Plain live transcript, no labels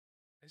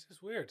It's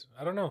just weird.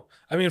 I don't know.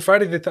 I mean,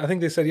 Friday, I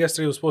think they said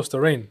yesterday it was supposed to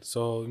rain.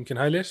 So يمكن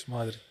هاي ليش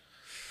ما أدري.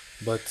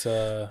 But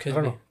I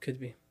don't know. Could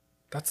be.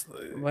 That's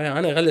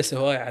أنا أغلس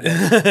هواي عليك.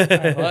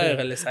 هواي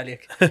أغلس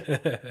عليك.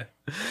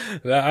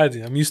 لا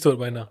عادي. I'm used to it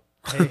by now.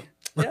 Hey.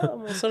 Yeah,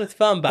 صرت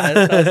فاهم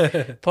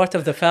بعد. Part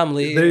of the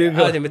family. There you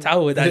go. عادي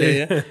متعود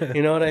عليه.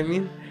 You know what I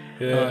mean?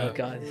 Yeah. Oh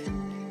God.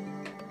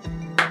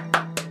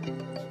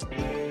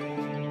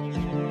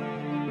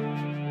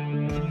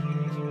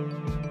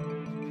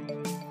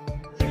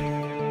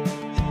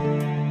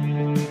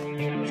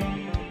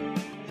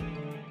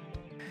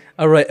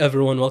 All right,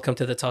 everyone, welcome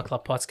to the Talk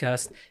Lab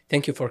podcast.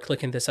 Thank you for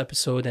clicking this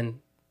episode. And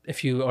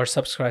if you are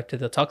subscribed to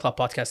the Talk Lab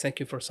podcast, thank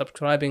you for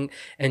subscribing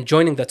and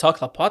joining the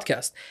Talk Lab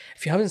podcast.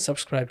 If you haven't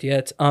subscribed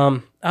yet,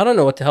 I don't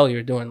know what the hell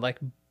you're doing. Like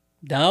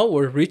now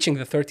we're reaching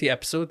the 30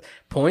 episode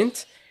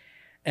point,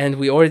 and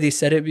we already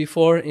said it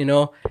before,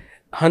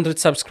 100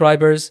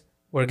 subscribers.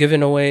 We're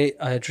giving away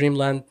a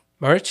Dreamland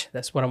merch.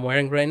 That's what I'm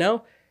wearing right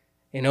now,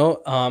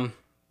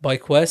 by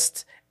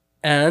Quest.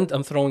 And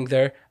I'm throwing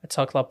there a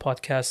Talk Lab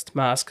podcast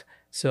mask.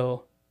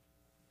 So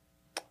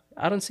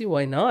I don't see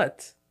why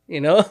not,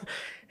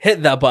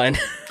 hit that button.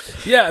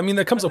 Yeah, I mean,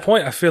 there comes a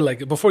point, I feel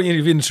like, before you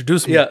even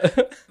introduce me, Yeah.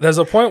 there's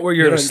a point where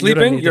you're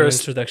sleeping. You're an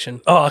introduction.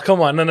 Oh, come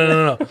on.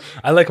 No.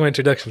 I like my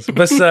introductions.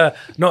 But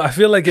no, I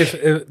feel like if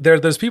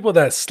there's people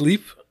that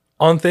sleep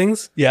on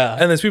things, Yeah.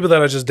 and there's people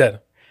that are just dead.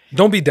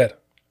 Don't be dead.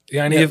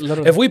 Yeah, and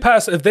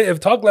if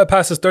Talk Lab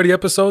passes 30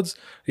 episodes,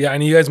 yeah,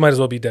 and you guys might as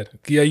well be dead.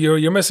 Yeah,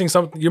 you're missing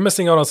something. You're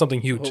missing out on something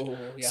huge. Oh,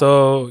 yeah.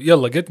 So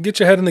yalla, get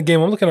your head in the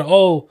game. I'm looking at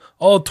all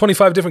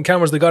 25 different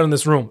cameras they got in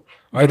this room.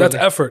 All right, that's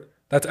effort.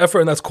 That's effort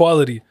and that's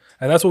quality,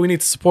 and that's what we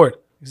need to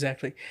support.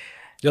 Exactly.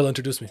 Yalla,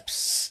 introduce me.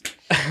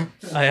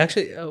 I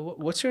actually,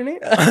 what's your name?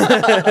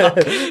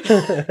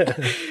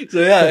 So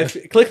yeah,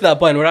 click that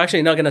button. We're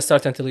actually not going to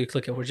start until you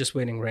click it. We're just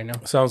waiting right now.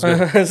 Sounds good.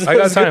 I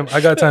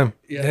got time.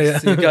 Yeah.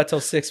 So you got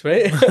till 6,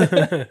 right?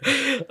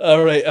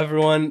 All right,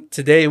 everyone.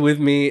 Today with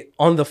me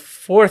on the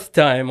 4th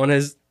time on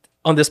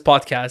this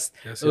podcast,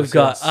 we've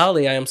got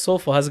Ali. I am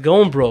Soulful. How's it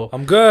going, bro?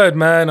 I'm good,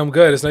 man. I'm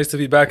good. It's nice to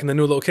be back in the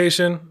new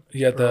location.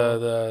 You got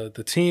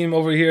the team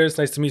over here. It's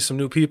nice to meet some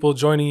new people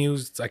joining you.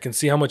 I can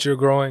see how much you're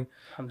growing.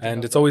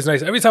 And it's always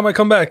nice. Every time I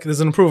come back, there's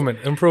an improvement.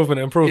 Yeah,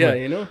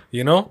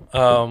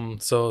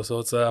 So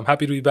it's I'm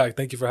happy to be back.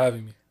 Thank you for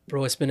having me.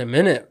 Bro, it's been a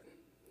minute,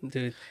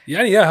 dude.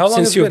 Yeah. How long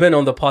Since has you've been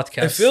on the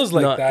podcast? It feels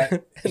like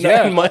that.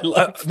 Not in my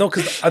life. No,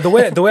 because the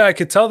way I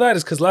could tell that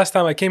is because last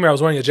time I came here, I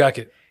was wearing a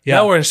jacket. Yeah.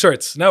 Now we're in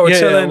shirts. Now we're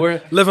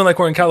chilling, living like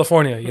we're in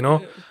California,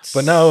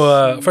 But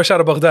now, fresh out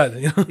of Baghdad,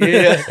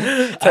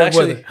 Yeah.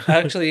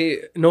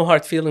 Actually, no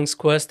hard feelings,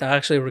 Quest. I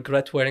actually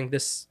regret wearing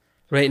this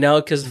right now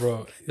because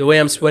the way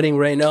I'm sweating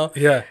right now,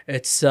 yeah,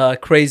 it's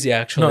crazy.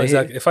 Actually, no,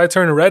 exactly. If I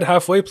turn red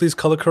halfway, please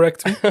color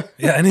correct me.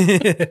 Yeah,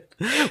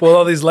 well,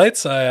 all these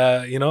lights,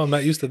 I'm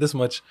not used to this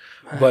much,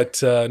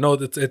 but no,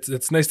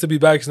 it's nice to be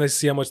back. It's nice to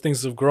see how much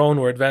things have grown.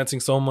 We're advancing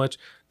so much.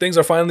 Things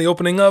are finally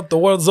opening up. The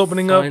world's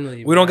opening up.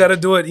 We don't got to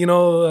do it,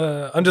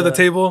 under the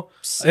table,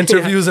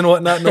 interviews and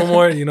whatnot no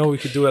more. We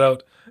could do it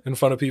out in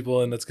front of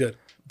people, and that's good.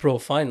 Bro,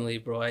 finally,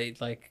 bro.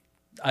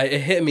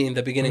 It hit me in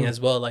the beginning as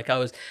well. Like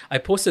I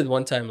posted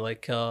one time,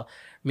 like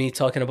me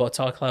talking about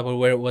Talk Lab or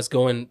where it was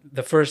going.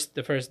 The first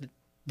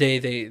day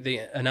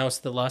they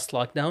announced the last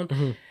lockdown.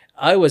 Mm-hmm.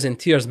 I was in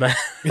tears, man.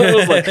 I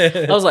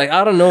was like,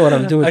 I don't know what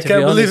I'm doing. I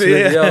can't believe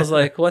it. Yeah. I was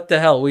like, what the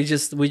hell? We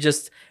just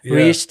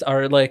reached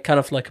our like kind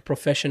of like a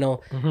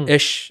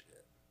professional-ish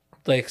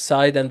like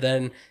side, and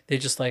then they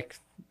just sent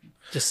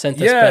us back.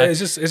 Yeah, it's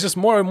just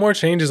more and more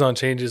changes on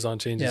changes,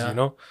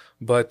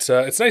 But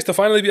it's nice to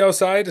finally be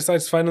outside. It's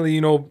nice to finally,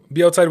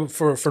 be outside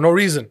for no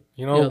reason,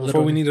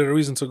 before we needed a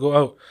reason to go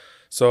out.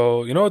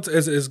 So,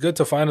 it's good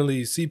to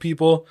finally see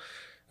people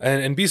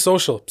and be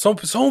social.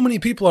 So many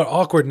people are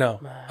awkward now.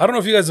 Man. I don't know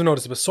if you guys have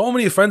noticed, but so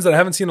many friends that I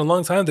haven't seen in a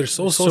long time, they're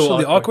so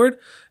socially awkward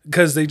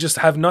because they just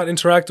have not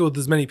interacted with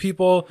as many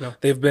people. No.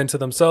 They've been to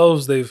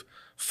themselves. They've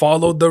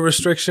followed the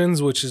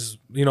restrictions, which is,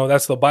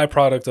 that's the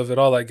byproduct of it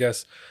all, I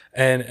guess.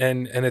 And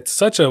it's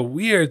such a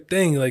weird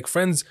thing. Like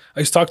friends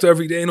I used to talk to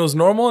every day and it was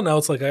normal. Now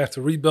it's like I have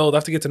to rebuild. I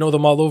have to get to know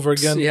them all over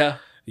again. Yeah.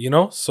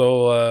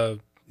 So,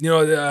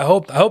 I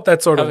hope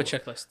that sort of... Have a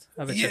checklist.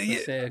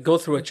 Yeah. Go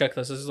through a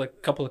checklist. This is like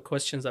a couple of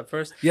questions at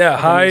first. Yeah.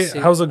 Hi,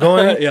 how's it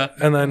going? Yeah.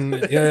 And then,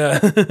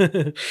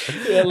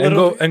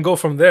 and go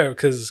from there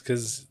because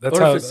that's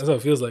how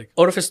it feels like.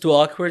 Or if it's too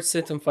awkward,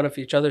 sit in front of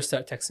each other,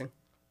 start texting.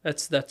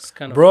 That's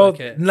kind of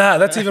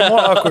that's even more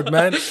awkward,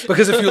 man.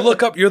 Because if you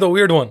look up, you're the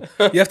weird one.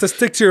 You have to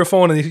stick to your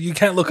phone and you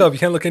can't look up. You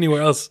can't look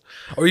anywhere else.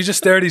 Or you just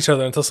stare at each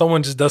other until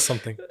someone just does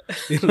something.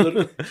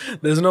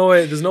 There's no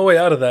way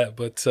out of that.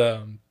 But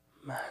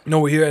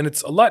we're here, and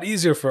it's a lot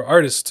easier for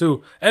artists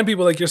too, and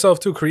people like yourself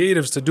too,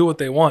 creatives, to do what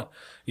they want.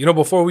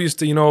 Before we used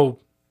to,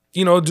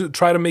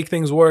 try to make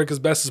things work as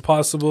best as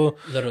possible.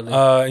 Literally.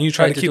 And you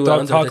try to keep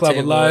Talk Lab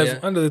alive,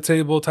 under the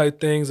table type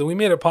things. And we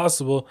made it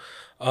possible.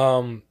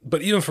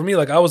 But even for me,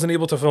 like I wasn't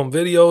able to film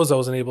videos. I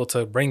wasn't able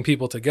to bring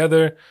people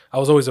together. I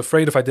was always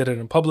afraid if I did it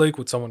in public,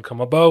 would someone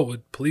come about?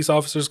 Would police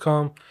officers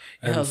come?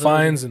 And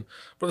fines. And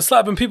bro,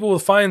 slapping people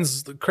with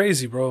fines,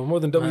 crazy, bro. More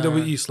than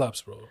WWE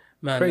slaps, bro.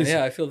 Man, crazy.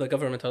 Yeah, I feel the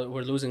government,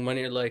 we're losing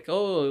money. Like,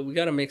 oh, we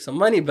got to make some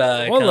money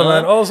back. Well,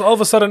 man, all of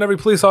a sudden, every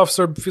police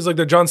officer feels like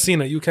they're John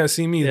Cena. You can't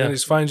see me. Then they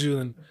just find you,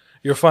 and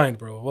you're fined,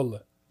 bro.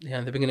 Wallah. Yeah,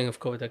 in the beginning of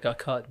COVID, I got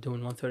caught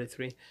doing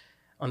 133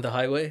 on the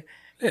highway.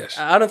 Yes.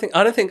 I don't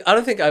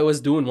think I was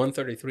doing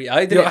 133.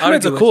 I didn't.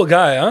 Ahmed's a cool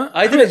guy, huh?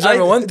 I didn't.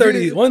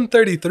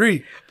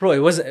 133. Bro, it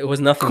was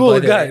nothing. Cool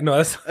guy. No,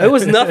 it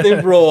was nothing,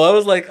 bro. I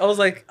was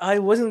like, I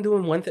wasn't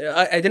doing 130.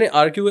 I didn't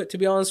argue it, to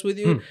be honest with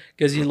you,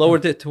 because he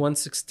lowered it to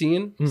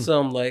 116. So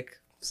I'm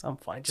like, I'm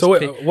fine. Just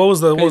what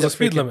was the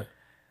speed limit?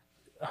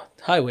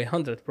 Highway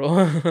 100, bro.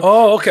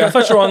 Oh, okay. I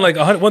thought you were on like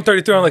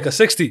 133 on like a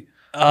 60.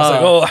 I was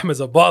like, oh,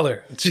 Ahmed's a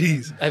baller.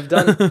 Jeez. I've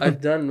done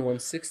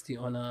 160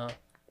 on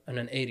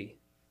an 80.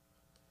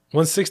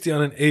 160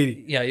 on an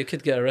 80. Yeah, you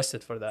could get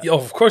arrested for that. Yo,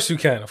 of course you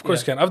can. Of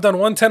course you can. I've done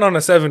 110 on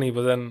a 70,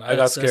 but then I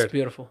got scared. That's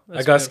beautiful.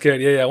 I got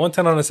scared. Yeah.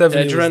 110 on a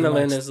 70. The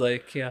adrenaline is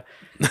like, yeah.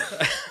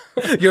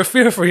 You're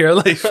fear for your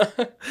life.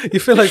 You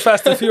feel like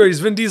Fast and Furious,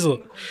 Vin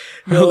Diesel.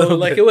 No,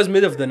 like it was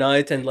mid of the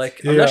night, and like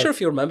I'm not sure if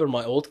you remember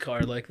my old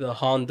car, like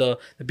the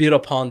beat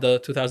up Honda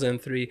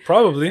 2003.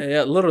 Probably.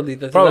 Yeah, literally.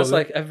 That's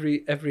like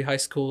every high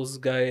school's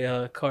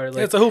guy car.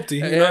 Like it's a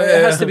hoopty.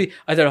 It has to be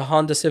either a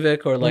Honda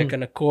Civic or like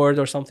an Accord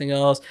or something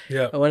else.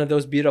 Yeah. One of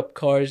those beat up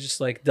cars, just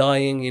like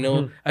dying.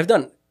 I've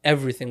done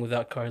everything with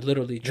that car.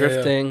 Literally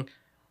drifting.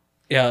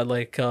 Yeah,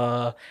 like.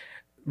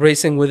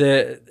 Racing with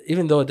it,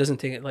 even though it doesn't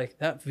take it, like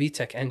that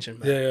VTEC engine,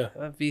 man. Yeah.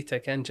 That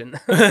VTEC engine.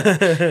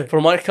 For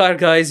my car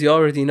guys, you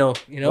already know.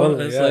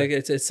 It's like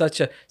it's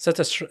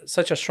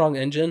such a strong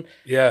engine.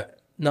 Yeah.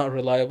 Not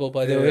reliable,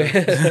 by the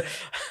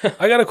way.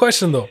 I got a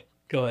question though.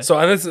 Go ahead. So,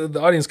 and the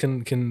audience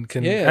can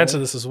answer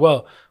this as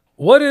well.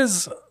 What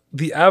is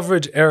the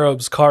average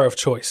Arab's car of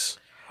choice?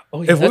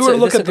 Oh, yeah, if we were to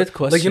look at good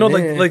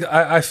question. like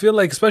I feel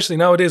like especially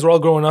nowadays we're all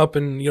growing up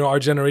and our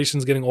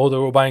generation's getting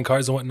older, we're buying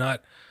cars and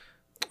whatnot.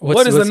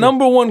 What is the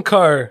number one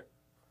car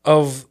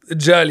of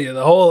Jaliyah,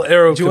 the whole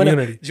Arab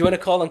community? Do you want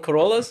to call them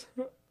Corollas?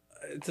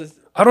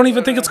 I don't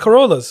even think it's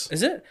Corollas.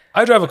 Is it?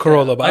 I drive a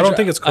Corolla, but I don't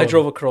think it's Corolla. I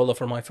drove a Corolla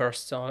for my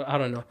first, so I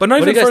don't know. But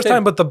not even first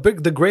time, but the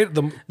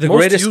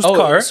most used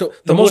car, so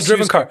the most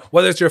driven car.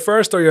 Whether it's your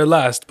first or your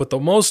last, but the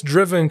most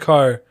driven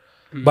car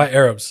by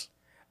Arabs.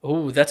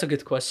 Oh, that's a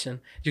good question.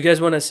 Do you guys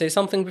want to say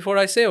something before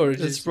I say, or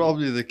it's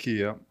probably the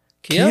Kia.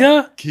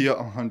 Kia? Kia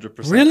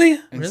 100%. Really?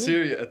 In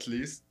Syria, at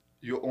least.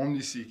 You only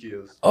see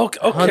Kias. Okay.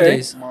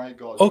 Hyundais. My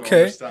God.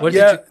 Okay.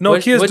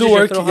 Kias do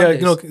work. Yeah,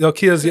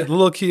 Kias,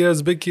 little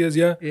Kias, big Kias.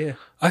 Yeah. Yeah.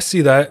 I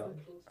see that.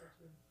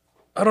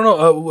 I don't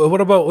know.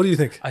 What do you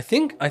think? I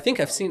think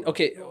I've seen.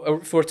 Okay,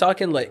 if we're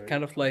talking like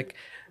kind of like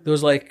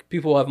those like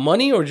people who have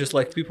money or just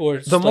like people who are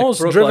just the most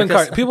driven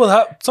car.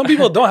 Some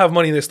people don't have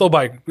money. They still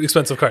buy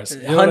expensive cars.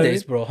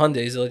 Hyundais, bro.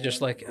 Hyundais are just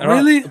like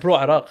really, bro.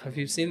 Iraq. Have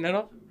you seen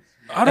Iraq?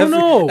 I don't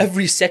know.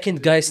 Every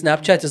second guy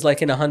Snapchat is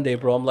like in a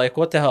Hyundai, bro. I'm like,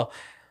 what the hell?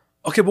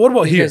 Okay, but what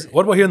about here?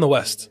 What about here in the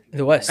West?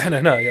 The West.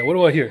 No, yeah. What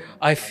about here?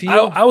 I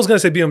feel. I was gonna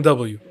say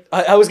BMW.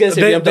 I was gonna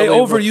say BMW. They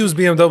overuse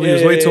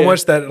BMWs way too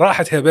much. That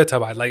راحت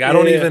هيبتها. Like I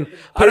don't even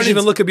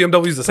look at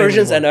BMWs the same.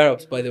 Persians anymore. and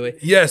Arabs, by the way.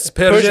 Yes,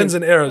 Persians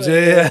and Arabs.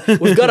 Yeah.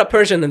 We've got a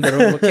Persian in the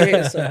room.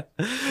 Okay, so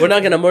we're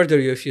not gonna murder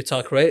you if you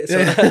talk, right?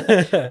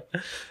 So.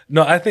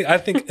 No, I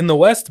think in the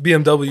West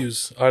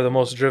BMWs are the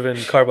most driven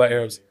car by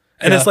Arabs,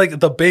 and it's like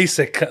the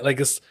basic,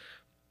 like it's.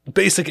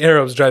 Basic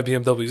Arabs drive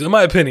BMWs, in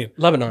my opinion.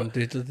 Lebanon,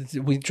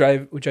 dude. We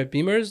drive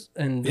Beamers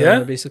and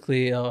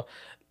basically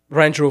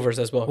Range Rovers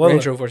as well.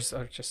 Range Rovers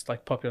are just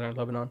like popular in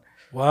Lebanon.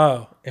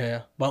 Wow.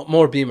 Yeah, but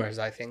more Beamers,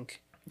 I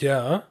think.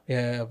 Yeah. Huh?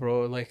 Yeah,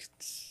 bro. Like,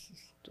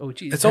 oh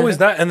geez. It's always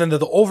that, and then the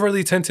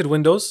overly tinted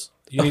windows.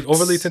 You need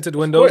overly tinted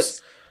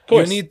windows. Of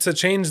course. You need to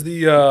change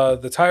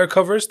the tire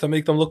covers to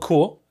make them look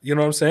cool. You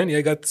know what I'm saying? Yeah,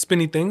 you got the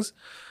spinny things,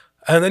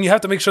 and then you have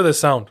to make sure there's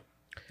sound.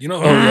 You know,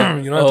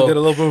 you don't have to get a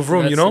little bit of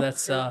room.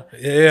 That's the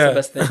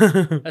best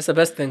thing. That's the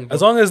best thing. Bro.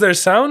 As long as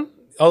there's sound,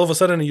 all of a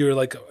sudden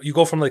you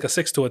go from like a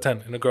 6 to a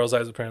 10 in a girl's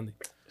eyes.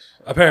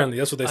 Apparently,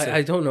 that's what they say.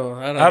 I don't know.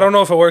 I don't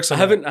know if it works. I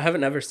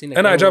haven't ever seen it.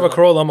 And I drive a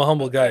Corolla. I'm a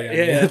humble guy.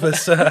 Yeah.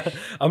 But,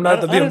 I'm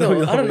not the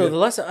BMW. I don't know. The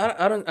last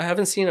I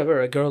haven't seen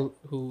a girl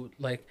who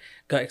like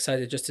got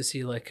excited just to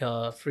see like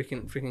a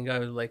freaking guy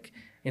with like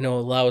a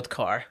loud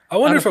car. I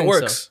wonder if it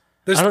works. So.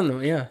 I don't know.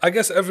 Yeah, I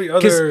guess every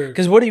other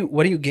because what are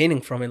you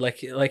gaining from it?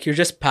 Like you're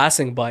just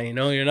passing by.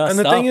 You're not. And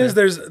the thing is,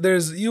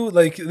 there's you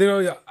like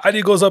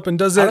Ali goes up and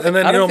does it, and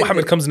then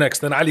Muhammad comes next,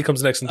 then Ali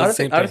comes next and does the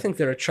same thing. I don't think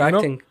they're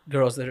attracting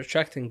girls. They're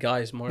attracting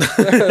guys more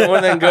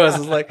than girls.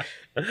 It's like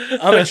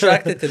I'm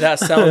attracted to that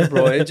sound,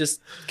 bro. It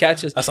just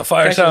catches. That's a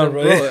fire sound,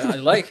 bro. I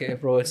like it,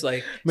 bro. It's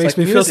like makes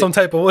me feel some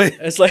type of way.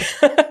 It's like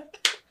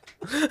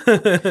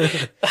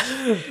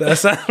that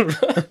sound.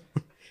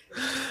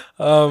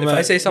 If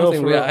I say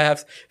something,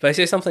 if I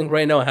say something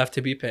right now, I have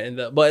to beep it in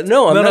the. But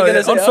no, I'm not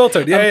gonna say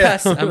unfiltered.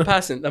 I'm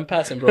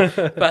passing, bro.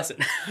 Passing.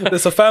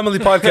 It's a family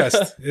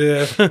podcast.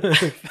 Yeah.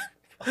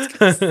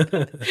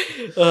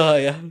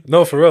 Yeah.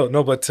 No, for real.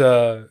 No, but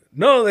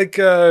no, like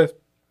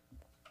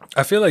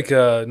I feel like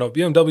no,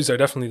 BMWs are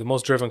definitely the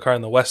most driven car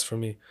in the West for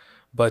me.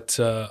 But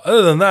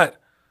other than that,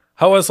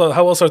 how else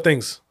are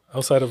things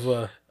outside of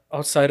what?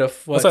 Outside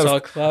of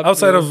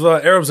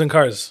Arabs and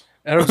cars.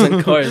 Arabs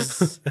and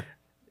cars.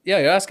 Yeah,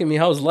 you're asking me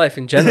how's life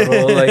in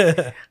general.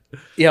 Like,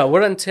 yeah,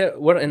 we're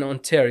in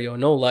Ontario.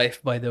 No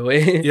life, by the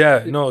way.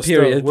 Yeah, no,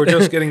 still, we're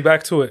just getting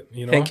back to it.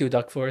 You know. Thank you,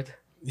 Doug Ford.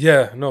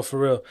 Yeah, no, for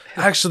real.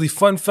 Actually,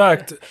 fun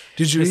fact: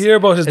 did you hear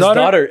about his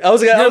daughter? I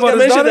was gonna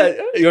mention that.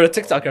 You're a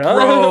TikToker, huh?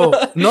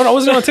 Bro, no, I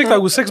wasn't on TikTok.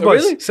 It was Six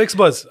Buzz. Really? Six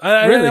Buzz.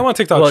 I didn't want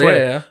TikTok. Well, right?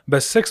 yeah.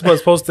 But Six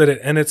Buzz posted it,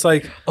 and it's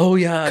like, oh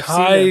yeah,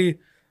 Kai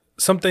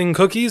something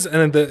cookies,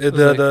 and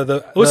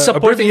the who's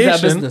supporting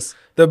that business?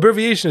 The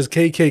abbreviation is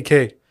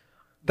KKK.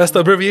 That's the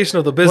abbreviation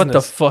of the business. What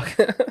the fuck?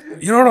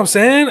 You know what I'm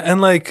saying? And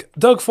like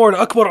Doug Ford,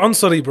 Akbar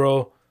Ansari,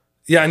 bro.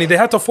 Yeah, and they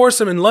had to force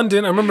him in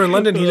London. I remember in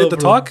London he did the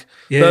talk,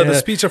 the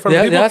speech in front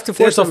of people. They have to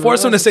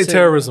force him to say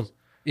terrorism.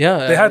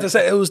 Yeah, they had to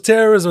say it was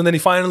terrorism, and then he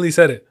finally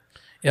said it.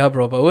 Yeah,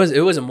 bro, but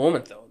it was a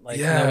moment though. Like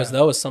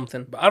that was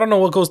something. But I don't know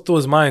what goes through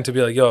his mind to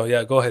be like, yo,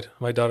 yeah, go ahead,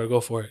 my daughter, go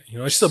for it. You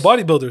know, she's a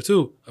bodybuilder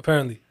too,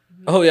 apparently.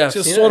 Oh yeah,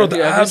 just sort of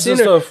the abs and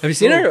stuff. Have you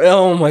seen her?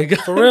 Oh my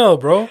god, for real,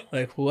 bro.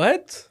 Like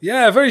what?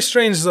 Yeah, very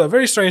strange stuff.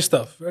 Very strange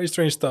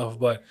stuff.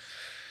 But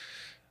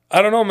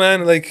I don't know,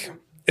 man. Like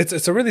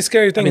it's a really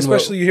scary thing,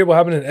 especially you hear what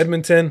happened in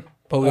Edmonton.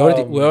 But we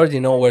already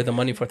know where the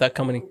money for that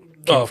company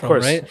came from,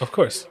 right? Of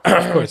course,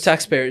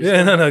 taxpayers.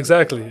 Yeah, no,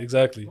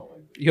 exactly.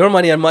 Your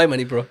money and my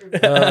money, bro.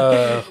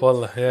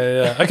 Wallah,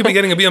 yeah. I could be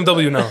getting a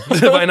BMW now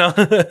by now.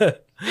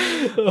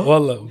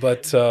 Wallah,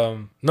 but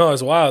no,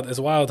 it's wild. It's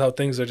wild how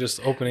things are just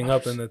opening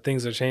up and that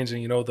things are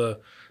changing. You know,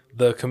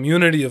 the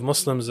community of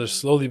Muslims are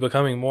slowly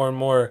becoming more and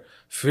more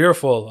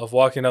fearful of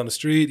walking down the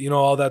street. You know,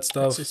 all that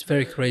stuff. It's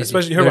very crazy.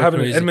 Especially you hear what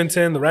happened in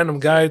Edmonton. The random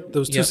guy,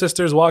 those two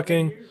sisters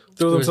walking,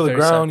 threw them to the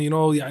ground. Sad. You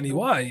know,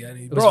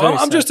 why? Bro,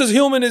 I'm just as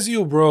human as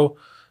you, bro.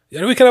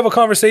 Yeah, we can have a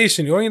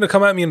conversation. You don't need to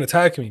come at me and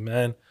attack me,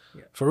 man.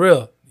 Yeah. For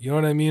real. You know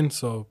what I mean?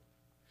 So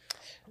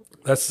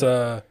that's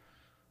on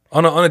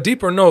a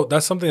deeper note,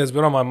 that's something that's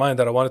been on my mind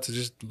that I wanted to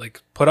just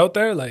like put out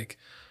there. Like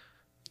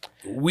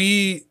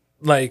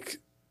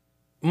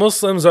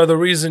Muslims are the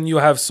reason you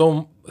have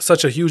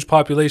such a huge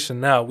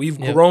population now. We've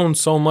grown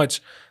so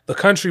much. The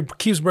country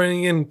keeps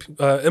bringing in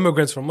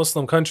immigrants from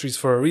Muslim countries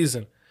for a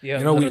reason. Yeah,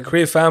 you know, we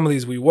create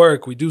families, we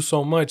work, we do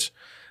so much.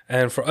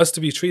 And for us to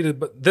be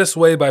treated this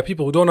way by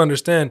people who don't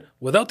understand,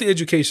 without the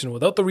education,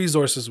 without the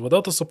resources,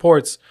 without the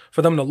supports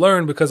for them to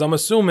learn, because I'm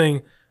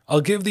assuming I'll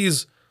give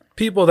these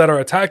people that are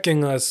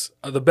attacking us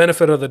the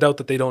benefit of the doubt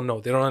that they don't know.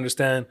 They don't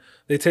understand.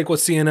 They take what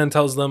CNN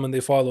tells them and they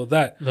follow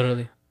that.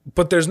 Literally.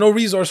 But there's no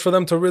resource for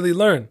them to really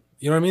learn.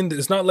 You know what I mean?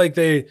 It's not like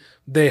they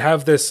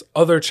have this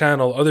other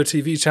channel, other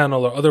TV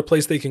channel, or other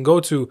place they can go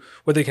to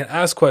where they can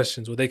ask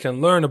questions, where they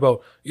can learn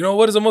about, you know,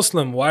 what is a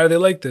Muslim? Why are they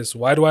like this?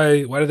 Why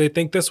do they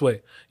think this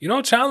way? You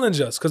know,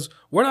 challenge us, because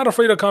we're not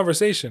afraid of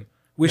conversation.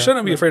 We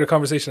shouldn't be afraid of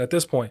conversation at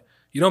this point.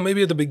 You know,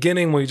 maybe at the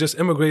beginning when we just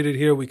immigrated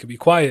here, we could be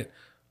quiet.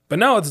 But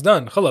now it's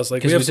done. Khalas,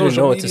 like we have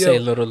social media, to say,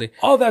 literally.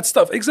 All that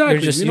stuff. Exactly.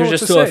 You're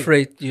just too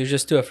afraid. You're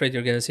just too afraid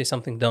you're gonna say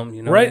something dumb,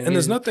 you know? Right? And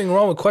there's nothing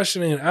wrong with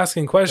questioning and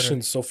asking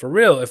questions. So for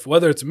real,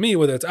 whether it's me,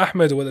 whether it's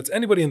Ahmed, whether it's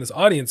anybody in this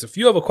audience, if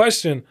you have a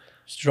question,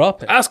 just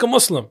drop it. Ask a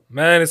Muslim.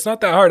 Man, it's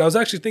not that hard. I was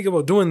actually thinking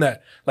about doing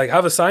that. Like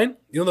have a sign.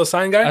 You know the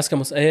sign guy? Ask a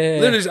Muslim.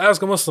 Literally just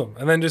ask a Muslim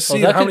and then just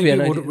see how many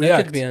people would react.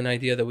 That could be an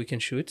idea that we can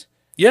shoot.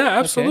 Yeah,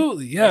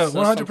 absolutely. Okay. Yeah,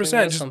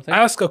 100%. Just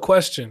ask a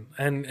question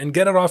and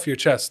get it off your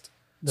chest.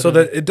 So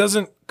that it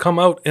doesn't come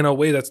out in a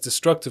way that's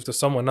destructive to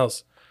someone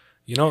else,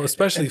 you know,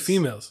 especially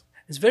females.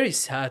 It's very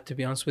sad, to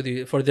be honest with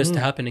you, for this to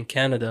happen in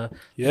Canada.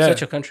 Yeah.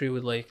 Such a country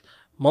with like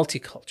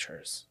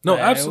multi-cultures. No,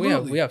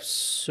 absolutely. We have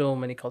so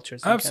many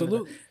cultures in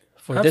Canada.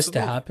 For this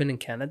to happen in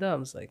Canada, I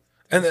was like,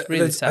 and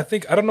really sad.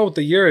 I don't know what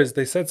the year is.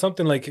 They said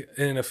something like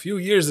in a few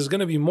years, there's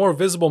going to be more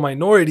visible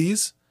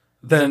minorities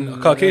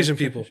than Caucasian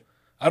people.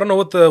 I don't know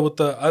what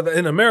the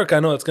in America, I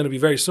know it's going to be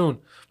very soon,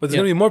 but there's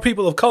going to be more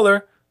people of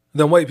color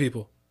than white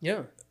people.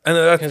 Yeah. And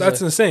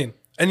that's insane.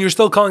 And you're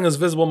still calling us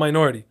visible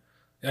minority.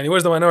 And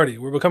where's the minority?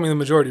 We're becoming the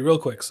majority real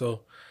quick.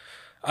 So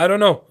I don't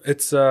know.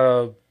 It's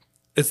the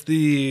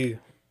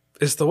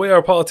way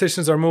our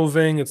politicians are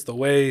moving. It's the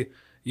way,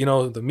 you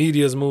know, the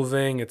media is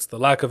moving. It's the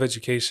lack of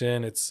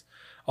education. It's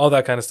all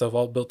that kind of stuff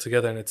all built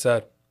together, and it's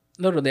sad.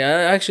 Literally,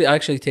 I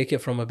actually take it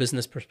from a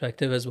business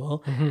perspective as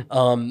well.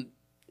 Mm-hmm.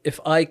 If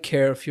I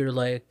care if you're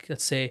like,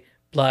 let's say,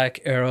 Black,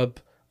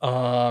 Arab,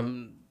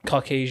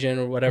 Caucasian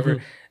or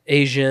whatever,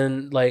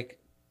 Asian, like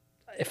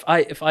if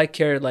I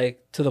care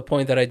like to the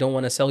point that I don't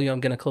want to sell you, I'm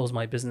gonna close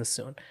my business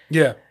soon.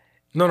 Yeah.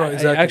 No,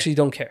 exactly. I actually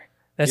don't care.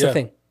 That's the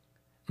thing.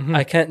 Mm-hmm.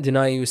 I can't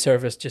deny you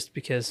service just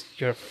because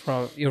you're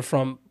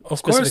from a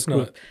specific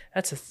group.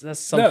 That's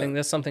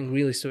something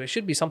really stupid. It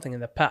should be something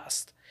in the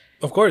past.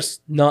 Of course.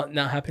 Not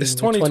happening. It's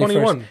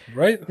 2021,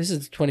 right? This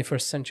is the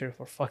 21st century,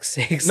 for fuck's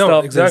sake. No,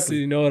 Stop exactly.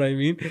 this, you know what I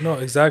mean? No,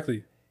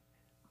 exactly.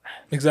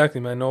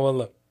 Exactly, man. No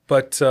Allah.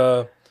 But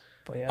But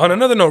yeah. on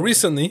another note,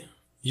 recently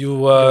you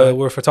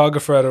were a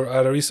photographer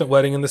at a recent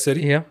wedding in the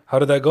city. Yeah. How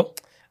did that go?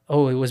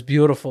 Oh, it was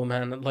beautiful,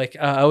 man. Like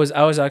I was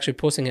actually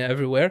posting it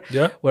everywhere.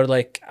 Yeah. Where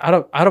like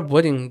Arab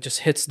wedding just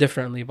hits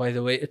differently. By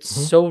the way, it's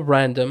so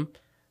random.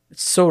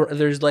 It's so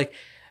there's like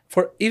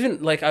for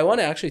even like I want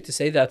to actually to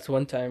say that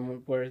one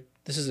time where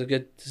this is a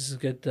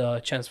good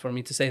chance for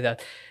me to say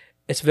that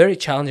it's very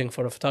challenging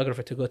for a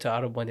photographer to go to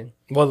Arab wedding.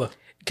 Wallah.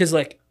 Because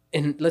like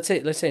in let's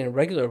say in a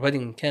regular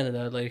wedding in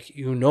Canada, like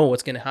you know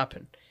what's gonna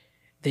happen.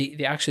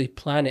 They actually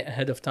plan it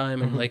ahead of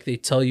time and like they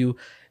tell you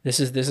this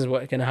is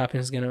what's gonna happen.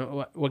 This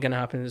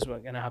is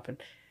what's gonna happen.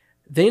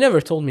 They never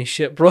told me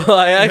shit, bro.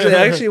 I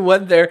actually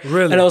went there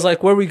Really? and I was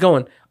like, where are we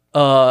going?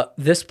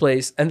 This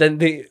place. And then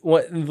they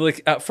went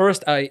like at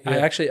first I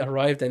actually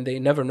arrived and they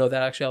never know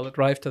that actually I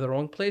arrived to the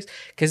wrong place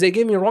because they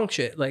gave me wrong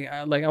shit. Like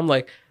I'm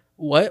like,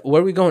 what?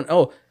 Where are we going?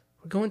 Oh,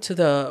 we're going to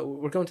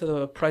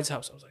the bride's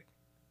house. I was like,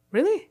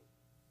 really?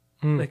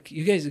 Like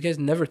you guys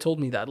never told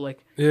me that. Like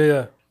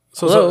Yeah.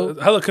 So hella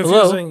Hello?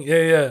 confusing.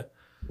 Yeah.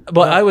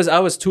 but I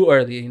was too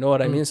early, you know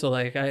what I mean? So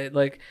like I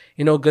like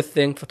good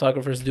thing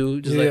photographers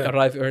do just like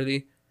arrive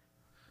early.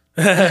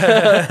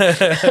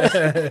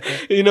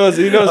 he knows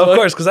Of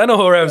course, because I know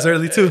who arrives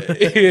early too.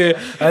 yeah.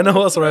 I know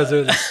who else arrives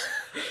early.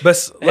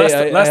 But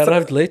I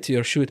arrived late to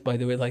your shoot, by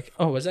the way. Like,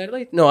 oh, was I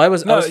late? No, I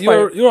was. No, I was you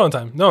were on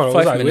time. No, it was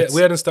 5 all right. minutes.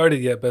 We hadn't started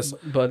yet, but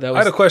But that was. I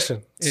had a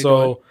question. Yeah, go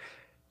So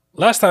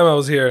last time I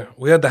was here,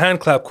 we had the hand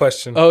clap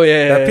question. Oh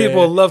yeah. That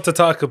people love to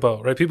talk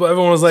about, right?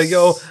 Everyone was like,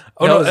 "Yo,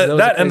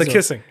 That and the was a crazy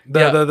kissing,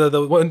 Yeah.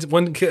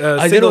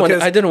 the one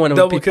I didn't want to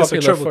double be kiss, or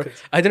popular triple for.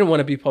 kiss. I didn't want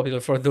to be popular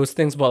for those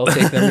things, but I'll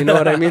take them. You know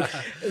what I mean?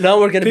 Now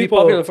we're gonna People-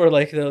 be popular for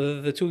like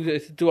the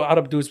two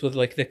Arab dudes with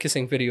like the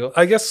kissing video.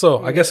 I guess so.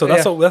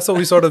 That's what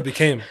we sort of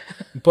became.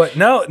 But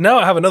now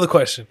I have another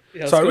question.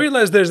 Yeah, so I let's go.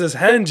 realized there's this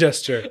hand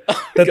gesture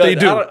that God, they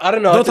do. I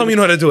don't know how Don't to tell me you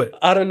know how to do it.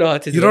 I don't know how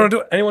to do You don't know how to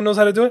do it? Anyone knows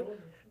how to do it?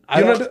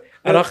 You know how to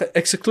do it?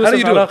 exclusive. How do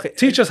you do Iraqi. it?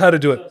 Teach us how to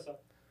do it. So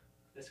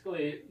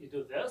basically, you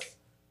do this.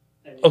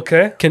 And you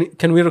Okay.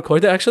 Can we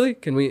record it actually?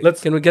 Can we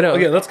Let's get it?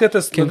 Okay, let's get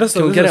this. Can this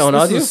we this get is- it on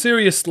this audio? is a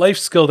serious life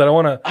skill that I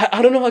want to.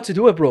 I don't know how to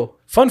do it, bro.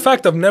 Fun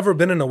fact: I've never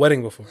been in a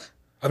wedding before.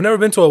 I've never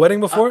been to a wedding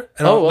before,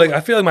 and I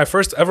feel like my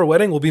first ever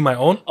wedding will be my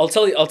own. I'll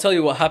tell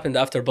you what happened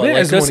after, but Yeah,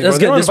 like, let's They get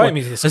don't this invite one.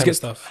 me to this Let's kind of get,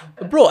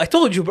 stuff. bro. I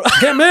told you, bro.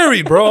 Get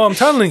married, bro. I'm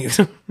telling you.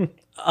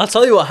 I'll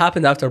tell you what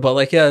happened after, but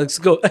like, yeah, let's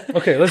go.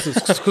 Okay, let's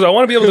because I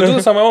want to be able to do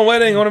this on my own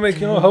wedding. I want to make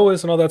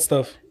hoes and all that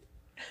stuff.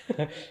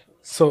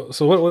 So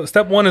what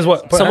step one is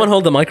what? Someone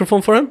hold the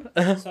microphone for him.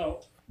 So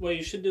what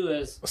you should do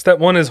is Step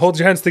one is hold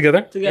your hands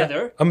together.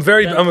 together. I'm a then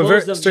very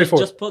close them,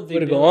 straightforward. Just put the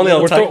Where'd it go? Only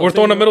on We're, Talk- we're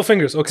throwing up middle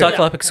fingers. Okay, Talk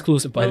Lab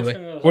exclusive, by the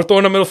way. we're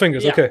throwing up middle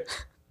fingers. Yeah. Okay,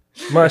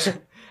 Mash.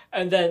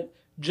 And then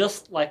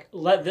just like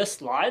let this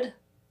slide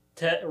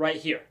to right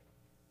here.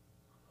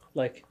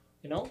 Like,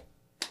 You know?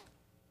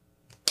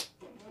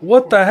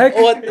 What the heck?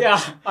 what?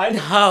 Yeah, I know.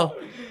 How?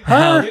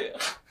 Huh?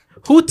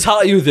 Who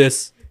taught you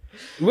this?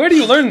 Where do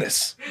you learn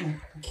this?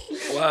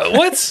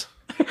 What?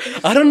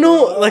 I don't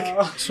know. Like,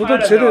 So I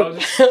don't don't know.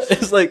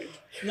 it's like,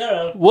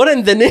 No. what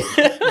in the name?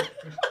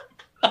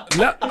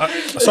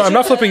 Sorry, I'm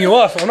not flipping you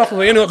off. I'm not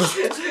flipping anyone off.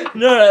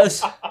 No,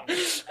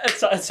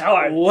 it's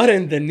hard. What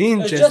in the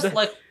ninja? It's just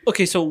like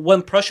okay, so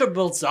when pressure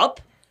builds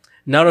up,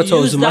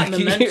 Naruto use that Uzumaki.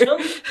 momentum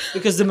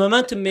because the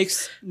momentum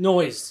makes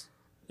noise.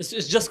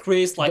 It just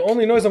creates like The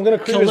only noise I'm gonna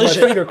create is my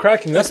Collision. finger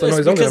cracking. That's the it's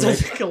noise I'm because gonna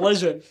of make. the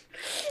collision.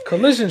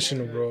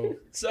 Collision, bro.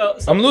 So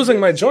I'm losing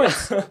my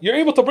joints. You're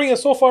able to bring it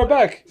so far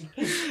back.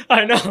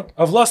 I know.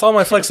 I've lost all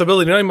my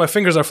flexibility. Not even my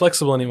fingers are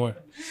flexible anymore.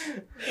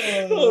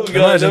 Oh, God,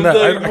 Imagine I'm that.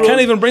 dying, I bro. can't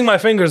even bring my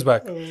fingers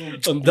back.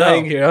 I'm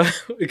dying here.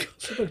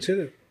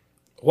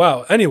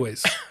 Wow.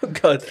 Anyways,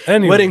 God.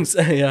 Anyway. Weddings.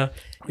 Yeah.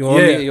 You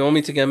want Yeah. me? You want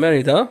me to get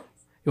married, huh?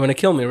 You want to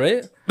kill me,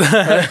 right?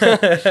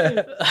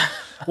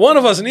 one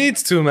of us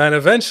needs to, man.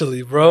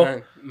 Eventually,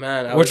 bro.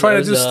 Man, We're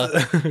trying to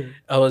do.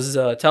 I was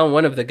telling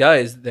one of the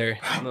guys there.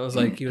 And I was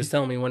like, he was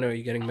telling me, when are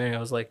you getting married? I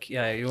was like,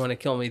 yeah, you want to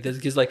kill me? This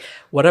is like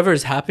whatever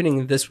is happening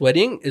in this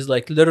wedding is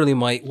like literally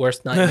my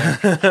worst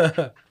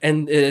nightmare.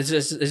 And it's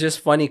just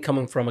funny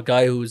coming from a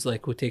guy who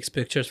takes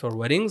pictures for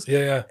weddings.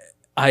 yeah.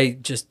 I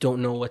just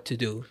don't know what to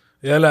do.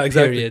 Yeah, no,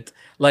 exactly. Period.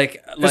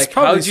 Like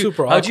probably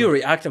super how do you awkward.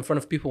 react in front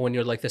of people when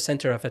you're like the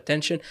center of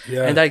attention?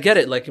 Yeah. And I get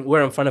it, like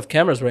we're in front of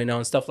cameras right now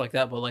and stuff like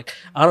that, but like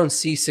I don't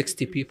see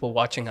 60 people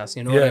watching us.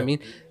 You know what Yeah. I mean?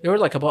 There were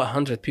like about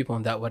 100 people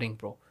in that wedding,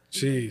 bro.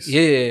 Jeez.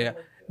 Yeah.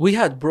 We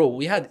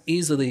had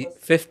easily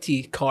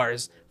 50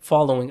 cars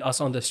following us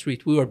on the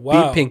street. We were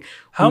Wow. beeping.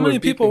 How many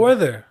people were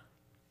there?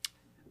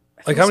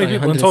 Like how many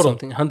people in total?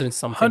 100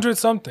 something. 100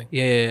 something.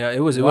 Yeah.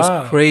 It was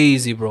Wow.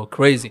 crazy, bro.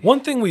 Crazy.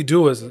 One thing we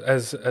do as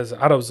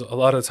Arabs a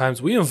lot of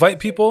times, we invite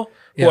people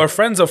who Yeah. are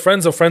friends of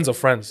friends of friends of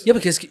friends. Yeah,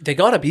 because they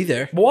gotta be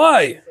there.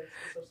 Why?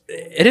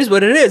 It is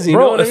what it is, you know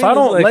Bro, what if I I mean?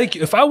 don't It's like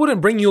you, if I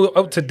wouldn't bring you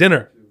out to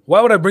dinner,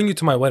 why would I bring you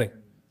to my wedding?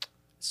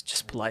 It's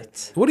just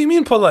polite. What do you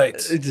mean polite?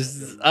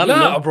 I don't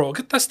know. Bro,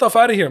 get that stuff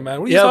out of here,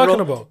 man. What are you Yeah, talking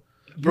bro. about?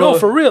 Bro. No,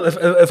 for real.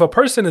 If a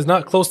person is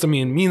not close to me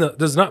and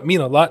does not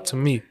mean a lot to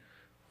me,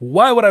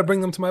 why would I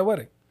bring them to my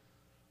wedding?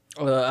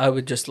 I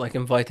would just like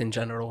invite in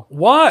general.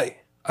 Why?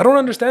 I don't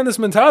understand this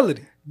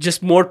mentality.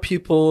 Just more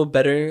people,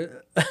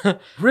 better.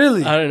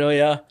 Really? I don't know.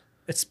 Yeah,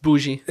 it's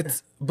bougie.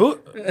 It's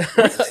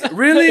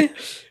really?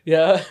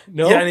 Yeah.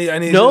 No. Yeah,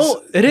 and he no,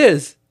 just- it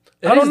is.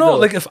 I don't know.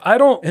 Like if I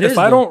don't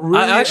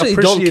really actually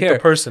appreciate don't care. the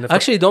person, I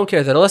actually don't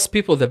care. The less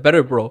people, the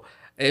better, bro.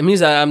 It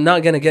means I'm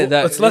not gonna get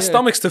that. it's less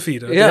stomachs to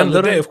feed at the Yeah, end of the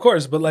literally. day, of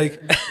course. But like,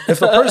 if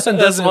the person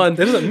That's one.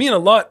 it doesn't mean a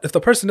lot. If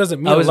the person doesn't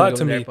mean I a wasn't lot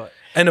to going me, there, but-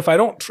 and if I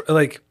don't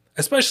like,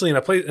 especially in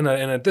a place in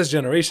this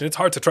generation, it's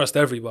hard to trust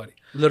everybody.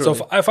 Literally.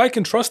 So if I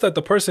can trust that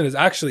the person is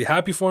actually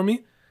happy for me,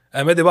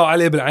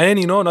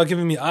 not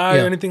giving me eye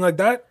Yeah. or anything like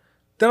that,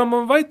 then I'm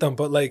gonna invite them.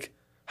 But like,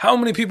 how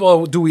many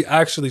people do we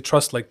actually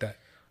trust like that?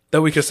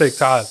 That we could say,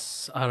 Ta'al.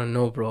 I don't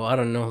know, bro. I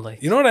don't know.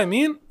 Like, You know what I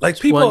mean? Like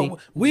 20 people,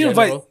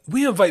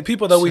 we invite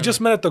people that we just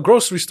met at the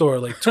grocery store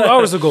like 2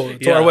 hours ago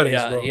to our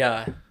weddings, bro.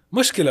 Yeah.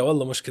 مشكلة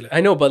والله مشكلة.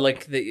 I know, but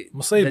like the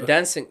مصيبة.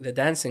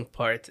 dancing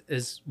part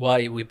is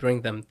why we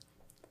bring them.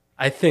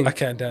 I think I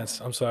can't dance.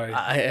 I'm sorry.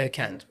 I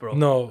can't, bro.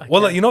 No. I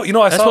Well, can't. you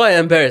know, I That's saw. why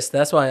I'm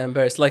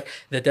embarrassed. Like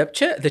the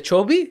depche, the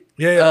chobi.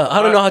 Yeah. I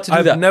don't know how to do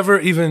I've that. never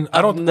even.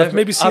 I've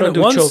maybe I seen don't it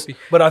do once, chobi.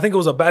 but I think it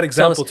was a bad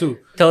example too.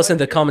 Tell us in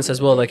the comments as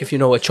well, like if you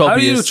know what chobi How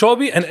do you do is.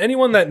 chobi? And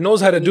anyone that knows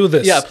how to do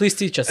this, Yeah, please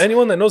teach us.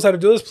 Anyone that knows how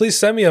to do this, please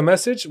send me a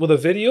message with a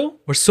video.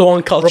 We're so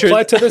uncultured.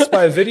 Reply to this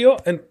by a video.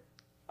 And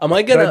Am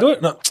I did gonna I do it?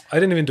 No, I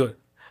didn't even do it.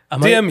 Am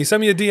DM I, me. Send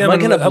me a DM am I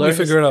and gonna help me blur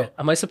figure it his, out.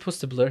 Am I supposed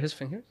to blur his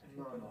fingers?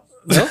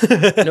 No,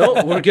 no,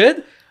 we're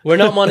good. We're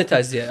not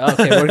monetized yet.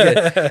 Okay, we're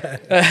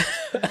good.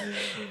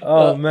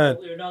 Oh man.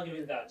 You're not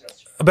giving that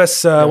gesture.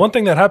 But one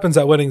thing that happens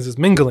at weddings is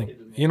mingling.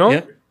 You know.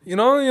 Yeah. You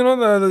know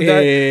the Yeah,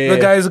 guy, yeah, the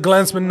yeah. guys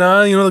glance me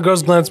now. You know the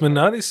girls glance me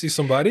now. They see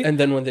somebody. And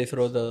then when they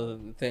throw the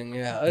thing,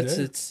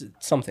 it's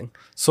something.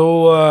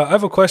 So I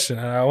have a question,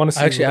 and I want to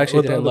see. I actually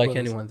what the didn't other like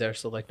brothers- anyone there,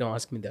 so like don't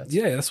ask me that.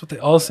 Yeah, that's what they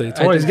all say.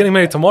 I He's getting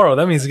married tomorrow.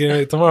 That means he's getting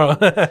married tomorrow.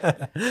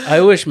 I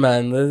wish,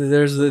 man.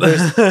 There's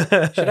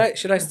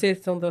should I stay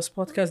on this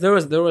podcast?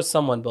 There was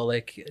someone, but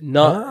like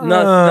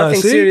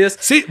nothing see? serious.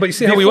 See, but you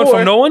see how we went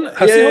Before- from no one. See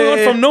how we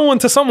went yeah. from no one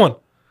to someone.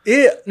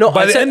 Yeah, no.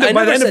 By the end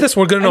of this,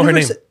 we're gonna know her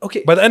name.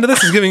 Okay, By the end of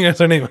this, he's giving us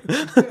her name.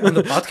 on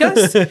the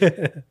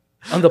podcast.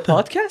 On the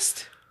podcast.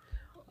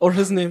 Or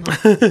his name.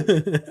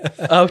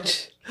 Ouch.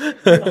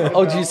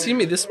 Oh, do you see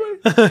me this way?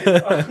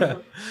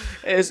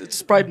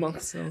 It's Pride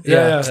Month. So.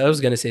 Yeah. I was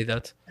gonna say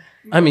that.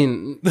 I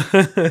mean,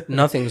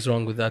 nothing's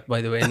wrong with that, by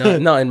the way.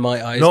 Not in my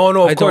eyes. No, I of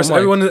don't course.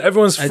 mind.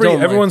 Everyone's I free. don't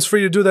mind. Everyone's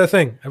free to do their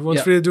thing. Everyone's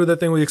Yeah. free to do their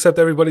thing. We accept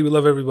everybody. We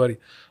love everybody.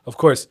 Of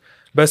course.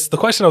 But the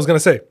question I was gonna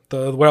say,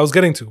 where I was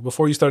getting to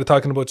before you started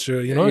talking about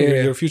your,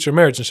 Yeah. your future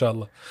marriage,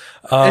 inshallah.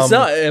 It's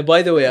not.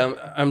 By the way,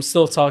 I'm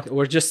still talking.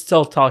 We're just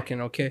still talking.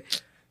 Okay.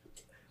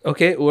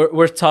 Okay,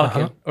 we're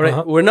talking. All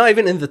right, we're not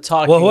even in the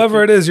talking. Well,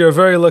 whoever it is, you're a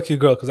very lucky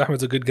girl because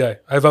Ahmed's a good guy.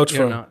 I vouch for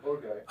You're him. not.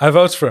 I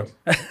vouch for him.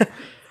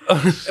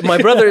 My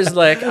brother is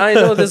like, I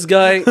know this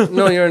guy.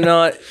 No, you're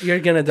not. You're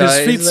gonna die.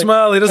 His feet He's like,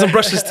 smell. He doesn't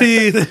brush his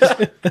teeth.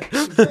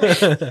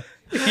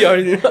 He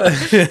already.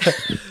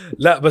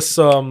 لا بس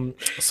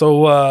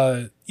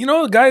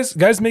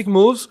guys make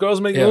moves,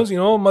 girls make Yeah. moves,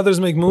 mothers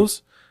make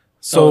moves.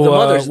 So So the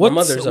mothers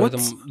are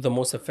what's- the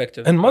most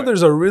effective. and part.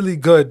 mothers are really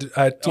good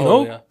at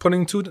Yeah.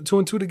 putting two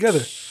and two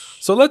together.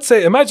 So let's say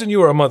imagine you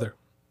were a mother.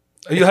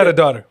 You had a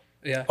daughter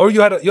Yeah. or you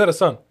had a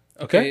son.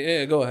 Okay.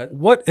 Yeah. Go ahead.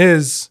 What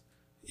is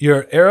your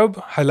Arab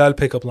halal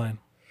pickup line?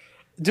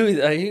 Dude,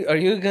 are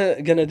you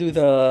gonna do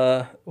the?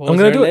 What I'm was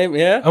gonna her do name? it.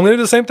 Yeah. I'm gonna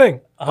do the same thing.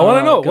 I want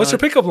to Oh, know what's God.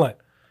 your pickup line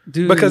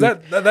Dude, because that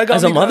got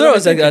as a me- mother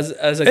that or got me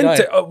as thinking. a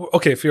guy?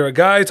 Okay, if you're a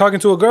guy talking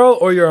to a girl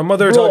or you're a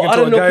mother Bro, talking I to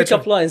don't a know guy.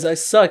 pickup lines. I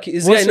suck. This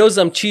What's guy your- knows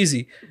I'm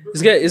cheesy.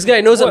 This guy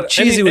knows I'm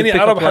cheesy with any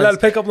pickup Arab halal lines.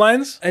 pickup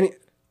lines? Any,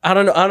 I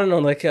don't know.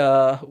 Like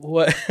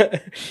what?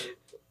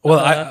 Well,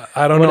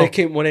 I don't know.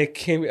 When I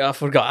came, I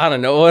forgot. I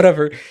don't know.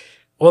 Whatever.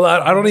 Well,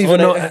 I don't even When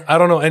know. I- I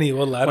don't know any.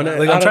 Well, When I,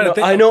 like, I I'm don't trying know. to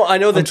think. I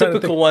know the I'm trying to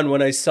typical one.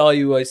 When I saw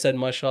you, I said,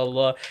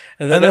 "MashaAllah,"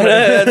 and then, And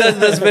then-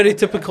 that's very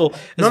typical.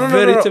 It's No.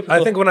 very typical. I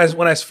think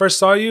when I first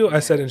saw you, I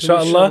said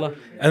Inshallah,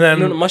 and then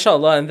no,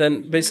 MashaAllah, and then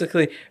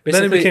basically,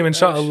 then it became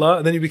Inshallah,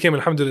 and then you became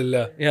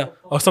Alhamdulillah, Yeah,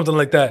 or something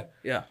like that.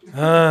 yeah.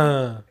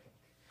 Ah,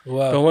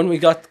 wow. But when we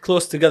got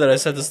close together, I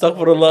said,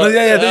 "Astaghfirullah." Oh,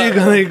 yeah, there you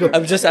go, there you go.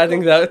 I'm just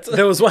adding that.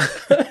 There was one.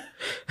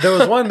 There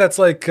was one that's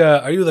like,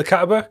 "Are you the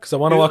Kaaba?" Because I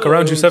want to walk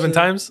around you 7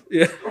 times.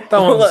 Yeah. That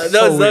one's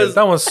That so was- weird.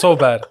 That one's so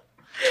bad.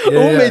 Yeah, Who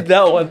yeah. made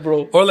that one, bro?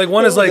 Or like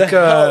one is What like the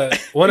hell?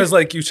 one is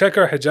like you check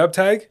our hijab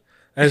tag,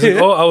 and it's like,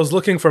 Yeah. "Oh, I was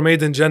looking for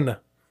Made in Jannah."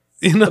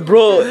 You know,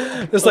 Bro,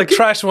 there's like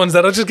trash ones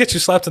that'll just get you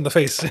slapped in the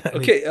face.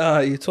 okay,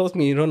 you told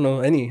me you don't know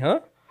any, huh?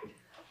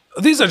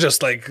 These are just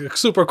like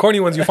super corny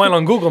ones you find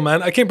on Google, man.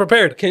 I came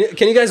prepared.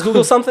 Can you guys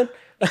Google something?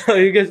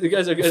 you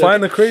guys are good. Find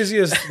the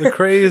craziest.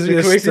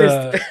 craziest.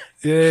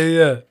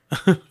 Yeah.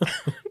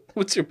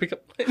 What's your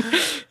pickup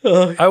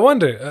line? I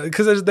wonder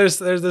because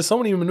there's so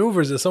many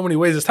maneuvers, there's so many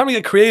ways. It's time to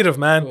get creative,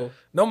 man. Cool.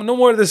 No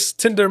more of this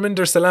Tinder,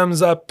 Minder, Salam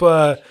Zap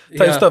type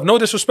stuff. No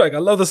disrespect. I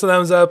love the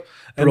Salam Zap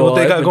and Bro, what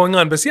they I've got been- going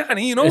on. But yeah,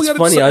 you know, we It's got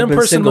funny. some I've been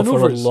in-person single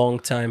maneuvers. for a long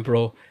time,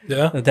 bro.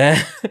 Yeah.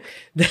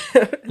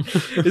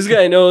 This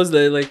guy knows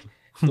that. Like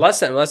last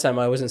time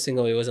I wasn't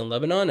single. It was in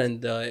Lebanon,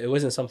 and it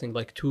wasn't something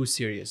like too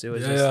serious. It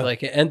was just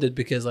like it ended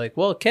because like,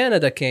 well,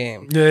 Canada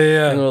came.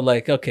 Yeah. And we're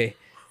like, okay.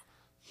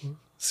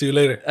 See you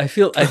later. I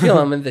feel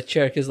I'm in the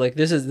chair because like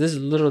this is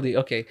literally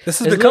okay.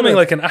 This is It's becoming literally-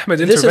 like an Ahmed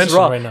this is intervention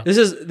raw. right now. This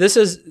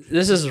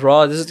is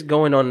raw. This is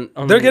going on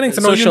They're getting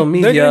to know social you.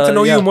 media. They're getting to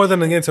know yeah. you more than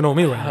they're getting to know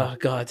me right now. Oh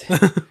God,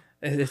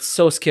 it's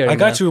so scary. I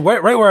got you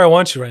right where I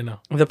want you right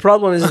now. The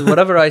problem is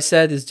whatever I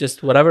said is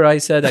just whatever I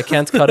said. I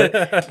can't cut it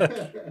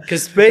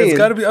because Spain. It's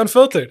got to be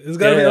unfiltered. It's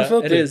got to be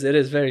unfiltered. It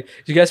is very.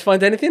 Did you guys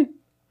find anything?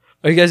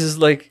 Or you guys just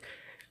like?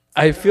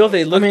 I feel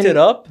they looked it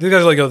up. These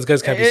guys are like, yo, this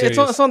guy's can't be serious.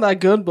 It's not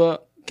that good,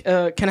 but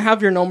can I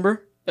have your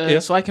number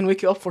so I can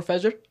wake you up for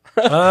Fajr?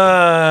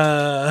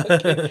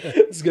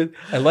 It's good.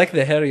 I like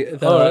the hairy.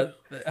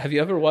 Have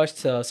you ever watched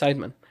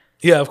Sidemen?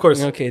 Yeah, of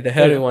course. Okay, the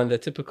hairy one, the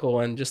typical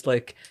one, just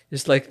like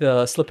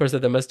the slippers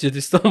at the masjid.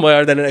 You stole my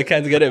heart and I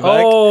can't get it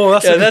back. Oh,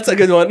 that's a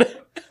good one.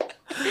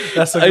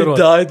 That's a good one.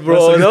 I died,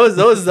 bro.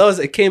 That's That was.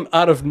 It came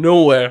out of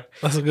nowhere.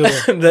 That's a good one.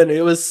 And then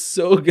it was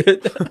so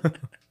good.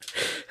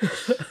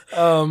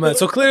 Man,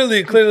 so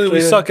clearly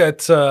we suck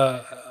at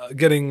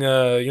getting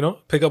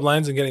pickup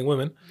lines and getting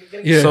women.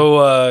 Yeah.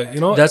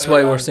 So That's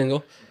why we're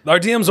single. our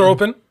DMs are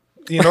open.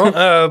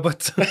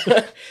 But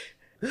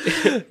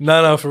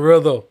no, for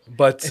real though.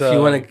 But If you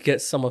want to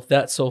get some of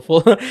that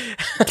soulful.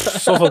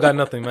 Soulful got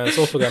nothing, man.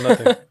 Soulful got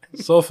nothing.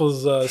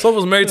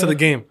 Soulful's married to the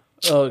game.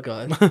 Oh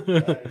God.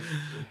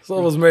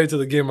 Soulful's married to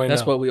the game right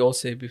That's now. what we all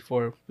say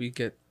before we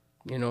get,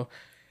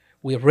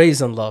 we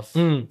raise in love.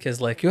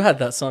 Because like you had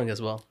that song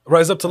as well.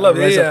 Rise Up to Love.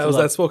 Rise Up Yeah, to it was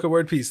Love. that spoken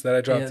word piece that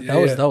I dropped.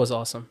 That was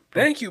awesome.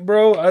 Thank you,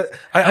 bro. I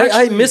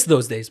I miss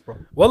those days, bro.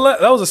 Well,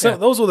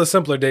 those were the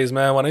simpler days,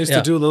 man. When I used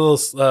to do the little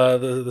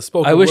the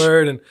spoken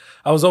word, and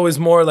I was always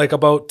more like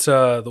about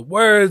the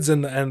words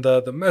and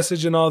the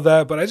message and all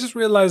that. But I just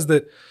realized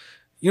that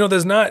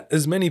there's not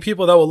as many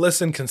people that will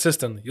listen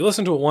consistently. You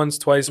listen to it once,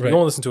 twice, but you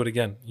don't listen to it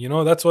again.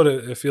 That's what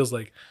it feels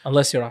like.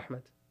 Unless you're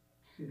Ahmed.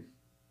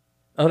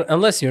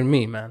 Unless you're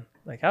me, man.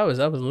 Like I was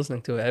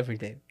listening to it every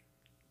day.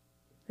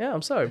 Yeah,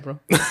 I'm sorry, bro.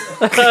 Why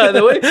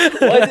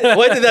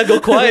did that go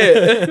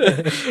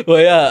quiet?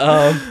 Well,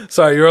 yeah.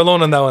 Sorry, you're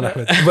alone on that one,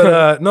 Ahmed.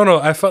 But no,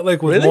 I felt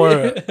like with Really? more.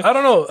 I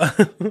don't know.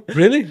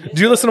 Really?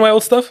 Do you listen to my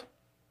old stuff?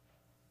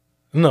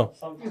 No,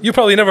 you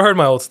probably never heard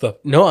my old stuff.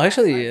 No,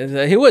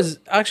 actually,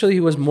 he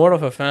was more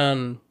of a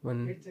fan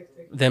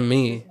than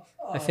me.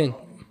 I think.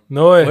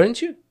 No way.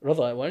 Weren't you,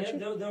 Radha? Weren't you?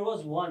 There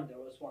was one.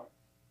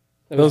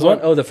 There was one.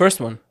 Oh, the first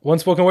one. One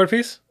spoken word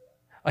piece.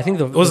 I think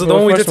Was it the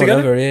one we did first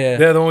together? ever, yeah.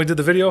 Yeah, the one we did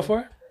the video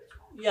for.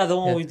 Yeah, the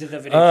one we did the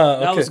video. Ah,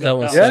 That okay. was good. That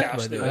one was sucked, actually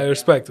by the good. way. I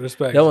respect.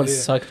 That one Yeah.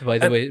 sucked, by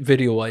the way,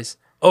 video wise.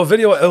 Oh,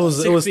 video. It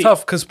was 6 feet.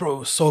 tough because bro, it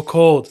was so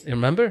cold. You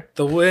remember?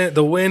 The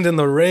wind and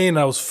the rain.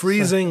 I was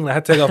freezing. I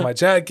had to take off my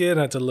jacket.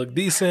 I had to look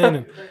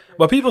decent.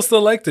 But people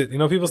still liked it.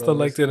 People still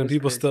liked it, and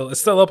people it's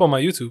still up on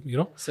my YouTube.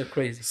 So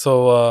crazy.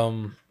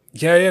 So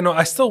no,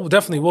 I still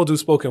definitely will do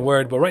spoken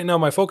word, but right now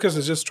my focus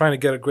is just trying to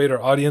get a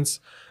greater audience,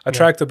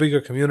 attract a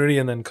bigger community,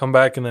 and then come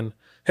back and then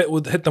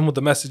hit them with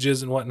the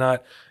messages and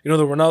whatnot. The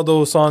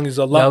Ronaldo song is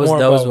a lot more.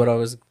 That was about- what I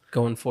was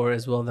going for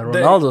as well. The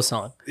Ronaldo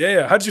song.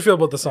 Yeah. How did you feel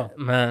about the song?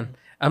 Man,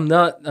 I'm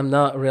not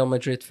a Real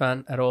Madrid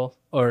fan at all,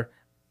 or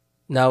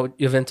now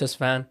Juventus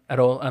fan at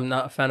all. I'm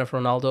not a fan of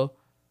Ronaldo,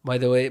 by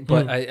the way,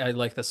 but I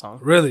like the song.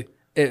 Really?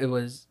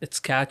 It's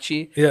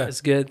catchy. Yeah. It's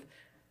good.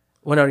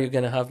 When are you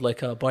gonna have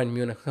like a Bayern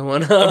Munich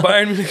one?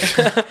 Bayern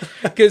Munich.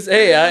 Because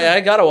hey, I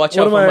gotta watch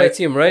out for my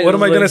team, right? What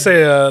am I gonna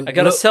say? I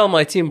gotta sell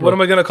my team, bro. What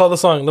am I gonna call the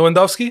song?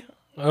 Lewandowski?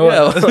 Oh,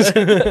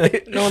 Yeah.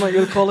 No,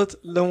 you'll call it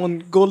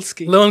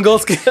Lewandowski.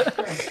 Lewandowski.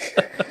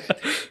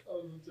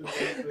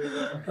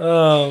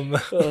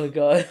 Oh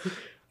god.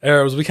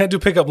 Arabs, we can't do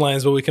pickup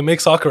lines, but we can make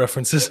soccer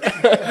references.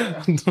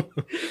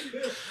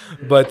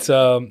 But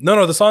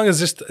no, the song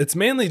is it's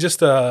mainly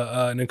just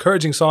an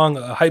encouraging song,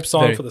 a hype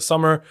song for the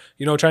summer,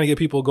 trying to get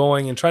people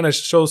going and trying to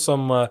show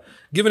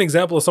give an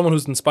example of someone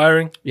who's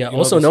inspiring. Yeah,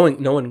 also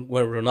knowing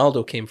where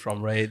Ronaldo came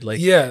from, right? Like,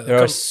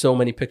 there are so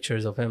many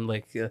pictures of him,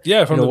 like, from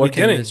the working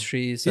beginning. in the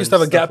streets. He used to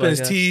have a gap in his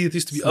teeth. He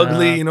used to be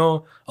ugly,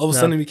 all of a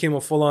sudden he became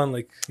a full-on,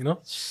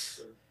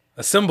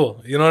 a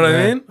symbol, you know what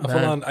I mean? A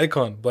full-on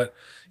icon. But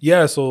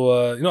yeah,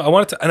 so, I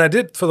wanted to, and I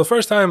did, for the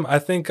first time, I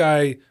think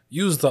I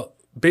used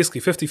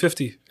basically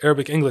 50-50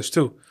 Arabic English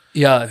too.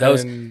 Yeah, that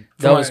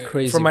was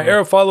crazy. For my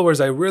Arab followers,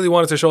 I really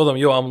wanted to show them,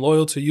 I'm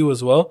loyal to you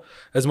as well,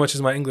 as much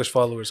as my English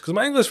followers. Because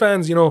my English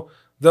fans, they'll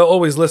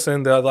always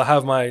listen. They'll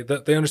have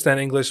they understand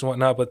English and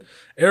whatnot. But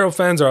Arab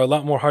fans are a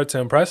lot more hard to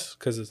impress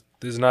because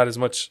there's not as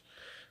much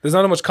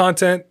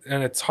content,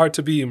 and it's hard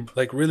to be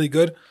like really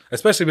good,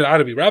 especially with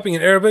Arabic. Rapping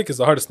in Arabic is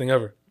the hardest thing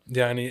ever.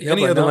 Yeah, any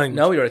other language.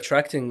 Now you're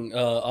attracting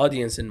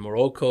audience in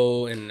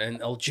Morocco and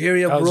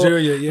Algeria, bro.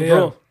 Algeria, yeah.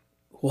 Bro,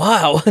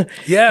 Wow.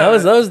 Yeah.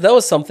 that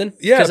was something.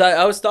 Yeah. Because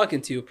I was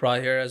talking to you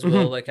prior as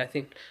well. Like I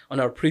think on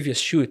our previous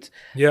shoot.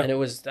 Yeah. And it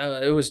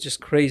was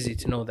just crazy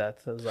to know that.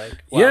 I was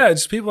like, wow. Yeah,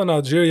 just people in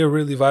Algeria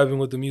really vibing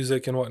with the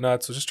music and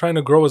whatnot. So just trying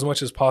to grow as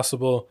much as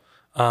possible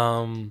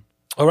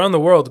around the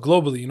world,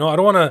 globally. You know, I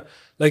don't want to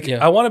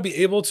I want to be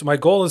able to. My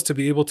goal is to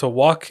be able to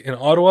walk in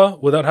Ottawa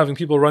without having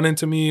people run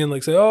into me and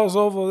like say, "Oh,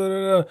 Zofo." Da,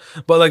 da,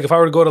 da. But like if I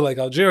were to go to like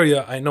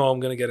Algeria, I know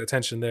I'm gonna get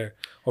attention there.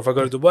 Or if I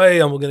go to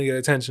Dubai, I'm gonna get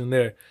attention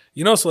there.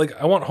 You know, so like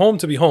I want home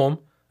to be home,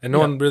 and no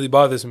one really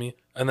bothers me.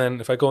 And then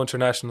if I go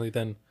internationally,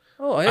 then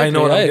I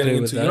know what I'm getting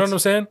into. You know what I'm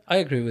saying? I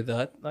agree with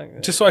that.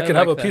 Just so I can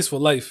have a peaceful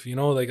life, you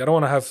know? Like, I don't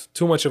want to have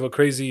too much of a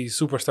crazy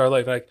superstar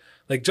life.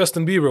 Like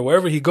Justin Bieber,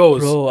 wherever he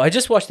goes. Bro, I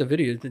just watched the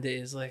video today.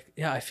 It's like,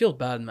 yeah, I feel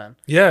bad, man.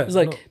 Yeah. It's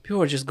like,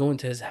 people are just going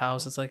to his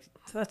house. It's like,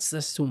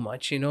 that's too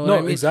much, you know what No,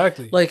 I mean?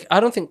 exactly. Like, I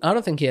don't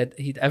think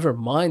he'd ever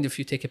mind if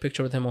you take a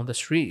picture with him on the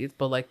street,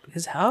 but like,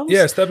 his house?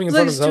 Yeah, stepping in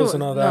front of his house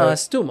and all that. No,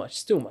 it's too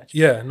much.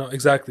 Yeah, no,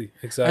 exactly.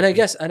 And I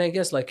guess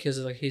like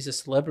he's a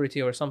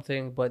celebrity or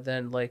something, but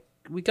then like,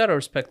 we gotta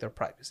respect their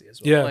privacy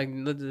as well. Yeah. Like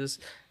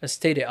let's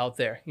state it out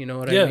there. You know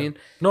what I mean?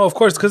 No, of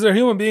course, because they're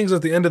human beings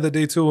at the end of the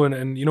day too,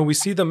 and you know we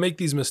see them make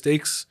these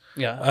mistakes.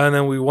 Yeah. And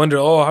then we wonder,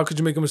 oh, how could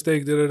you make a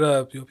mistake? Da, da,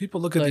 da. You know,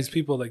 people look at these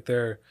people like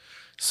they're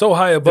so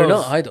high above. They're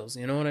not idols.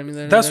 You know what I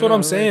mean? That's what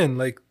I'm saying.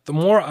 Like the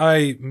more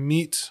I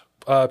meet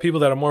people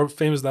that are more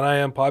famous than I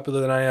am, popular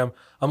than I am,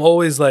 I'm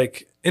always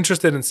like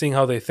interested in seeing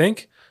how they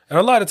think. And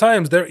a lot of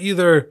times they're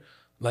either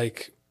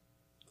like.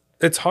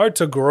 It's hard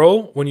to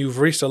grow when you've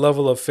reached a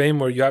level of fame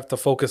where you have to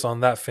focus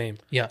on that fame.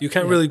 Yeah. You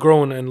can't really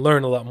grow and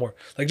learn a lot more.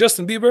 Like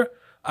Justin Bieber,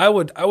 I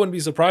wouldn't be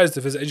surprised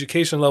if his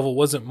education level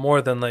wasn't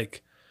more than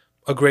like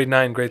a grade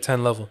 9, grade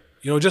 10 level.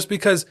 You know, just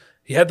because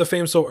he had the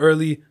fame so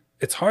early,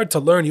 it's hard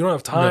to learn. You don't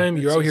have time.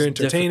 You're out here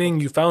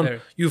entertaining. You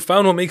found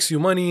what makes you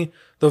money.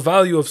 The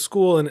value of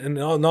school and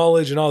all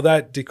knowledge and all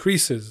that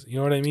decreases. You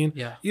know what I mean?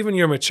 Yeah. Even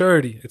your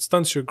maturity, it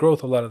stunts your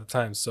growth a lot of the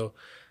time. So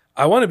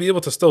I want to be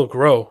able to still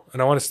grow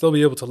and I want to still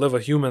be able to live a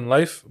human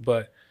life,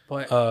 but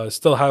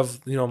still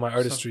have, you know, my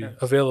artistry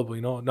available,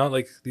 you know, not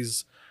like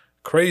these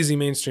crazy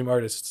mainstream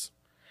artists.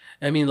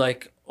 I mean,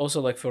 like,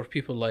 also, like, for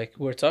people, like,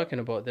 we're talking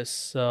about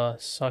this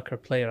soccer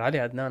player, Ali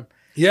Adnan.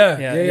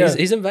 Yeah.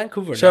 He's in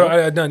Vancouver Shout now. out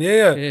Ali Adnan.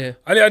 Yeah.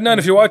 Ali Adnan,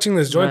 if you're watching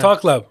this, join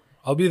Talk Lab.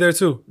 I'll be there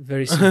too.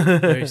 Very soon.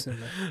 Very soon,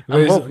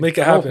 man. Make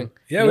it happen.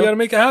 Yeah, we got to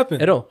make it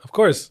happen. It'll. Of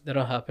course.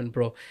 That'll happen,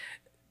 bro.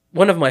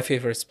 One of my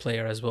favorites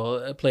players,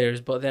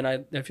 but then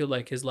I feel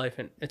like his life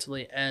in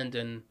Italy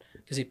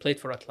because he played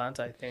for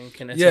Atlanta, I think.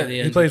 In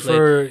Italy, he played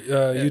for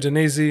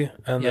Udinese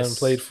and then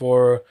played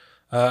for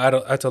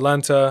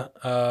Atalanta.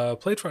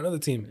 Played for another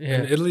team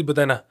in Italy, but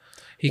then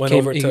he went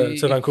came over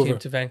to Vancouver. He came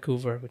to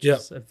Vancouver, which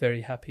is a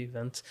very happy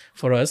event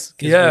for us.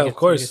 Yeah, of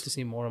course. We get to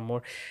see more and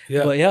more.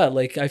 Yeah. But yeah,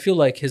 like I feel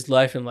like his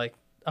life in like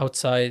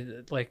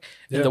outside, like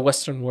in the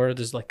Western world,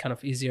 is like kind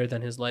of easier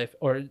than his life,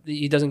 or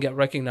he doesn't get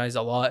recognized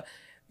a lot.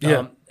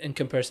 In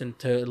comparison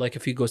to like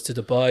if he goes to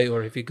Dubai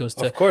or if he goes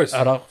to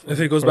Iraq, if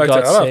he goes back to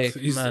Iraq,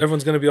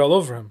 everyone's gonna be all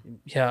over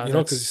him. Yeah, you know,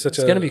 because he's such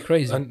a gonna be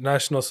crazy, a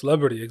national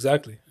celebrity.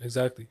 Exactly.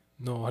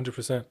 No,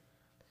 100%.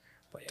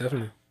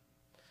 Definitely.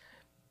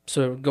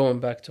 So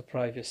going back to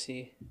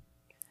privacy.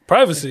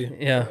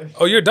 Yeah.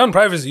 Oh, you're done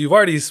privacy. You've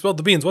already spilled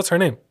the beans. What's her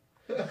name?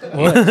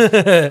 What?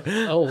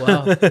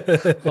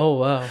 Oh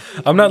wow.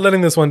 I'm not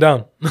letting this one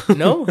down.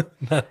 No?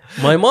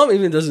 My mom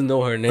even doesn't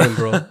know her name,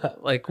 bro.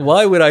 Like,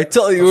 why would I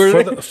tell you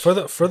her name? For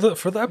the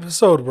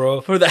episode,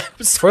 bro. For the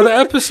episode. For the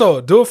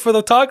episode. Do it for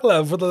the Talk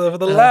Lab, for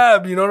the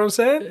lab, you know what I'm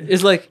saying?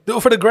 It's like, do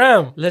it for the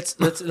gram.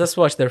 Let's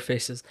watch their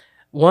faces.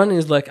 One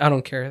is like, I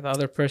don't care. The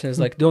other person is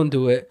like, don't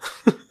do it.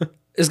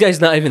 This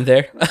guy's not even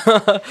there.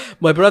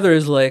 My brother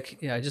is like,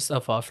 yeah, just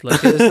F off.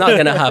 Like, it's not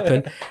gonna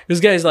happen. This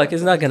guy's like,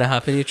 it's not gonna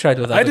happen. You tried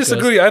with that. I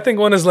disagree. I think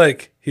one is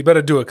like, he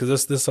better do it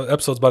because this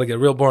episode's about to get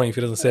real boring if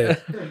he doesn't say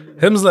it.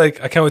 Him's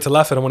like, I can't wait to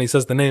laugh at him when he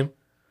says the name.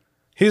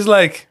 He's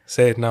like,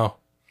 say it now.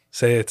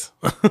 Say it.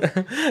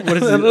 What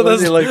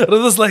is he like? What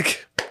is this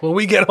like? When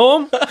we get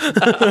home,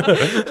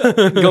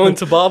 going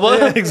to Baba.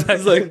 Yeah,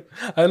 exactly. Like,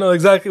 I know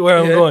exactly where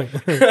I'm going.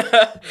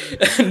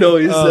 No,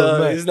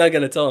 he's not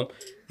gonna tell him.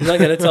 He's not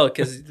gonna tell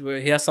because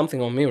he has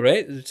something on me,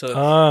 right? So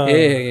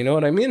yeah, you know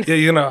what I mean. Yeah,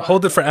 you're gonna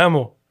hold it for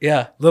ammo.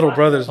 Yeah, little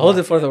brothers hold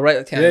it for the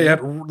right time. Yeah, you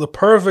had the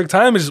perfect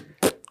time. Just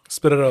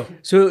spit it out.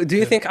 So, do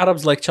you think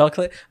Arabs like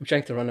chocolate? I'm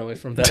trying to run away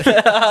from that.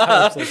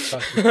 Arabs like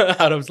chocolate.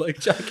 Arabs like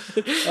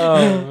chocolate.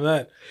 Oh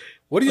man,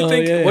 what do you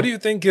think? Yeah. What do you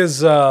think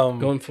is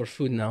going for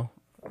food now?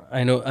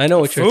 I know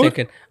what you're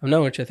thinking. I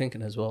know what you're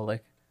thinking as well.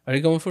 Like, are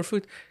you going for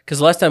food?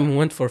 Because last time we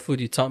went for food,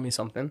 you taught me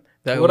something.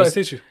 What did I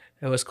teach you?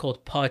 It was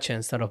called pache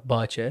instead of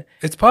bache.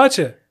 It's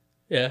pache.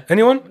 Yeah.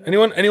 Anyone?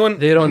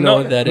 They don't know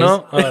what that is.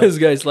 No. This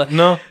guy's like,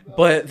 no.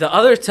 But the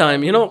other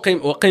time, you know what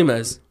qima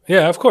is?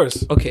 Yeah, of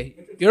course. Okay,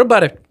 you're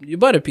about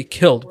to be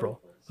killed, bro.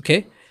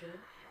 Okay.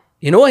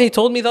 You know what he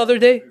told me the other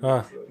day?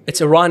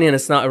 It's Iranian.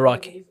 It's not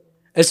Iraqi.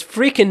 It's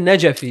freaking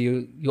Najafi.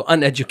 You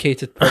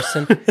uneducated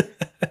person,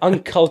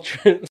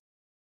 uncultured.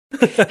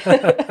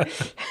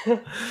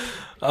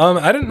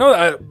 I didn't know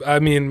that. I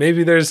mean,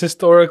 maybe there's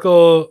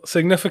historical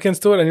significance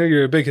to it. I know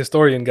you're a big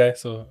historian guy,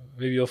 so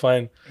maybe you'll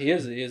find. He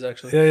is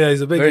actually. Yeah,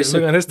 he's a big Very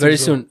historian.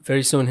 soon,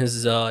 very soon, his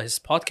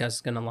podcast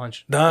is gonna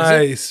launch.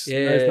 Nice.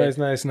 Yeah,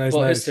 nice.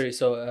 Well, history.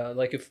 So,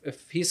 like,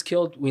 if he's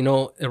killed, we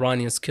know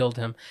Iranians killed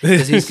him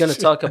because he's gonna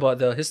talk about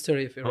the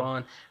history of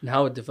Iran and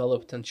how it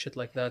developed and shit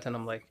like that. And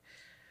I'm like,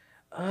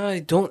 I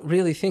don't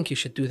really think you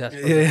should do that.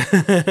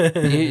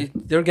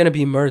 They're gonna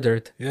be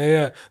murdered.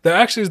 Yeah. There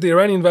actually is the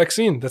Iranian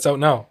vaccine that's out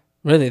now.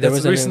 Really, there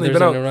was recently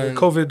been out. The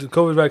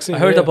COVID vaccine. I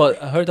heard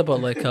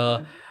about like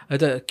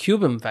the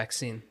Cuban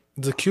vaccine.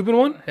 The Cuban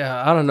one?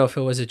 Yeah, I don't know if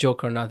it was a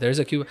joke or not. There's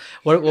a Cuban.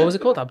 What was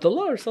it called?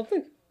 Abdullah or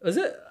something? Was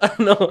it? I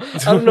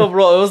don't know,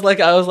 bro. It was like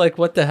I was like,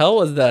 what the hell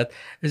was that?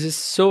 It's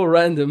just so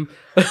random.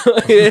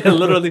 Yeah,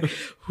 literally.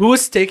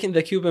 Who's taking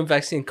the Cuban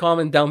vaccine?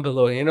 Comment down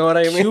below. You know what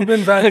I mean?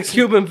 Cuban vaccine.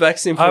 Cuban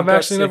vaccine. I've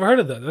actually never heard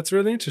of that. That's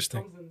really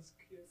interesting.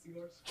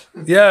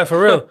 Yeah,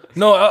 for real.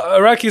 No,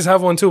 Iraqis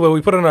have one too, but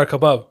we put it in our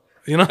kebab.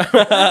 You know,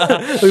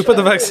 we put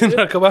the vaccine in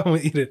our kebab and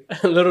we eat it.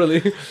 Literally,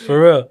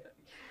 for real.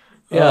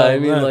 Yeah, Oh, I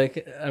mean,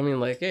 man.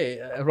 like,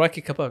 hey,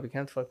 Iraqi kebab, you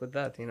can't fuck with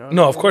that, you know?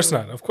 No, of course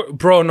not. Of course,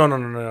 bro. No.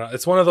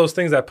 It's one of those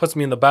things that puts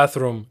me in the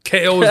bathroom,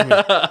 KOs me.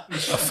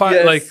 Yes.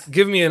 Like,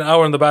 give me an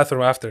hour in the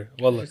bathroom after.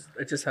 Wallah.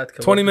 I just had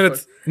kebab. 20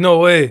 minutes. No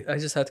way. I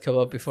just had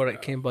kebab before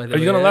it came by the Are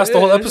way. you gonna last the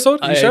whole episode?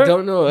 You I sure?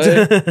 don't know.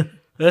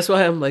 That's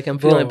why I'm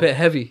feeling a bit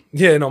heavy.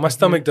 Yeah, no, my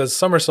stomach does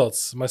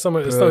somersaults. My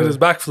stomach does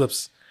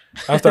backflips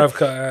after I've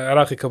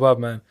Iraqi kebab,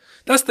 man.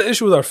 That's the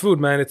issue with our food,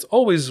 man. It's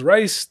always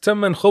rice,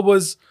 tim and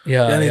khubuz.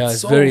 Yeah, and yeah, it's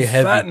it's so very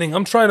heavy. fattening.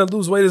 I'm trying to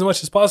lose weight as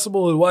much as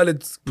possible while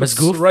it's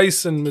Masgoof?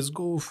 rice and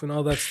masgoof and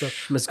all that stuff.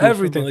 Masgoof,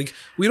 Everything. Like,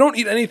 we don't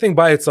eat anything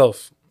by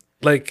itself.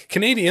 Like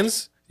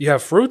Canadians, you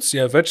have fruits, you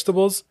have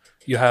vegetables,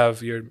 you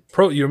have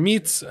your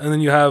meats, and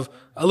then you have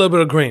a little bit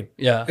of grain.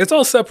 Yeah. It's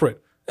all separate.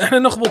 احنا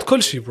نخبط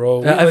كل شيء, bro.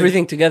 We, like,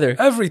 Everything together.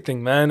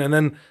 everything, man. And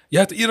then you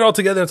have to eat it all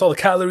together. It's all the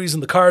calories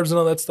and the carbs and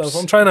all that stuff.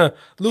 I'm trying to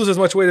lose as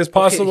much weight as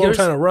possible. I'm here's-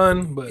 trying to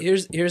run, but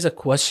Here's a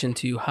question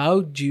to you.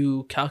 How do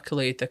you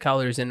calculate the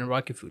calories in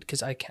Iraqi food?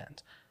 Because I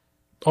can't.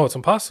 oh, it's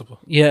impossible.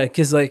 Yeah,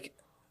 because like,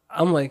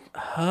 I'm like,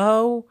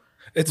 how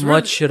It's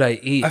much really, should I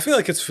eat? I feel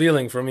like it's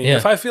feeling for me. Yeah.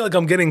 If I feel like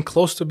I'm getting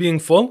close to being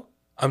full,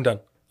 I'm done.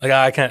 Like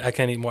I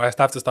can't eat more. I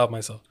have to stop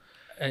myself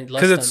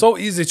because it's so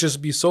easy to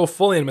just be so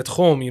fully in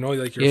metchom. You know,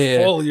 like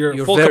you're full.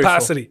 You're full very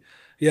capacity.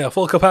 Yeah,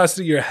 full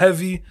capacity. You're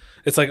heavy.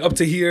 It's like up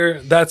to here.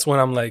 That's when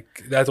I'm like,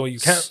 that's when you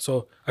can't.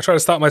 So I try to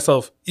stop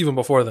myself even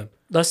before then.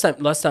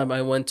 Last time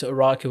I went to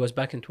Iraq, it was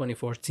back in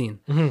 2014,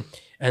 Mm-hmm.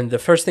 and the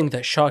first thing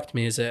that shocked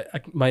me is that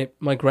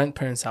my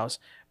grandparents' house.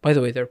 By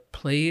the way, their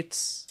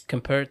plates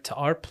compared to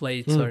our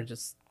plates are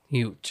just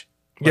huge.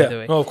 By the Yeah.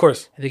 way, No, of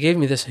course. they gave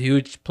me this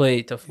huge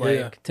plate of like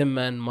yeah.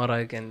 timman,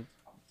 marag, and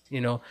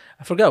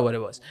I forgot what it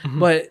was. Mm-hmm.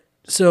 But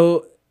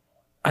so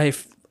I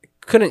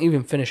couldn't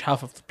even finish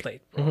half of the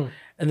plate. Mm-hmm.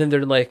 And then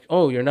they're like,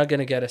 "Oh, you're not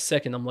gonna get a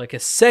second." I'm like, "A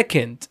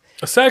second?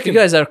 A second. You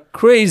guys are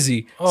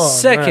crazy." Oh,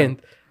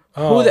 Second.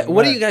 Oh, What do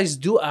man. you guys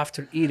do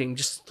after eating?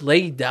 Just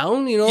lay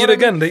down, you know? Eat what I mean?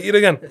 again. They eat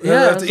again. Yeah,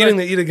 After it's eating,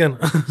 like- they eat again.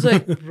 It's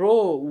like, bro,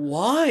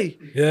 why?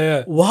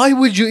 yeah. Why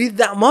would you eat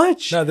that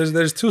much? No,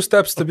 there's two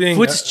steps to being.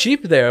 Food's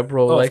cheap there,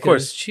 bro. of Like,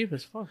 course. it's cheap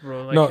as fuck, bro.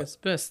 Like, No. it's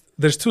best.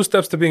 There's two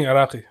steps to being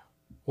Iraqi.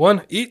 One,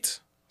 eat.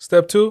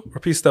 Step two,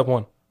 repeat step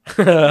one.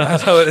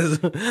 That's how it is.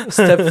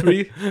 Step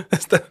 3,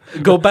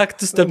 go back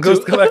to step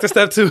 2. Go back to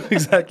step two.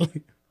 Exactly.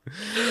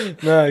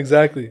 No,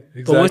 exactly.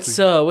 But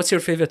what's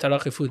your favorite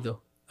Iraqi food though?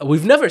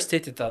 We've never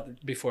stated that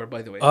before,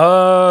 by the way.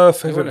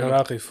 Favorite I wanna know.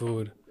 Iraqi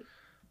food.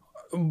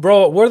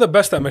 Bro, we're the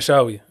best at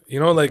mashawi. You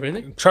know, like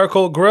Really?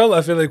 charcoal grill,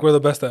 I feel like we're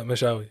the best at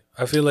mashawi.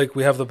 I feel like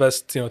we have the best,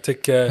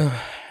 tikkah,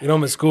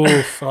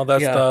 masgoof and all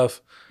that Yeah.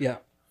 stuff. Yeah.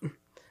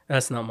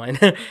 That's not mine.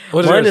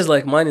 What is mine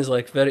yours? is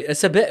like very.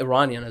 It's a bit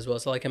Iranian as well.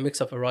 So like a mix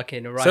of Iraqi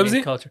and Iranian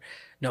Sabzi? culture.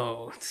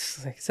 No,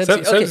 it's like sabzi.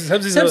 Sab- Okay,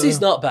 sabzi's sabzi's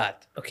a- not bad.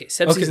 Okay,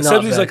 sabzi's Okay, not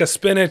sabzi's bad. like a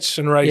spinach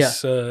and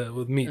rice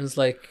with meat. It's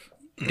like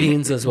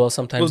beans as well.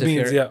 Sometimes With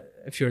beans,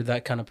 if you're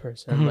that kind of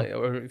person, like,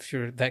 or if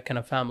you're that kind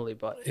of family.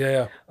 But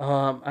Yeah.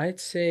 I'd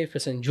say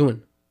Fasanjun.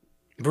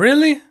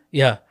 Really?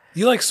 Yeah,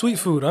 You like sweet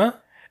food, huh?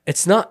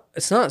 it's not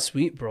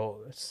sweet, bro.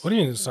 It's What do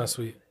you mean it's not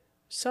sweet?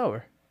 sour.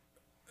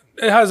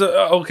 It has a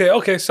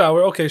okay sour.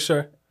 Okay,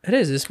 sure. It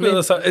is. It's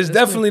It's, made, it's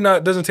definitely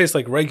not. Doesn't taste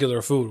like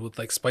regular food with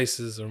like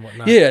spices and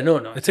whatnot. yeah. No.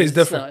 It tastes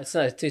different. It's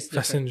not. It tastes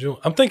different. Fasinjun.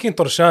 I'm thinking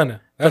torshana.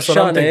 That's what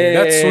I'm Torshana, thinking.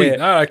 yeah, That's yeah, sweet.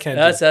 yeah. I can't.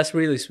 do That's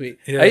really sweet.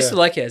 Yeah, I used yeah. to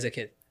like it as a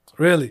kid. it.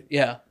 Really.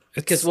 Yeah,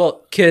 because It's-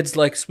 kids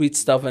like sweet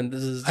stuff, and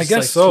this is. I just, guess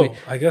like, so. sweet.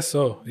 I guess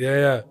so.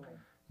 Yeah.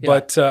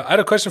 But I had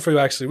a question for you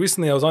actually.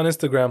 Recently, I was on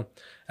Instagram,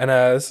 and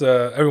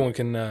everyone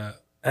can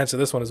answer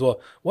this one as well.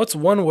 What's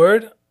one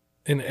word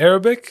in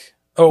Arabic?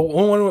 Oh,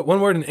 one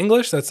word in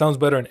English that sounds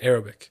better in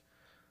Arabic.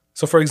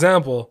 So, for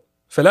example,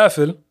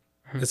 falafel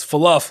is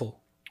falafel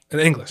in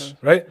English,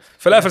 right?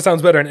 Falafel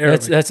sounds better in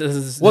Arabic. That's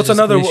What's just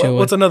another? cliche word.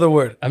 What's another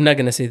word? I'm not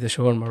gonna say the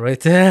shawarma,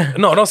 right?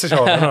 No, don't say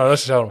shawarma. No,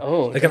 that's shawarma.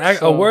 Oh, like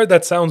that's a word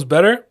that sounds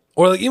better,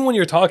 or like even when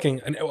you're talking,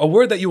 a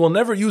word that you will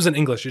never use in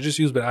English, you just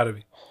use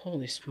بالعربي.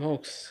 Holy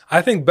smokes!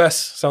 I think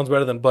best sounds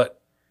better than but.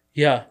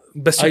 Yeah.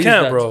 Best I you use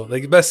can, that. bro.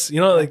 Like best,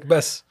 like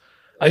best.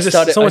 It's just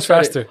started, so much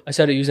faster. I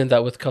started using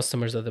that with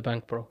customers at the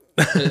bank, bro.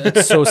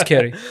 It's so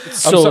scary.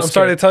 It's I'm, so I'm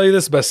sorry to tell you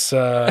this, but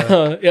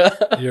yeah.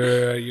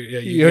 your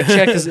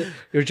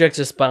Your check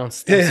just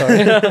bounced. I'm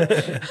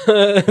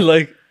sorry.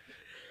 Like,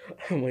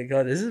 oh my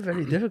god, this is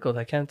very difficult.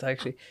 I can't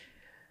actually.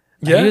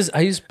 Yeah?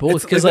 I use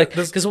both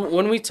It's because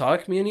when we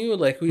talk, me and you,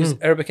 like we use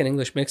Arabic and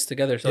English mixed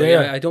together. So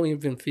Yeah. I don't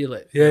even feel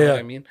it. Yeah, you know yeah. what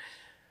I mean.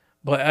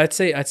 But I'd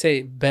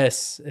say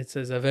best. It's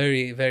a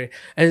very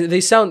and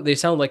they sound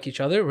like each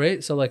other,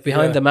 right? So like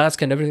behind Yeah. the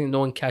mask and everything, no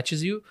one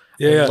catches you.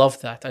 Yeah, I yeah.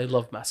 love that. I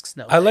love masks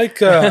now. I like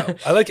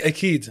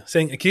Akid,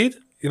 saying Akid.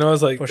 You know,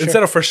 it's like For sure.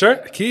 instead of for sure,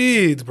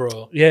 Akid,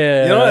 bro.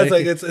 Yeah, You know, it's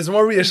like- like it's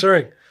more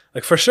reassuring.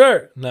 Like for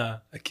sure, nah,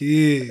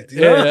 Akid. You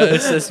know? Yeah,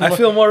 it's I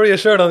feel more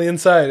reassured on the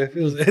inside. It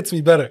hits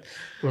me better.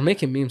 We're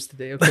making memes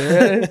today,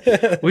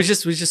 okay? we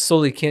just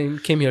solely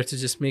came here to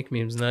just make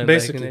memes, not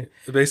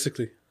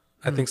Basically,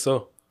 I think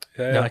so.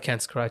 Yeah, no, yeah. I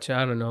can't scratch it.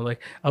 I don't know. Like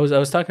I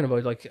was talking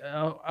about like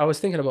I was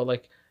thinking about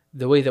like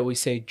the way that we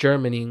say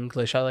Germany in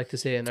English. I like to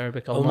say it in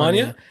Arabic Almania?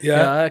 Almania.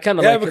 Yeah. I kind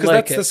of Yeah, like because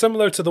like that's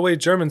similar to the way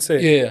Germans say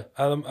it. Yeah.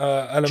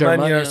 Alemania or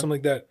Germania. something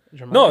like that.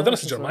 Germania? No, they don't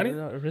say Germany.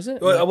 Is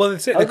it? Well, they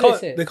say How they do call they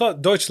say it it? they call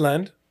it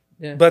Deutschland,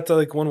 Yeah. but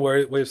like one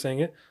way of saying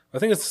it. I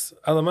think it's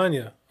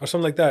Alemania or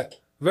something like that.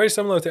 Very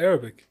similar to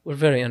Arabic. We're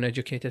very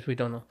uneducated. We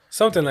don't know.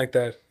 Something like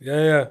that.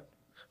 Yeah, yeah.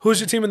 Who's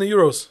your team in the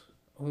Euros?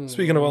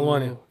 Speaking of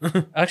Alemania.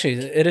 Actually,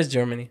 it is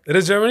Germany. It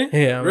is Germany?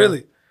 Yeah, man.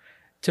 Really?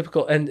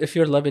 Typical, and if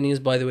you're Lebanese,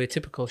 by the way,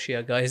 typical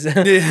Shia guys.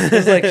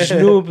 It's like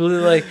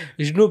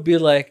Jnoub be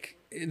like,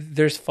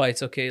 there's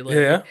fights, okay? Like,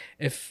 Yeah.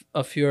 if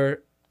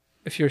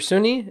you're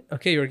Sunni,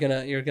 okay, you're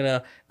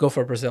gonna go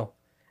for Brazil.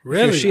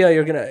 Really? If you're Shia,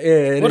 you're gonna.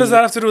 Yeah, What does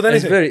that have to do with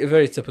It's anything?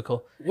 very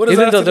typical. What does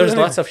Even that though have to do there's with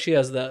lots of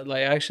Shias that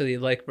like actually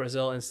like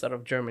Brazil instead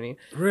of Germany.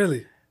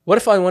 Really? What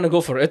if I want to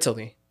go for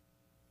Italy?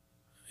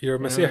 You're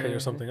Messiah or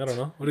something. I don't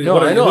know. What are you, No,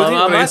 what are I you- know. what are you-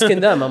 I'm what are you- asking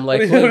them. I'm like,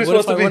 what are you what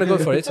if supposed I to want to be?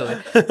 go for Italy?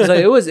 'Cause, like,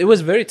 it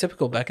was very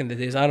typical back in the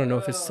days. I don't know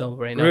if it's still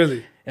right now.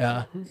 Really?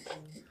 Yeah.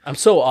 I'm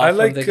so off I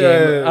like, on the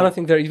game. I don't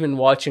think they're even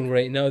watching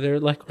right now.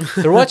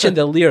 They're watching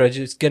the Lira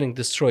just getting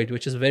destroyed,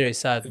 which is very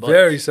sad. But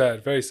Very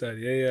sad. Very sad.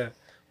 Yeah, yeah.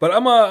 But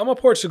I'm a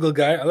Portugal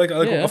guy. I like.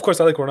 Yeah. Of course,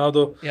 I like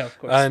Ronaldo. yeah, of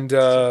course. And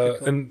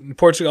in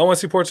Portugal, I want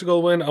to see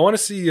Portugal win. I want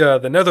to see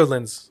the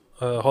Netherlands,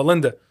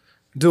 Hollanda,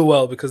 do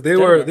well because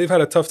they've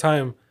had a tough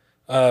time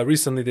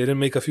recently. They didn't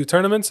make a few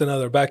tournaments, and now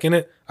they're back in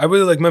it. I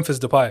really like Memphis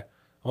Depay.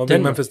 I'm a big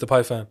Denmark. Memphis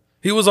Depay fan.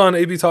 He was on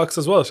AB Talks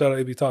as well. Shout out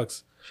AB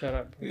Talks. Shut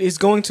up. He's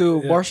going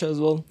to Barca as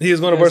well. He is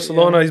going to Yes,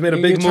 Barcelona. yeah. He's made a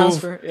New big move.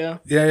 transfer, yeah.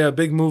 Yeah,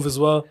 big move as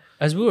well.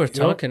 As we were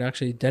know? talking,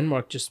 actually,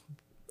 Denmark just,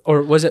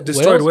 or was it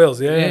Destroyed Wales?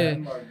 Wales. Yeah.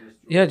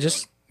 Yeah,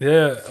 just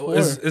Yeah.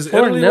 Is 4-0.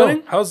 Italy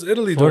winning? How's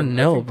Italy doing?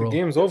 4-0, I think bro. The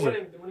game's over.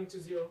 They're winning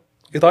 2-0.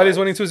 Italia's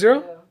winning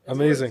 2-0?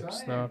 Amazing.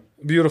 no.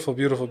 Beautiful,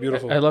 beautiful,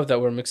 beautiful. I love that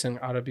we're mixing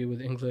Arabic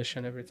with English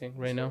and everything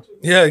right now.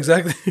 Yeah,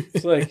 exactly.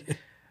 It's like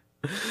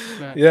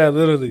Yeah,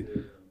 literally.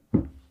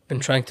 been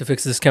trying to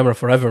fix this camera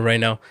forever right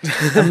now.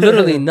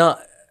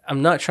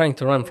 I'm not trying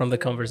to run from the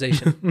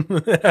conversation.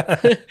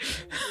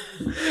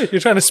 You're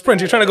trying to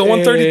sprint. You're trying to go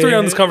 133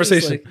 on this It's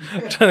conversation.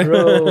 like,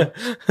 bro.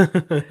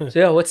 So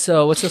yeah, what's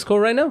the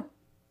score right now?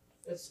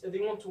 They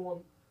won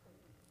 2-1.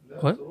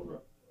 What?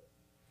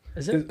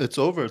 Is it? It's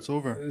over. It's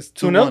over. It's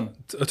 2-0?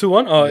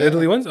 2-1? Oh, Yeah.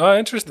 Italy wins? Oh,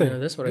 interesting. Yeah,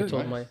 that's what I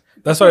told my.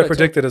 That's what I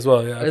predicted as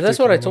well. Yeah. That's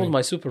what I predicted told winning.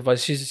 my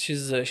supervisor.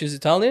 She's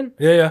Italian,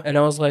 Yeah, yeah. and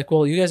I was like,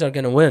 well, you guys are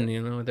gonna win.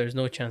 You know, there's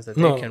no chance that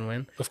No. they can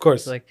win. Of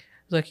course. It's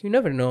like you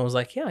never know. I was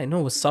like, yeah, I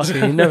know with soccer,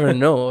 you never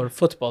know, or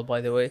football, by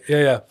the way.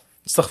 Yeah, yeah.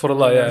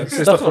 Astaghfirullah, yeah.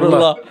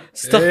 Astaghfirullah.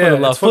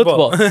 Astaghfirullah. it's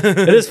football.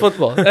 Football. It is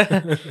football.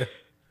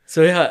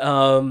 So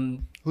yeah,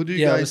 Who do you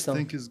Yeah, guys West Ham.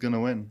 think is gonna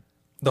win?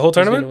 The whole who's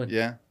gonna tournament? win?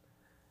 Yeah.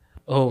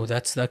 Oh,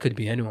 that could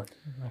be anyone.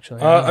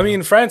 Actually, I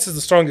mean, France is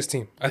the strongest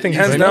team. I think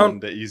hands Easy down. one,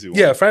 the easy one.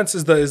 Yeah, France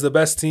is the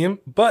best team,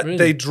 but Really?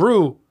 they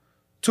drew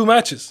 2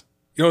 matches.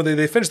 You know,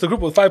 they finished the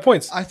group with 5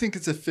 points. I think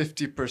it's a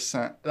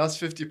 50%. That's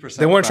 50%.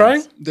 They weren't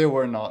France. trying? They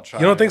were not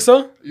trying. You don't think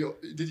so?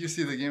 Did you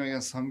see the game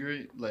against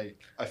Hungary? Like,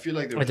 I feel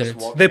like they I were just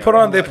didn't. walking They put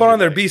on around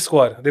their like- B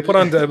squad. They put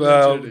on the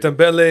Literally.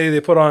 Dembele.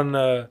 They put on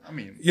I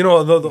mean, you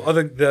know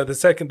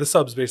the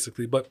subs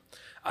basically. But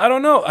I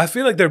don't know. I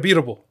feel like they're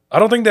beatable. I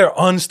don't think they're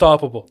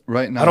unstoppable.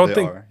 right now I don't they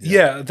think. are.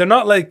 Yeah, they're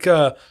not like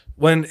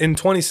when in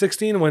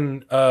 2016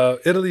 when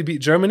Italy beat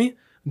Germany.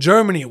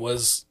 Germany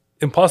was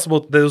impossible.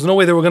 There was no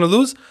way they were going to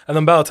lose. And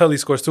then Balotelli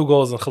scores 2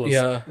 goals and khalas.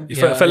 Yeah, You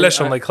yeah, felesh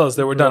them I- like khalas.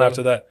 They were done bro.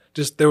 after that.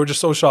 They were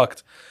just so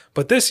shocked.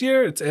 But this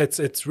year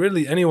it's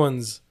really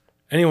anyone's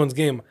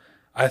game.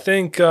 I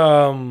think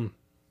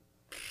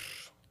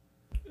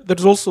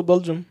There's also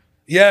Belgium.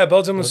 yeah,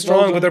 Belgium is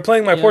strong, but they're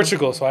playing my Yeah.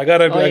 Portugal, so I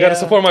gotta yeah,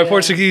 support my yeah.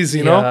 Portuguese,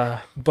 you know. Yeah.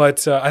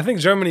 But I think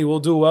Germany will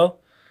do well.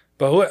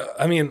 But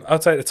I mean,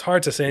 outside, it's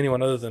hard to say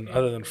anyone other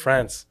than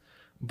France.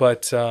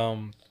 But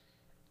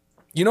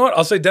you know what?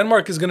 I'll say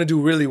Denmark is gonna do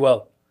really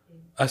well,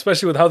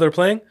 especially with how they're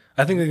playing.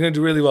 I think they're gonna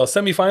do really well.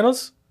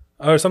 Semifinals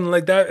or something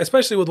like that,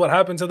 especially with what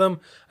happened to them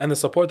and the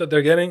support that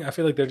they're getting. I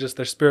feel like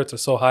their spirits are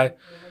so high.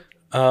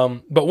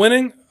 But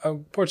winning,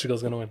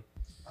 Portugal's gonna win.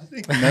 I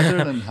think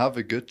Netherlands have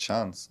a good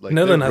chance. Like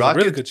Netherlands has a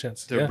really good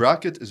chance. Their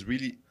bracket is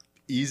really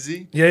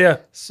easy. Yeah.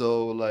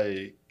 So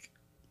like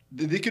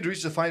they could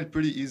reach the final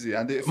pretty easy,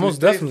 and if Most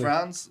they play definitely.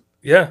 France,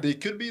 Yeah. they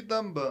could beat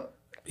them. But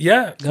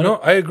Yeah, no,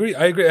 I agree,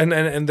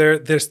 and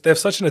they have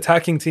such an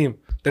attacking team.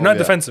 They're not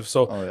defensive, so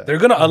they're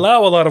gonna allow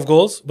a lot of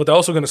goals, but they're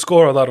also gonna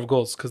score a lot of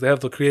goals because they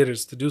have the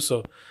creators to do so.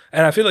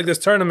 And I feel like this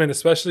tournament,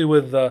 especially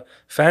with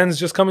fans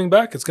just coming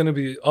back, it's gonna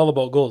be all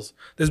about goals.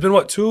 There's been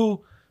 2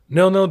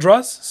 0-0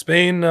 draws.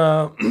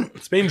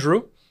 Spain drew,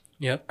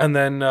 Yeah. and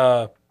then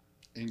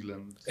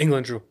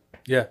England drew.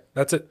 Yeah,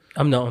 that's it.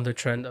 I'm not on the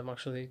trend. I'm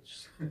actually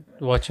just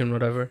watching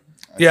whatever.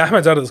 Yeah,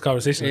 Ahmed's out of this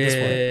conversation at this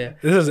point. Yeah.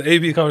 This is an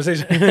AB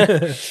conversation.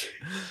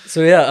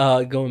 So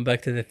yeah, going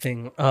back to the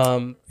thing.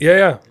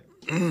 Yeah.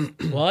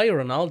 Why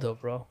Ronaldo,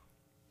 bro?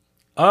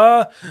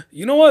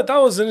 You know what?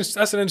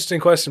 That's an interesting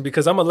question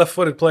because I'm a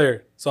left-footed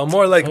player, so I'm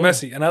more like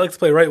Messi, and I like to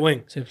play right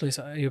wing. So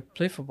you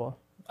play football?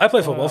 I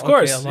play football, of okay,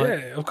 course.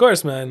 okay, of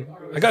course, man.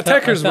 I got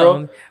techers, I bro.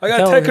 found- I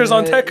got I found- techers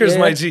on techers, yeah.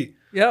 my G.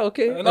 Yeah,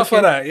 okay. Enough okay.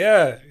 of that.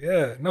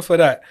 Yeah. Enough of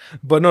that.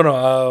 But no.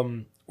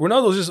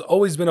 Ronaldo's just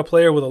always been a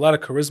player with a lot of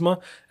charisma,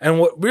 and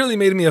what really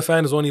made me a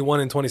fan is when he won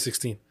in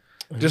 2016.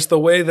 Just the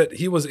way that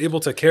he was able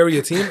to carry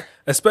a team,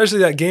 especially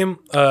that game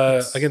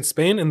against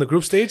Spain in the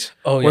group stage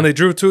when they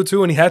drew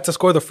 2-2 and he had to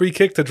score the free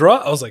kick to draw.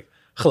 I was like,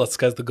 "Khalas, this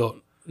guy's the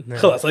GOAT."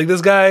 Khalas, like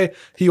this guy,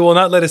 he will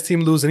not let his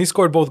team lose, and he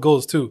scored both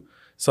goals too.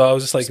 So I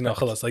was just like, no,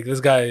 khalas, like this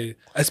guy,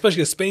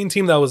 especially a Spain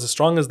team that was as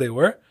strong as they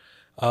were.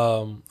 I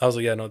was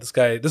like, yeah, no, this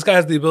guy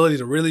has the ability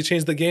to really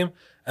change the game.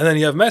 And then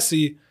you have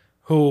Messi,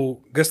 who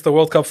gets the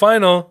World Cup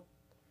final,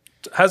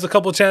 has a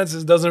couple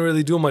chances, doesn't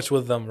really do much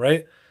with them,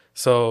 right?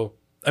 So,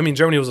 I mean,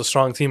 Germany was a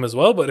strong team as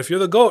well, but if you're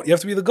the GOAT, you have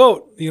to be the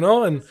GOAT, you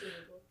know? And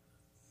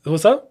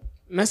what's up?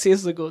 Messi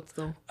is the GOAT,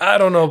 though. I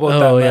don't know about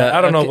that, man.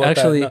 I don't know about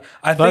actually, that. No,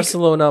 I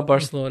think,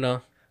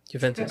 Barcelona,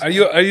 Juventus. are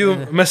you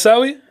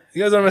Messawi?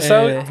 You guys are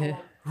Messawi?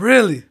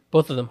 Really?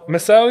 Both of them.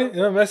 Messawi?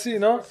 You know, Messi?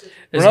 No?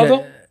 It's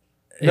Ronaldo?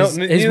 good. He's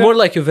neither? more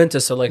like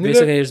Juventus, so like Neither?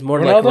 basically he's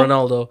more like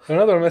Ronaldo.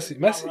 Ronaldo or Messi?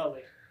 Messi?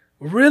 Really?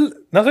 Real?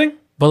 Nothing?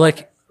 But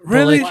like,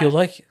 Really? you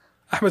like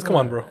Ahmed, come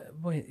on, bro.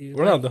 wait, you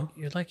Ronaldo.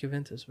 you like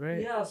Juventus,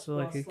 right? Yeah, So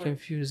like that's you're like-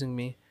 confusing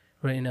me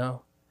right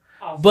now.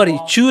 I've Buddy,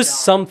 lost choose count.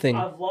 something.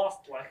 I've lost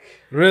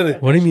Really?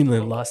 What do you mean they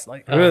lost?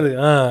 Like Really?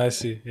 I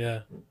see.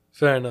 Yeah.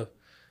 Fair enough.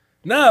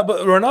 Nah,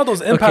 but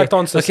Ronaldo's impact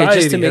on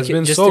society has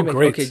been so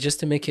great. Okay,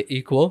 just to make it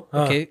equal.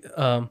 Okay,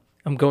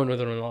 I'm going with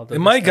Ronaldo.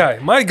 My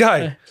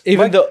guy.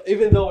 Even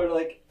though we're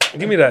like,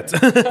 Give me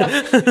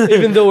that.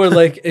 even though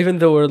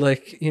we're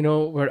like, you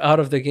know, we're out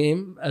of the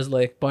game as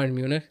like Bayern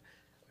Munich,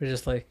 we're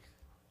just like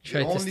the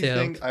trying to only stay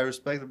thing out. I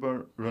respect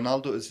about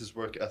Ronaldo is his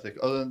work ethic.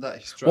 Other than that,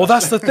 he's trash. Well,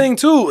 that's the thing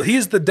too.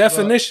 He's the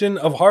definition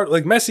of hard.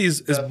 Like Messi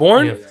is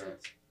born. Yeah.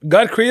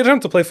 God created him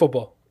to play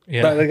football.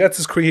 Yeah. That's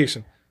his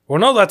creation.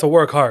 Ronaldo had to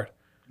work hard.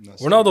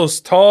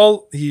 Ronaldo's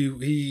tall.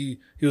 He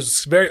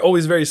was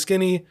always very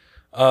skinny.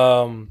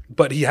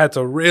 But he had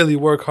to really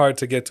work hard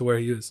to get to where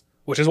he is,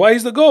 which is why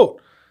he's the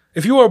GOAT.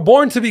 If you were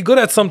born to be good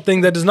at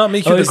something, that does not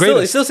make you the He's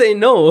greatest. still saying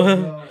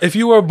no. If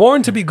you were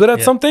born to be good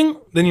at something,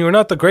 then you are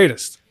not the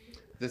greatest.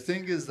 The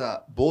thing is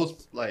that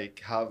both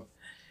like have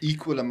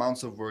equal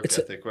amounts of work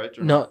ethic, right?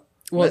 Or No,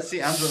 well,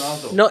 Messi and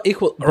Ronaldo. not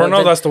equal.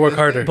 Ronaldo has to work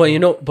harder. But you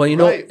know, Right, but you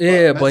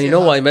but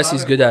know why Messi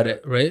has Messi's good at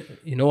talent it, right?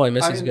 You know why I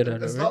Messi's mean, good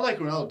at it, it's right? not like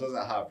Ronaldo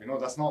doesn't have. You know,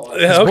 that's not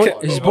like. Yeah, okay.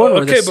 He's born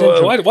with a Okay,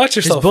 syndrome. but watch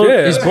yourself.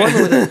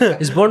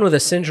 He's born with a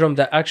syndrome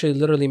that actually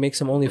literally makes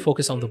him only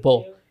focus on the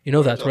ball. You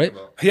know that, right?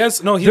 He was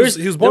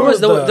born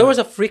There was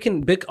a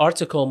freaking big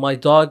article. My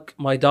dog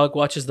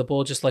watches the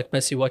ball just like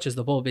Messi watches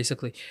the ball.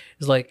 Basically,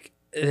 it's like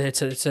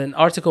it's an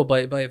article by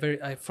a very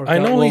I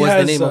forgot know what he was the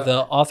has, name of the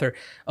author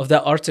of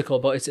that article,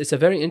 but it's a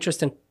very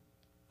interesting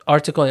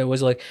article. It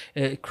was like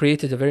it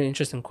created a very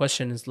interesting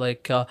question. It's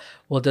like,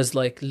 well, does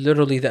like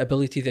literally the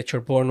ability that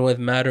you're born with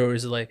matter, or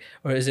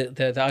is it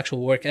the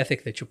actual work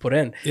ethic that you put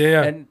in?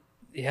 Yeah. And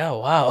yeah,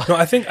 wow. No,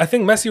 I think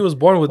Messi was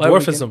born with Why are we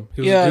dwarfism.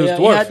 He was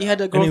dwarf. He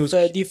had a And he growth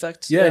was-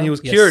 defect. Yeah, and he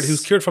was Yes. cured. He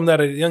was cured from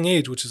that at a young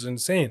age, which is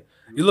insane.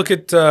 You look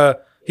at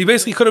he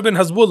basically could have been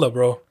Hezbollah,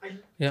 bro.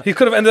 Yeah. He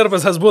could have ended up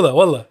as Hezbollah,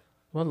 wallah.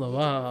 Wallah,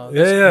 wow.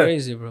 Yeah, That's yeah.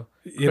 crazy, bro.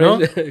 You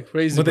know?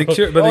 Crazy, But they bro.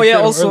 cured. But Oh they yeah, cured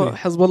him also early.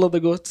 Hezbollah the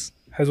GOAT.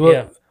 Hezbollah.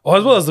 Yeah. Oh,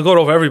 Hezbollah is the goat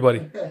over everybody.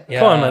 Yeah.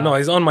 Come on, man. No,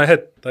 he's on my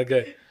head. That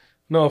guy.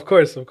 No, of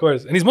course,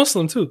 and he's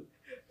Muslim too.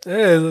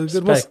 Yeah, he's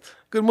a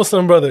good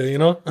Muslim brother. You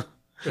know.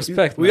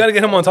 Respect. We gotta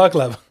get him on Talk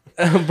Lab.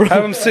 bro.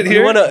 Have him sit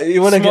here.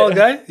 You wanna small get,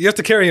 guy. You have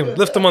to carry him.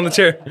 Lift him on the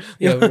chair.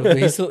 Yeah, bro, but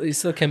he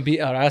still can beat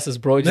our asses,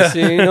 bro. Just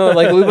you know,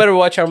 like we better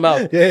watch our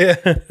mouth. Yeah.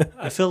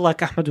 I feel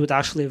like Ahmed would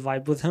actually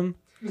vibe with him.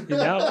 You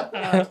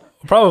know,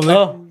 Probably.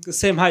 Oh, the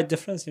same height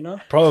difference. You know.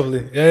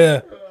 Probably.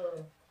 Yeah.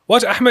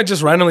 Watch Ahmed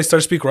just randomly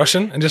start speak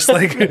Russian and just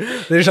like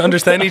they just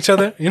understand each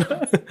other. You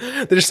know,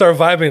 they just start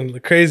vibing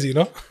like crazy. You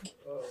know,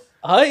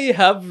 I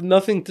have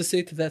nothing to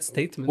say to that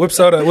statement. whips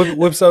out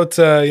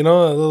you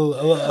know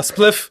a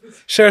spliff,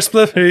 share a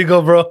spliff. Here you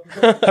go, bro.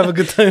 Have a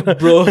good time,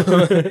 bro.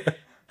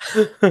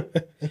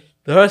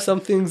 There are some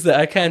things that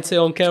I can't say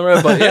on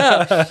camera, but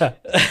yeah.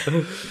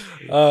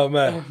 Oh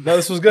man, no,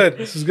 this was good.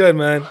 This was good,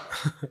 man.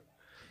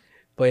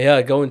 But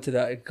yeah, going to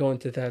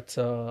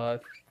that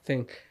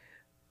thing.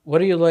 What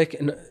do you like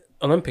in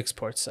Olympic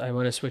sports? I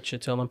want to switch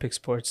it to Olympic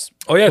sports.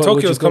 Oh yeah, What would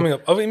Tokyo's you go- coming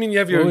up. I mean, you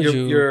have What would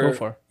you your go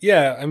for?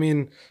 yeah. I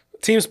mean,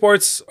 team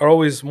sports are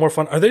always more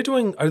fun. Are they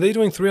doing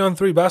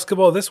 3-on-3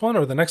 basketball this one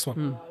or the next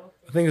one?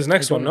 I think it's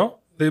next one. No,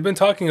 they've been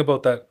talking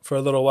about that for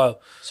a little while.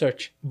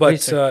 Search, But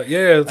Research.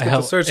 yeah, let's get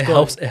the search it going.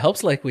 helps. It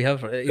helps. Like we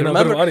have. You a bit of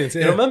remember? audience,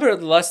 yeah. You remember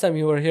the last time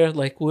you were here?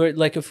 Like we're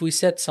like if we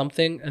said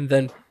something and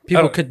then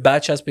people could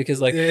batch us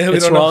because like Yeah, we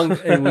it's don't know. wrong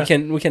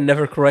and we can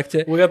never correct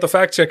it. We got the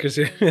fact checkers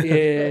here.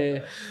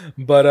 Yeah.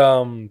 But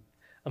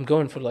I'm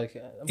going for like.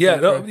 yeah,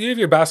 no, you have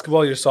your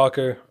basketball, your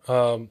soccer,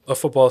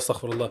 football,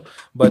 astaghfirullah.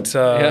 But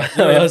Yeah,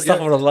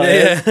 astaghfirullah.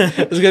 yeah.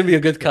 It's gonna be a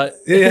good cut.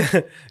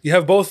 yeah. You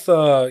have both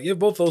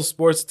those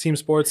sports, team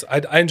sports.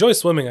 I enjoy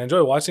swimming. I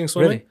enjoy watching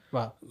swimming.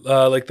 Really?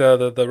 Wow. Like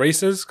the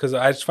races because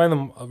I just find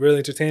them really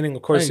entertaining.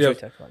 Of course, I you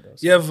enjoy have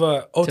taekwondo. you have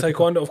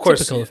taekwondo. Of course,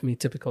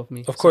 Typical of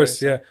me. of course,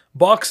 Sorry. yeah.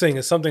 Boxing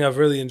is something I've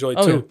really enjoyed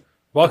Oh, too.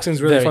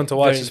 Boxing's really Very, fun to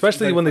watch, very,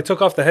 especially very when they took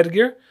off the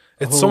headgear.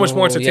 It's so much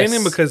more Oh,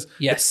 entertaining yes. because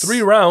Yes. it's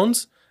 3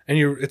 rounds and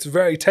it's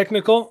very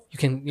technical. You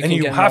can And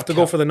you get have to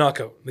go knocked for the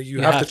knockout. Like, you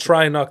have have to to.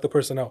 try and knock the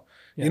person out.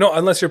 You know,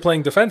 unless you're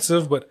playing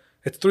defensive, but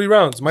it's 3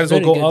 rounds. Might as well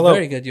Very go good, all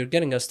very out. good. You're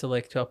getting us to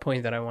a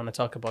point that I want to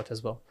talk about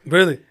as well.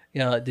 Really?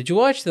 Yeah. Did you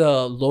watch the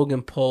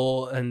Logan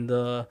Paul and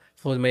the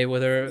Floyd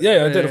Mayweather?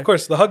 Yeah, I did. Of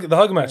course, the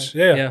hug match.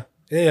 Yeah, Yeah.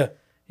 yeah.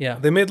 Yeah.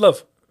 They made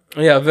love.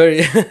 Yeah. Very.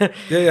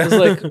 Yeah. It's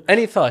like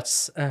any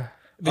thoughts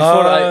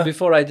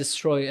before I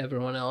destroy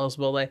everyone else?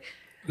 But like,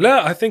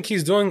 Yeah, I think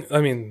he's doing. I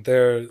mean,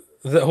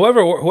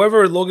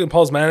 whoever Logan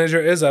Paul's manager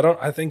is.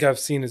 I think I've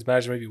seen his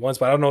manager maybe once,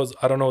 but I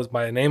don't know his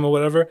by name or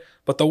whatever.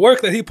 But the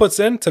work that he puts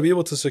in to be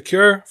able to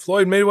secure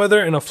Floyd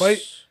Mayweather in a fight.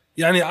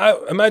 Yeah, I mean, I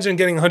imagine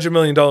getting $100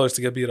 million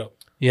to get beat up.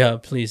 yeah,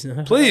 please,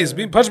 Please,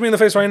 punch me in the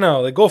face right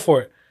now. Like, go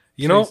for it.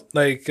 You know,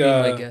 like be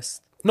my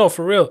guest. no,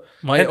 for real.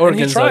 My And he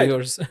organs are tried.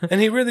 yours. And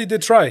he really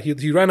did try.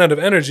 He ran out of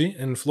energy,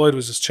 and Floyd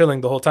was just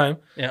chilling the whole time.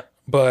 Yeah.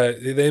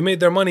 But they made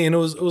their money, and it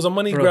was a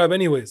money grab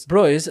anyways.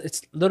 Bro,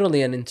 it's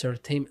literally an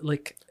entertainment.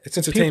 Like It's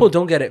entertainment. people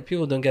don't get it.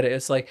 People don't get it.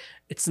 It's like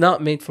it's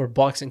not made for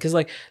boxing. Because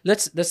like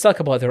let's talk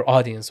about their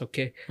audience.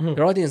 Okay,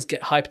 their audience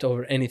get hyped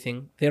over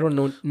anything. They don't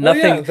know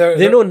nothing.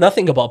 They know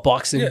nothing about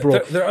boxing, Yeah, bro.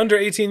 they're under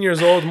 18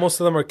 years old. Most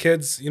of them are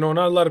kids. You know,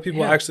 not a lot of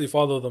people actually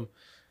follow them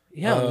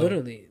Yeah,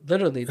 literally,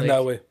 in like,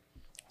 that way.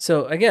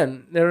 So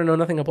again, they don't know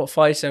nothing about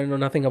fights. They don't know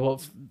nothing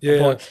about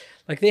Yeah.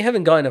 like they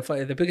haven't gone a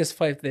fight. The biggest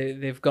fight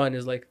they've gone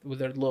is like with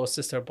their little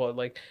sister, but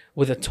like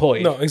with a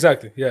toy. No,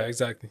 exactly. Yeah,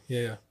 exactly.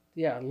 Yeah.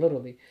 Yeah,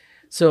 literally.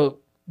 So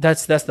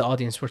that's the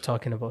audience we're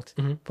talking about.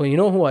 But you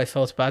know who I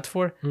felt bad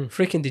for?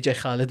 Freaking DJ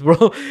Khaled, bro.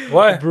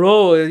 Why?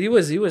 Bro, he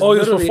was. Oh, he was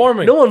literally-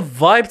 performing. No one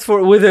vibed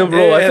with him,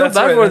 bro. Yeah, I feel that's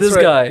bad right, for that's this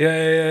right. guy.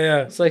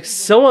 Yeah. It's like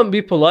someone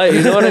be polite.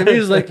 You know what I mean?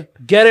 It's like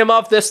get him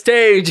off the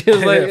stage.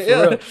 It's like for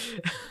real.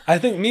 I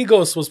think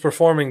Migos was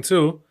performing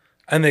too,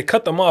 and they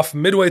cut them off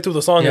midway through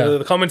the song. Yeah. And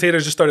the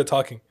commentators just started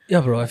talking.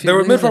 yeah, bro. I feel They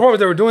were mid-performance.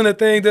 They were doing their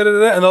thing,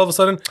 and all of a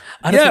sudden,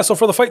 think- so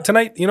for the fight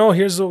tonight, you know,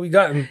 here's what we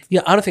got. And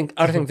Yeah, I don't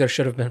think there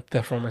should have been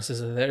performances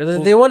there.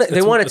 They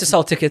wanted to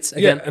sell tickets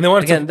again. yeah, and they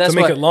wanted to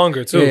make it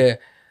longer too. Yeah.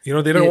 You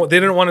know, they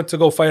didn't want it to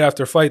go fight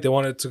after fight. They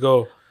wanted it to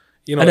go,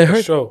 you know, And like I a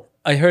heard- show.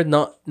 I heard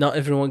not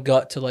everyone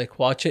got to like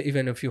watch it,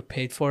 even if you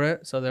paid for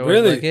it. So there was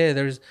Really? like, yeah,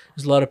 there's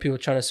a lot of people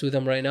trying to sue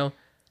them right now.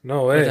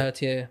 No For way.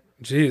 that, yeah.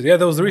 Jeez, yeah,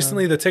 there was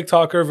recently the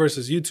TikToker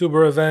versus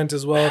YouTuber event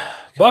as well.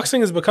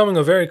 Boxing is becoming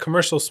a very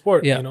commercial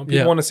sport. Yeah, You know, people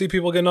yeah. want to see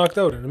people get knocked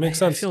out, and it makes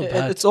sense. feel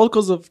bad. It's all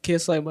because of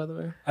KSI, by the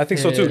way. I think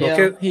so too. Yeah.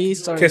 No, He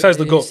started. KSI's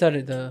the He goat.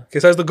 started the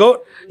KSI's the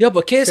goat. yeah,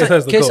 but KSI,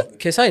 KSI's the goat.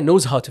 KSI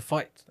knows how to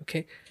fight.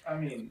 Okay, I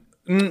mean,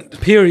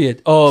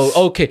 period.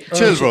 Oh, okay.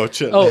 chill, bro,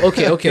 chill. Oh,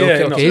 okay.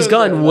 no. He's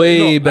gotten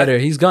way better.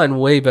 He's gotten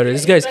way better.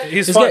 This guy's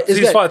He's this fought. guy- this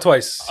He's guy- fought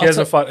twice. He I'll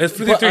hasn't tell- fought. It's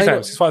three But I know-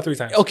 times. He's fought 3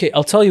 times. Okay,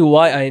 I'll tell you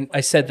why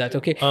I said that.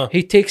 Okay,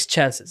 he takes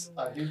chances.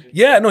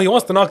 Yeah, no, he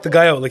wants to knock the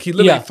guy out. Like he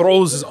literally Yeah.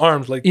 throws his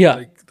arms like Yeah.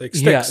 like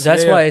Yeah, sticks.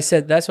 that's why I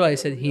said. That's why I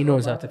said he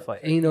knows how to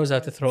fight. He knows how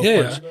to throw a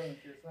Yeah, punch.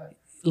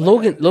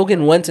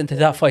 Logan went into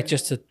that fight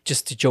just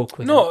to joke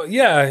with him. No,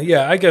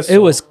 yeah, I guess It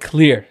so. was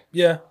clear.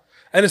 Yeah.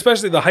 And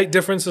especially the height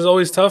difference is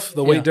always tough.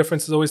 The weight Yeah.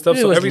 difference is always tough.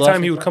 It So was every time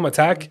lovely. he would come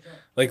attack,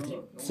 like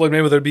Floyd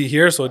Mayweather would be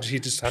here, so he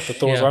just had to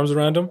throw his Yeah. arms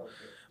around him.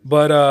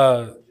 But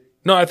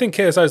no, I think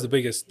KSI is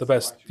the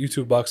best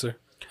YouTube boxer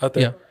out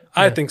there. Yeah.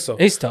 I think so.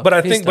 He's tough. But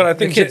I He's think, tough. but I The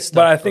think, kid's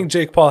but I tough, think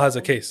Jake Paul has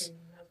a case.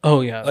 Oh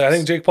yeah. Like I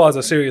think Jake Paul has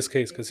a serious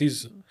case because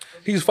he's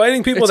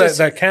fighting people It's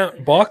that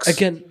can't box.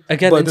 again but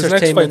this next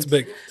entertainment. fight's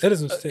big. It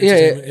is Yeah,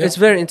 entertainment. it's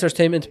very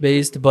entertainment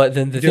based, but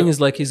then the thing Yeah. is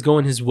like he's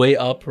going his way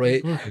up,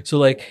 right? So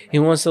like he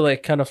wants to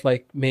like kind of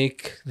like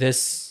make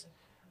this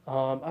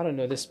I don't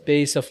know, this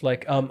base of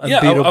like Yeah,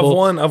 unbeatable.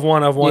 I've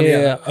won.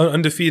 Yeah. Yeah,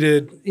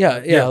 undefeated.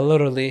 Yeah, Yeah.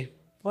 literally.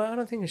 Well, I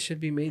don't think it should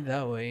be made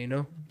that way, you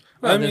know?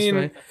 I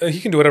mean, he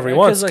can do whatever he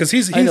wants because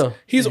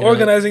he's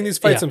organizing these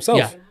fights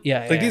himself.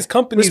 Like these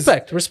companies,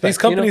 respect. These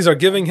companies are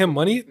giving him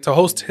money to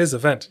host his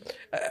event.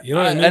 You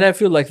know what I mean? And I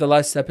feel like the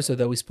last episode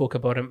that we spoke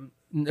about him,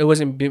 it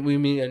wasn't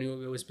between me and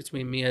you. It was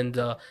between me and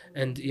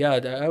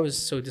I was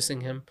so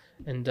dissing him,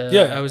 and I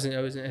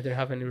didn't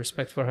have any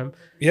respect for him.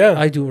 Yeah,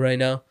 I do right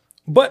now.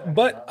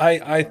 But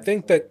I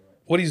think that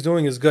what he's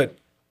doing is good.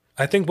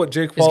 I think what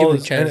Jake Paul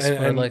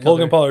and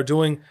Logan Paul are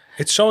doing,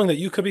 it's showing that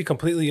you could be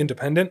completely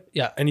independent.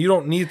 Yeah. And you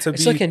don't need to be...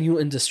 It's like a new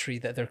industry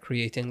that they're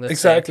creating.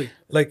 Exactly.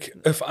 Like,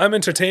 if I'm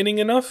entertaining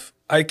enough,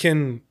 I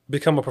can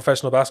become a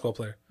professional basketball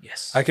player.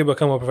 Yes. I can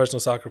become a professional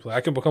soccer player.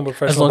 I can become a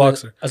professional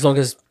boxer. As long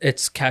as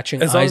it's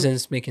catching eyes and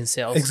it's making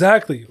sales.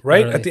 Exactly. Right?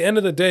 Literally. At the end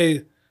of the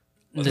day,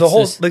 the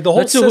whole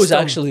system... who's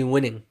actually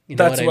winning.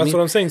 That's what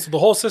I'm saying. So the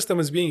whole system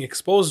is being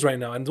exposed right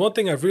now. And one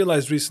thing I've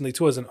realized recently,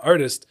 too, as an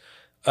artist...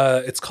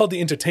 it's called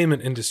the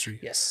entertainment industry.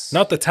 Yes.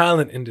 Not the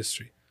talent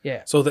industry.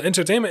 Yeah. So the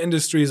entertainment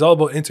industry is all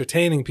about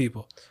entertaining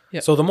people. Yeah.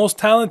 So the most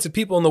talented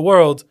people in the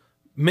world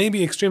may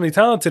be extremely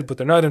talented, but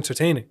they're not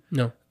entertaining.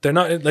 No. They're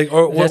not like,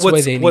 or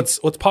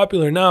what's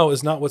popular now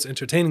is not what's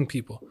entertaining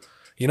people.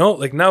 You know,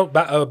 like now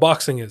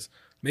boxing is.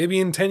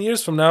 Maybe in 10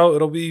 years from now,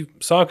 it'll be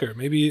soccer.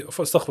 Maybe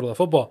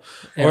football.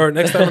 Yeah. Or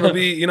next time it'll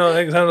be,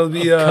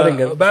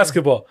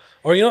 basketball.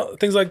 Or,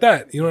 things like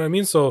that. You know what I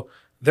mean? So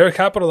they're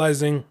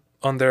capitalizing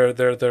on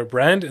their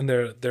brand and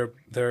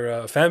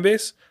their fan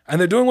base, and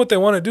they're doing what they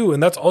want to do,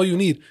 and that's all you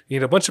need. You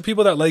need a bunch of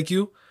people that like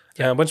you,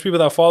 and a bunch of people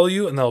that follow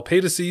you, and they'll pay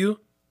to see you,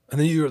 and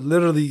then you're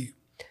literally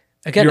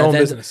your own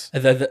business.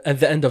 At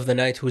the end of the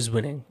night, who's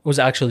winning? Who's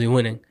actually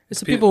winning?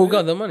 It's the people who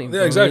got the money.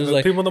 Yeah, exactly.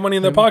 Like, people with the money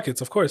in their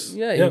pockets, of course.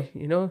 Yeah.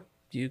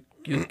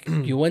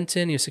 You went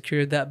in, you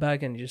secured that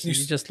bag, and you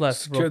just left.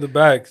 Secure the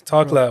bag.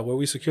 Talk loud. Where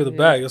we secure the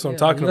bag. That's what I'm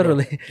talking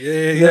about.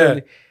 Yeah.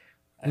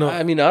 No,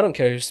 I mean, I don't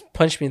care. Just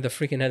punch me in the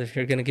freaking head if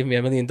you're gonna give me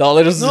 $1 million.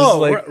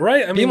 No,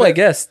 right? I mean, be my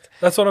guest.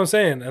 That's what I'm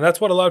saying, and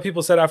that's what a lot of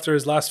people said after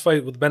his last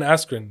fight with Ben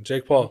Askren,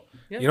 Jake Paul.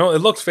 Yeah. It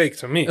looks fake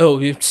to me. Oh,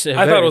 I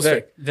thought it was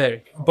fake.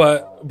 Very.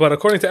 But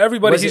according to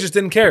everybody, he just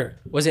didn't care.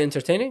 Was it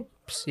entertaining?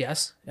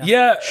 Yes.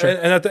 Yeah, sure.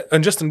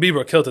 And Justin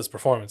Bieber killed his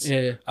performance.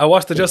 Yeah. I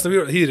watched the Justin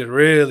Bieber. He did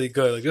really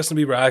good. Like Justin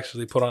Bieber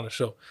actually put on a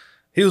show.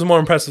 He was more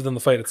impressive than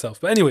the fight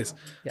itself. But anyways,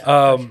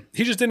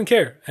 he just didn't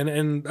care,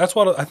 and that's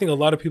what I think a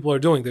lot of people are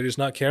doing. They're just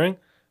not caring.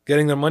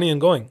 Getting their money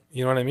and going,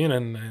 you know what I mean,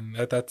 and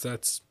that's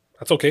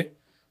okay.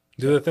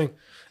 Do the thing.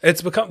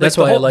 It's become that's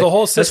like why the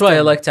whole system. That's why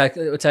I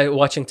like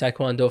watching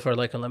Taekwondo for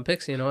like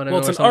Olympics. You know what I mean?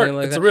 Well, it's an art.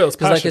 Like it's a real.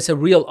 Because it's a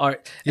real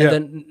art. Yeah.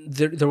 And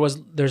then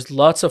there's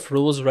lots of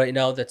rules right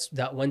now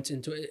that went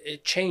into it.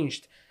 It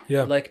changed.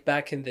 Yeah. Like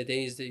back in the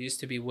days, they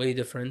used to be way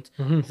different.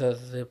 Mm-hmm.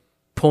 The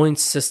point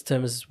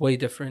system is way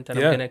different, and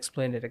I'm gonna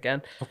explain it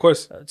again. Of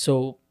course.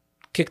 So,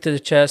 kick to the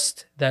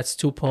chest, that's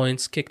 2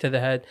 points. Kick to the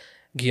head,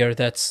 gear,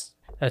 that's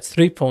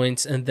 3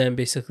 points, and then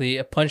basically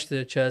a punch to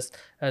the chest,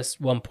 that's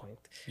 1 point.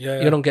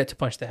 Yeah. You don't get to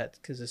punch the head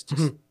because it's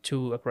just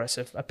too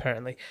aggressive,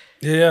 apparently.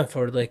 Yeah.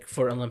 For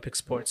Olympic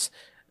sports,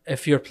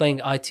 if you're playing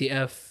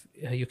ITF,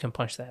 you can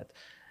punch the head.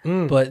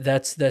 But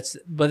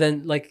but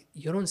then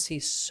you don't see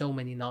so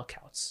many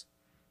knockouts.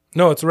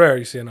 No, it's rare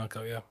you see a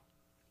knockout. Yeah.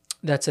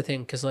 That's the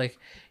thing, because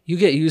you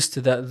get used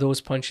to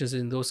those punches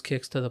and those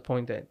kicks to the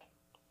point that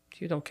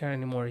you don't care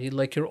anymore.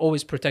 You're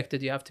always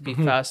protected. You have to be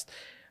fast.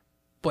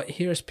 But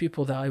here's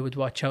people that I would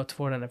watch out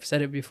for, and I've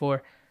said it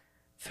before.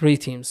 3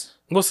 teams.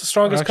 What's the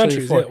strongest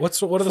countries? 4. Yeah.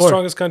 What are the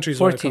strongest countries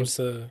 4 when it teams.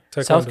 comes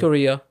to Taekwondo? South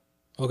Korea.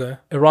 Okay.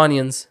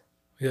 Iranians.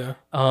 Yeah.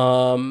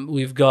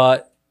 We've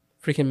got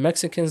freaking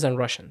Mexicans and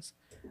Russians.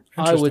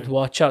 I would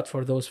watch out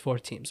for those 4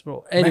 teams,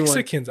 bro.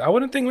 Mexicans. I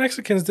wouldn't think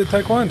Mexicans did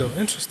Taekwondo.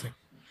 Interesting.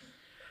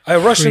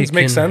 Russians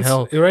make sense.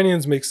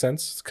 Iranians make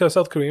sense.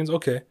 South Koreans,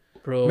 okay.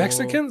 Bro,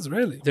 Mexicans,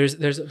 really? There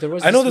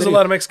was. I know there's a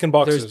lot of Mexican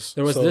boxers.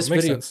 There was so this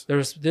video. Sense. There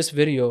was this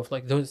video of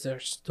those. They're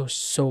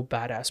so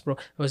badass, bro.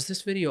 There was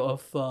this video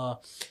of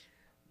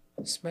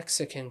this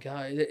Mexican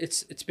guy.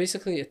 It's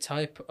basically a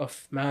type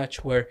of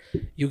match where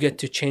you get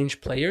to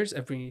change players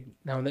every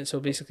now and then. So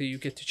basically, you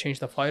get to change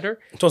the fighter.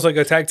 So it's like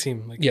a tag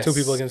team, like yes. 2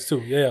 people against 2.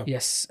 Yeah.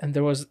 Yes, and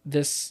there was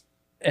this.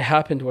 It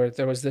happened where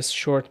there was this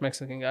short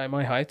Mexican guy,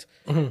 my height,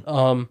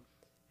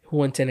 who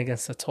went in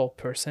against a tall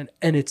person,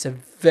 and it's a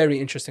very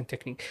interesting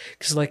technique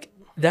because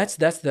that's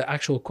the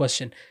actual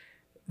question.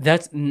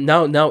 That's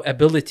now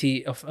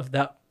ability of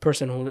that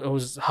person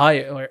who's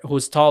higher or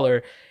who's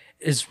taller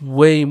is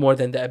way more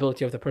than the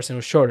ability of the person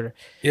who's shorter.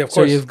 Yeah, of course.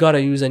 So you've got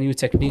to use a new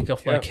technique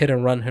of hit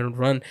and run,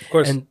 of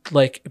course. and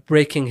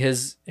breaking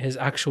his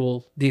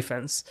actual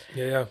defense.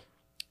 Yeah.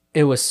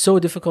 It was so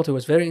difficult. It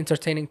was very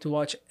entertaining to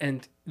watch,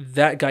 and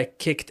that guy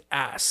kicked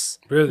ass.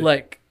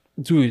 Really?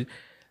 Dude.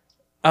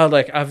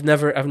 I've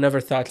never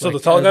thought. So the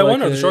tall guy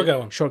won or the short guy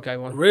won? Short guy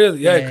won.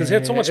 Really? Yeah, because he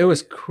had so much. It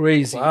was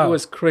crazy. Wow. It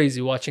was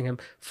crazy watching him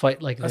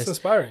fight like That's this.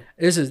 inspiring.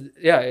 It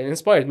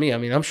inspired me. I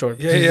mean, I'm short.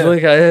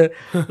 Yeah.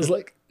 I was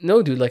like,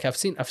 no, dude. I've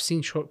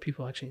seen short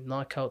people actually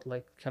knock out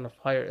kind of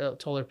higher,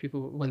 taller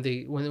people when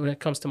it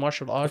comes to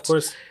martial arts. Of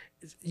course.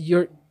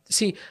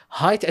 see,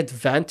 height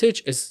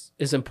advantage is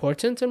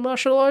important in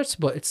martial arts,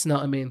 but it's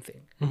not a main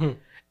thing. Mm-hmm.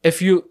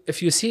 If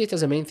you see it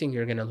as a main thing,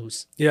 you're gonna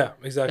lose. Yeah,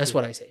 exactly. That's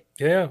what I say.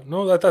 Yeah.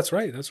 No, that's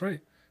right. That's right.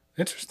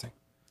 Interesting.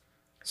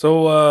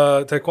 So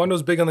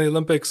Taekwondo's big on the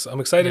Olympics. I'm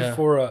excited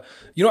for. I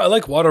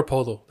like water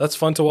polo. That's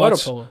fun to watch.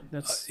 Water polo.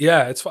 That's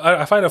it's.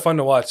 I find it fun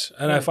to watch,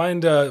 and I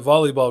find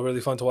volleyball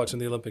really fun to watch in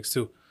the Olympics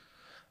too.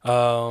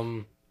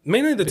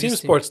 Mainly the team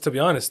sports, to be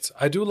honest.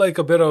 I do like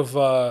a bit of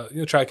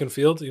track and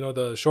field.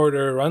 The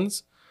shorter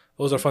runs;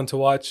 those are fun to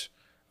watch.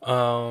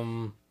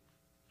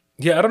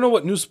 I don't know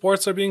what new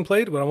sports are being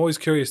played, but I'm always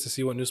curious to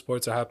see what new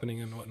sports are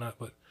happening and whatnot.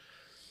 But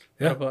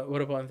yeah,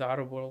 what about in the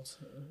Arab world?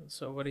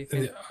 So what do you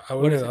think?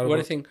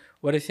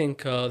 What do you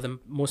think the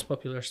most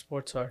popular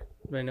sports are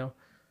right now?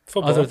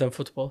 Football. Other than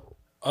football.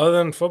 Other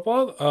than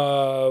football,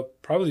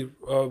 probably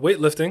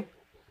weightlifting.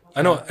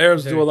 I know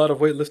Arabs do a lot of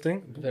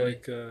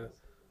weightlifting.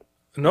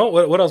 No,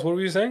 what else? What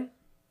were you saying?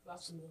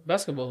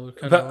 Basketball.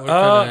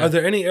 Are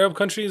there any Arab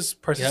countries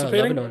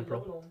participating? Yeah, Lebanon,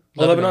 bro.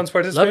 Lebanon's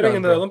participating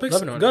in the Olympics?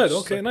 Lebanon, good,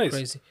 okay, nice.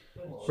 Crazy.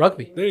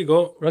 Rugby. There you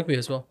go. Rugby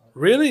as well.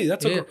 Really?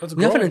 That's we a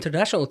have an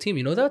international team,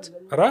 you know that?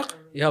 Iraq?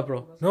 Yeah,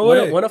 bro. No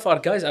way. One of our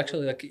guys,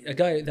 actually, like a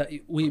guy that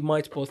we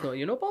might both know.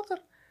 You know Bakr?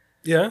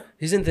 Yeah.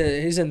 He's in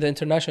the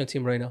international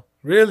team right now.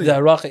 Really? The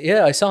Iraqi.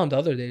 Yeah, I saw him the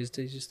other day.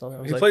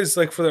 He plays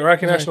for the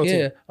Iraqi national team.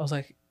 Yeah. I was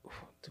like,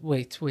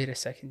 wait a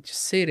second.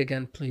 Just say it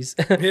again, please.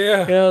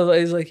 Yeah.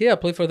 He's like, yeah, I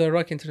play for the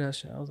Iraqi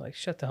international. I was like,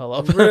 shut the hell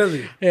up.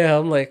 Really? Yeah,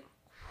 I'm like,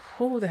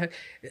 who the heck?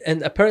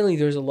 And apparently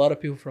there's a lot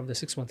of people from the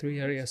 613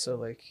 area, so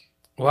like,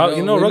 wow,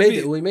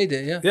 rugby. We made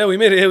it, yeah. Yeah, we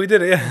made it. Yeah, we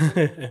did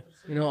it.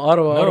 Yeah.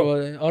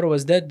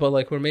 Ottawa's dead, but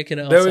like we're making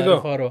it outside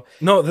of Ottawa.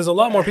 No, there's a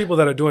lot more people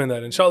that are doing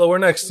that. Inshallah, we're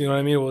next. You know what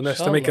I mean? We're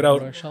next to make it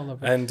out,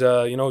 and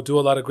do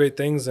a lot of great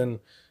things. And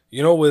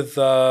with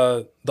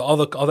all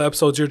the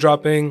episodes you're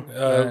dropping,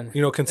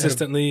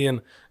 consistently,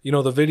 and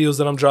the videos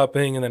that I'm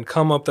dropping, and then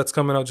Come Up that's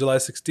coming out July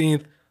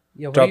 16th.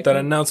 Yeah, drop that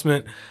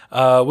announcement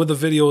with the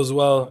video as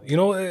well.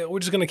 We're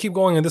just gonna keep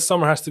going, and this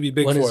summer has to be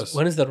big for us.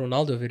 When is the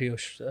Ronaldo video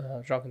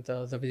dropping?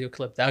 The video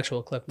clip, the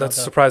actual clip. That's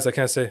a surprise. I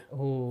can't say.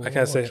 Ooh, I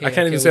can't say. Okay, I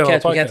can't even say it on the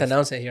podcast. We can't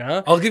announce it here,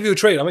 huh? I'll give you a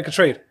trade. I'll make a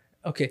trade.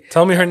 Okay.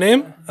 Tell me her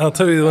name. I'll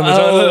tell you when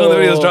the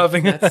video's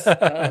dropping.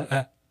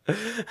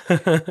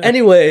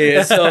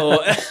 Anyway,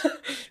 so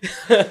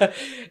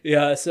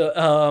yeah,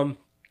 so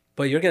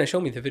but you're gonna show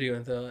me the video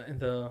in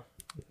the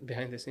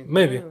behind the scenes.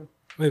 Maybe.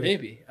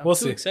 I'm we'll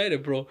too see.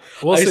 excited, bro.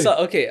 We'll see.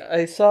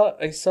 I saw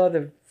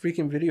the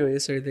freaking video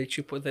yesterday that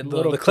you put, that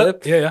little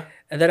clip. Yeah.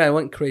 And then I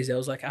went crazy. I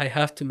was like, I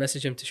have to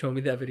message him to show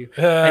me that video.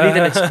 I need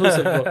an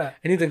exclusive, bro.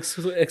 I need an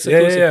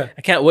exclusive. Yeah.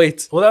 I can't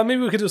wait. Well,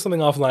 maybe we could do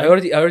something offline. I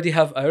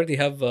already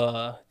have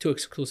 2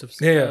 exclusives.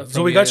 Yeah.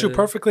 So we got you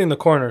perfectly in the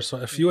corner. So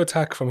if you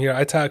attack from here,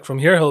 I attack from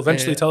here. He'll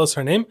eventually tell us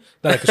her name.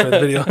 Then I can show the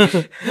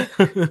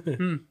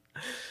video.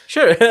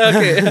 Sure.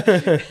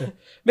 Okay.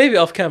 Maybe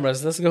off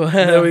cameras. Let's go.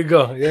 There we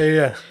go.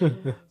 Yeah.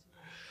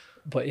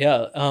 But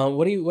yeah,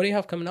 what do you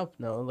have coming up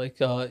now? Like,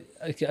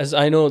 as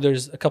I know,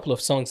 there's a couple of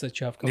songs that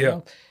you have coming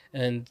up,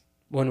 and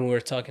when we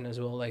were talking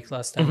as well, like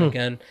last time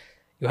again,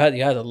 you had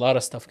a lot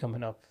of stuff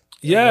coming up.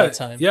 Yeah,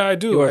 I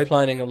do. You were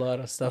planning a lot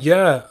of stuff.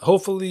 Yeah,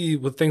 hopefully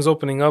with things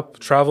opening up,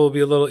 travel will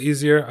be a little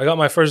easier. I got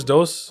my first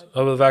dose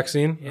of the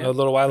vaccine a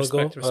little while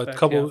ago, a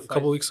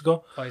couple weeks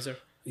ago. Pfizer.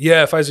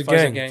 Yeah, Pfizer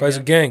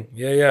gang.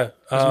 Yeah.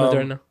 Who's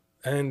Moderna?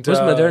 And who's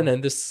Moderna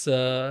in this?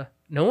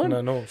 No one?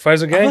 No.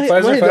 Pfizer gang?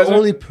 Am I the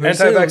only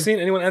person? Anti-vaccine?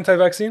 Anyone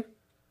anti-vaccine?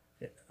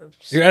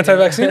 You're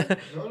anti-vaccine?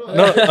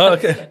 No. Oh,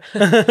 okay.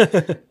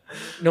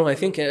 No, I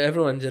think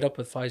everyone ended up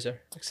with Pfizer.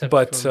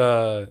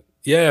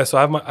 So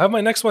I have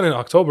my next one in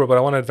October, but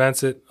I want to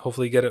advance it,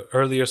 hopefully get it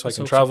earlier so I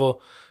can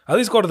travel. At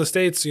least go to the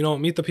States,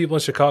 meet the people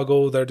in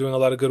Chicago that are doing a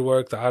lot of good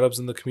work, the Arabs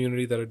in the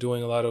community that are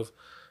doing a lot of,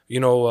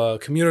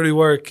 community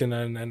work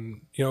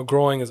and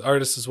growing as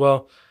artists as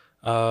well.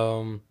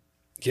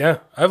 I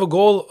have a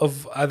goal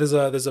of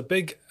there's a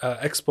big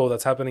expo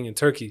that's happening in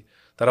Turkey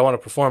that I want to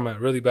perform at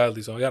really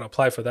badly, so I gotta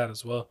apply for that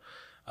as well.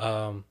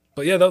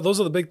 But yeah, those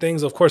are the big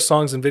things. Of course,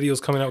 songs and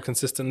videos coming out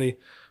consistently.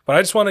 But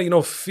I just want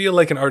to feel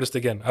like an artist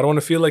again. I don't want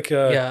to feel like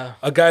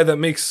a guy that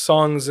makes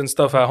songs and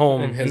stuff at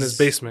home in his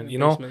basement. I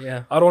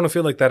don't want to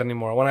feel like that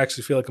anymore. I want to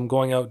actually feel like I'm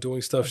going out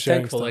doing stuff,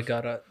 sharing stuff.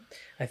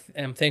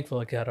 I'm thankful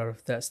I got out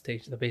of that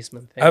stage, the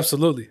basement thing.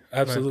 Absolutely.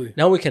 Right.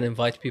 Now we can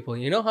invite people.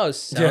 You know how it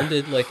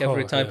sounded like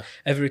every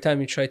time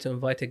you try to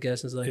invite a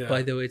guest, it's like,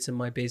 by the way, it's in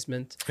my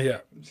basement. Yeah.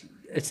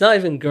 It's not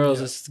even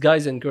girls, it's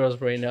guys and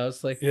girls right now.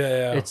 It's like,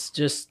 it's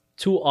just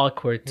too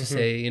awkward to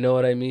say, you know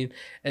what I mean?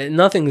 And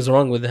nothing is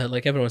wrong with that.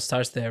 Like everyone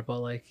starts there, but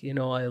like,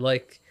 I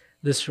like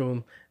this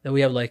room that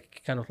we have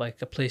like kind of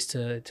like a place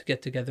to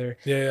get together.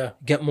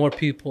 Get more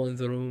people in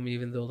the room,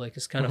 even though like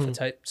it's kind of a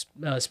tight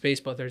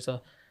space, but there's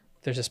a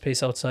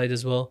space outside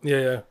as well.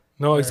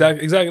 No,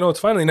 exactly. No, it's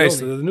finally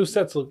nice. Really?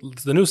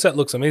 The new set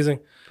looks amazing.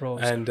 Bro,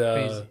 and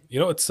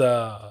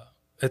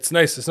it's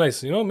nice. It's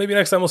nice. Maybe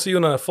next time we'll see you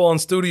in a full on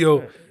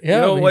studio.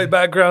 White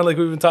background like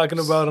we've been talking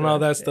about and all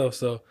that stuff.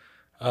 So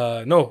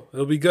no,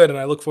 it'll be good, and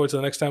I look forward to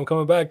the next time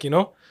coming back.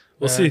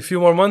 We'll see a few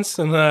more months,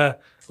 and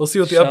We'll see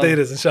what the update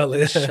is, inshallah.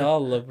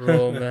 Inshallah,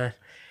 bro, man.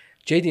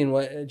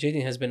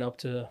 Jaden has been up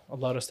to a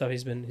lot of stuff.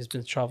 He's been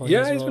traveling.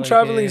 Yeah, he's been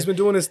traveling. He's been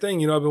doing his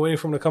thing. I've been waiting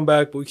for him to come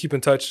back, but we keep in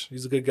touch.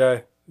 He's a good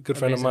guy, a good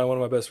friend of mine, one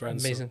of my best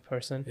friends. Amazing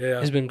person. Yeah,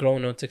 he's been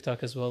growing on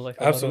TikTok as well. Like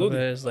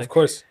absolutely, of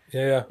course.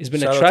 Yeah. He's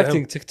been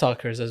attracting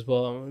TikTokers as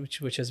well,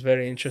 which is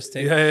very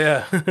interesting.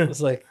 Yeah.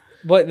 It's like,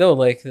 but no,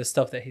 like the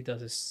stuff that he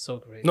does is so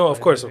great. No, of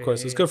course.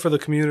 It's good for the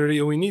community,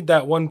 and we need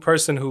that one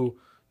person who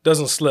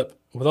doesn't slip.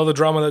 With all the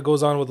drama that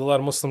goes on with a lot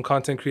of Muslim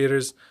content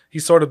creators,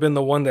 he's sort of been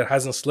the one that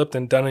hasn't slipped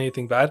and done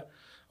anything bad,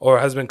 or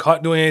has been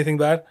caught doing anything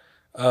bad.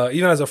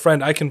 Even as a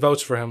friend, I can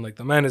vouch for him. Like,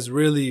 the man is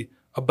really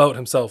about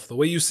himself. The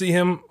way you see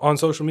him on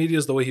social media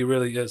is the way he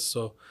really is.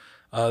 So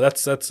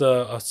that's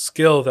a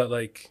skill that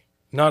like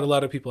not a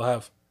lot of people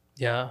have.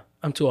 Yeah,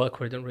 I'm too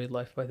awkward in real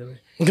life, by the way.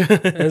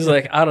 It's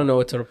like I don't know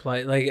what to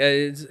reply.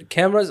 Like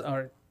cameras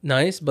are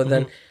nice, but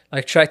then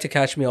like try to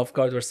catch me off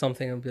guard or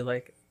something and be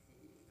like,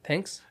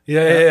 thanks.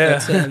 Yeah.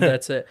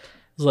 That's it.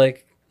 It's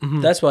like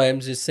that's why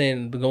I'm just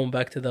saying, going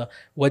back to the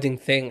wedding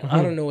thing.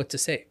 I don't know what to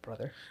say,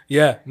 brother.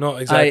 Yeah, no,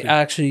 exactly.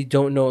 I actually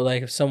don't know.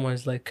 Like if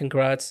someone's like,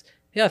 congrats,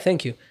 yeah,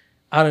 thank you.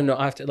 I don't know.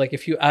 After like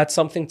if you add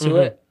something to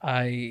it,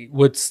 I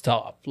would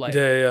stop. Like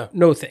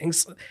no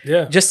thanks.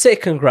 Yeah, just say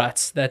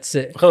congrats. That's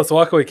it. Let's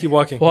walk away. Keep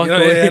walking. Walk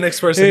away. Next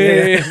person.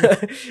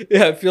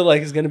 Yeah, I feel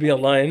like it's gonna be a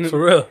line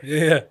for real.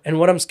 Yeah. And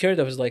what I'm scared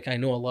of is like I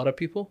know a lot of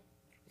people.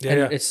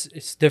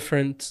 It's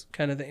different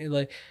kind of thing.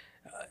 Like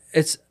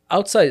it's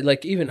outside,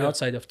 like even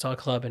outside of Talk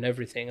Club and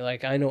everything.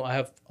 Like I know I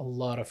have a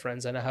lot of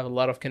friends and I have a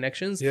lot of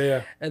connections.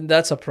 And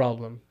that's a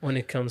problem when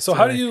it comes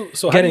to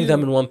getting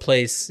them in one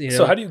place.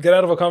 So how do you get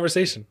out of a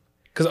conversation?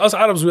 Because us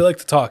Arabs, we like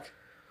to talk.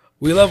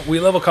 We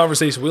love a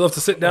conversation. We love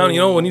to sit down.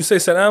 When you say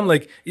salam,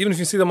 like even if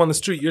you see them on the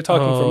street, you're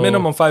talking for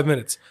minimum 5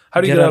 minutes.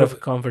 How do you get out of a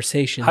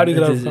conversation? How do you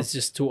get out of it? It's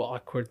just too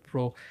awkward,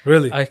 bro.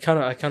 Really? I kind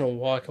of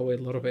walk away a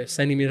little bit,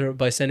 centimeter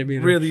by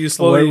centimeter. Really, you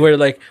slowly. Where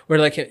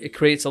it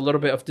creates a little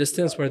bit of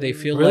distance where they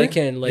feel like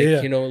and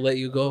let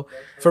you go.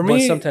 For me,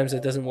 but sometimes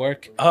it doesn't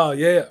work. Oh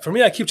yeah. For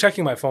me, I keep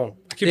checking my phone.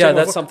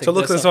 That's something. To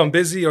look if I'm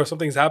busy or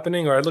something's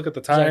happening, or I look at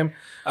the time.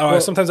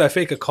 Sometimes I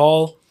fake a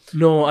call.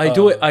 No, I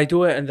do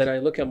it, and then I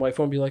look at my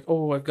phone, and be like,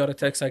 "Oh, I've got a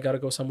text. I gotta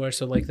go somewhere."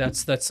 So like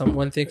that's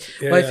one thing.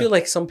 But I feel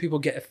like some people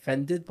get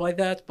offended by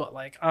that. But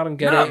like I don't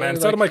get it. Man,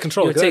 it's out of my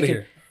control. Get out of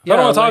here. If I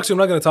don't want to talk to you, I'm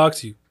not gonna talk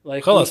to you.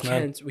 Like we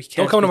can't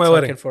don't come to my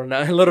wedding for an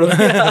hour. Literally,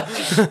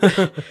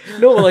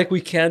 no. Like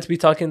we can't be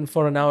talking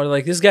for an hour.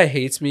 Like this guy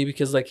hates me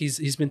because like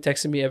he's been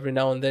texting me every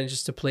now and then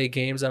just to play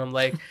games, and I'm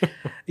like,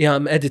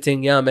 I'm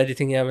editing. I'm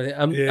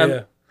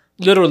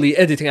literally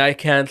editing. I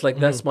can't, like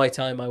that's my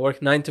time. I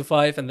work 9 to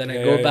 5 and then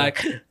I go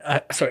back.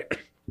 Sorry.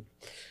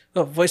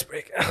 Oh, voice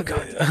break. Oh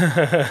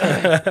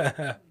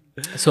god.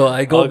 So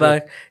I go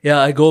back.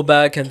 I go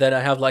back and then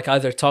I have like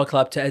either Talk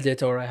Lab to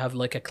edit or I have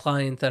like a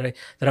client that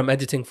I'm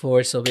editing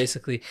for. So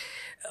basically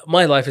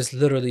my life is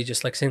literally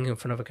just like sitting in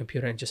front of a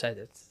computer and just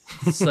edit.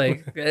 It's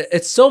like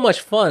it's so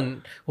much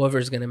fun.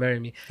 Whoever's gonna marry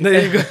me.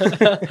 There you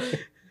go.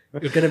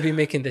 You're gonna be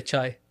making the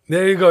chai.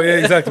 There you go. Yeah,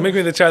 exactly. Make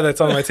me the chai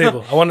that's on my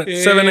table. I want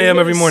it 7 a.m.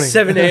 every morning.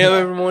 7 a.m.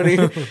 every morning.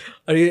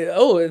 Are you?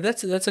 Oh,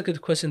 that's a good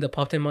question that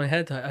popped in my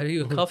head. Are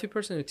you a coffee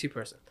person or a tea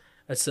person?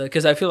 That's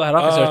because I feel like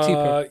Arabs are tea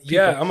people.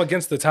 Yeah, I'm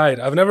against the tide.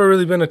 I've never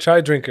really been a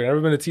chai drinker. I've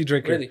never been a tea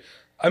drinker. Really?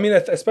 I mean,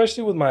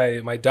 especially with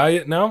my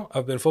diet now,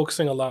 I've been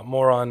focusing a lot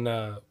more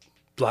on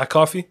black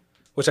coffee,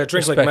 which I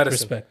drink like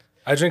medicine.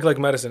 I drink like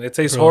medicine. It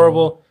tastes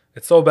horrible.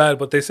 It's so bad,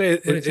 but they say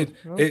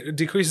it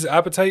decreases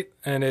appetite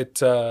and it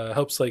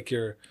helps like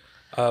your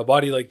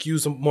body like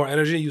use more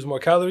energy, use more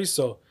calories.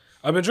 So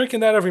I've been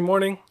drinking that every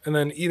morning and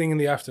then eating in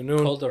the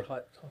afternoon. Cold or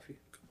hot coffee?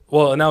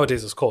 Well,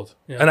 nowadays it's cold,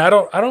 and I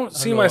don't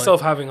see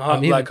myself having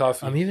hot black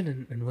coffee. I'm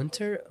even in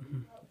winter.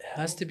 It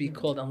has to be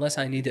cold unless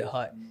I need it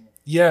hot.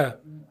 Yeah,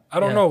 I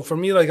don't know. For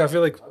me, like I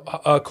feel like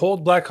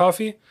cold black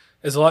coffee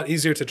is a lot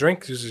easier to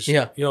drink. It's just,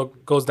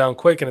 goes down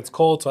quick and it's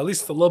cold, so at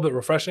least it's a little bit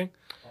refreshing.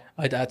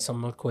 I'd add some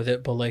milk with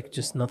it, but like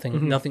just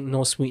nothing,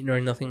 no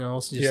sweetener, nothing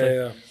else.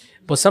 Just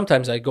But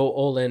sometimes I go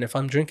all in. If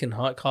I'm drinking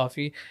hot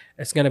coffee,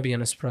 it's gonna be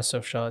an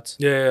espresso shot.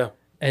 Yeah.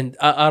 And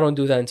I don't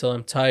do that until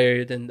I'm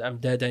tired and I'm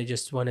dead. I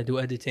just want to do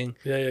editing.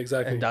 Yeah,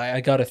 exactly. And I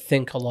gotta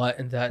think a lot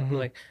in that,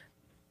 like,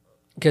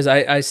 because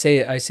I say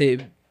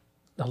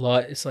a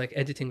lot. It's like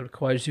editing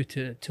requires you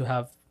to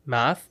have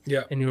math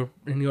in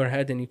your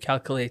head and you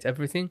calculate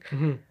everything.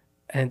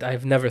 And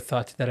I've never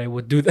thought that I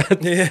would do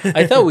that.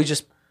 I thought we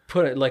just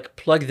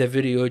plug the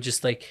video,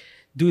 just like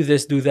do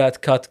this, do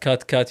that,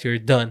 cut, you're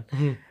done.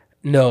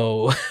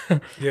 No.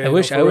 I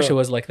wish it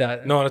was like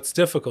that. No, it's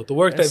difficult. The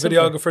work that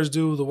videographers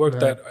do, the work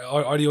that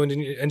audio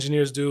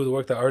engineers do, the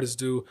work that artists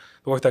do,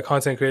 the work that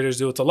content creators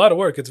do, it's a lot of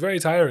work. It's very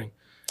tiring.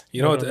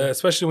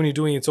 Especially when you're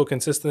doing it so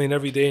consistently and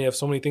every day and you have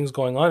so many things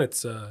going on,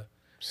 it's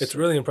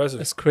really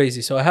impressive. It's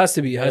crazy. So it has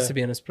to be an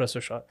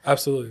espresso shot.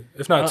 Absolutely.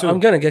 If not two.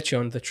 I'm gonna get you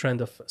on the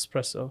trend of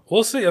espresso.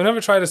 We'll see. I've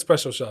never tried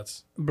espresso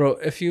shots. Bro,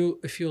 if you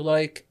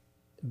like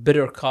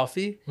bitter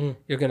coffee,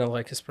 you're gonna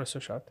like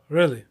espresso shot.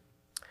 Really?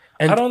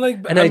 And I don't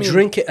like. And I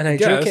drink it.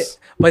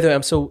 By the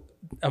way,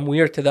 I'm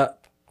weird to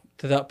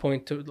to that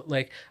point to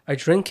like I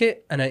drink it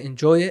and I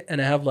enjoy it and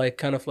I have like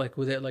kind of like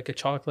with it like a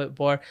chocolate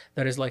bar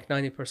that is like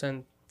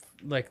 90%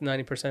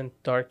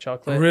 dark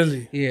chocolate.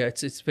 Really? Yeah,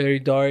 it's very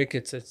dark.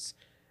 It's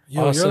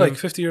Yo, awesome. you're like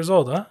 50 years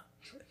old, huh?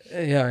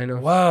 Yeah, I know.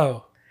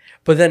 Wow.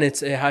 But then it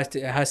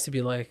has to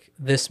be like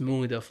this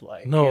mood of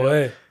like No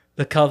way.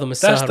 the Kadhim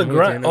That's the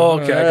grind. Oh,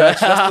 okay, I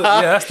got you.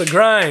 That's the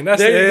grind.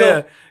 That's There you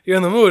go. You're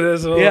in the mood.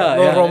 It's a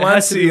little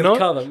romance, you know?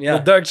 Yeah.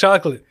 The dark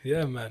chocolate.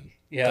 Yeah, man.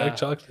 Yeah. Dark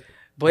chocolate.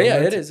 But yeah,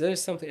 Romantic. it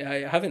is something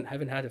I haven't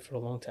had it for a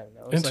long time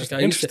now. It's Interesting,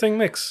 like interesting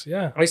mix.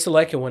 Yeah. I used to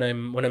like it when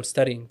I'm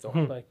studying though.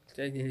 Mhm. Like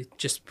it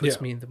just puts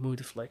Yeah. me in the mood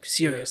of like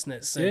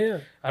seriousness. Yeah, And yeah.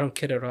 I don't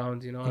kid around,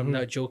 you know. I'm Mhm.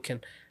 not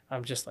joking.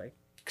 I'm just like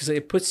because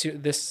it puts you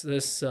this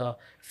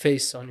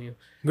face on you.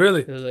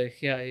 Really? It's like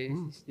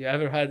you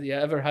ever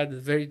had the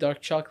very dark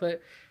chocolate?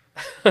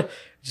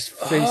 Just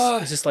face,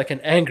 it's just like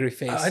an angry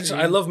face.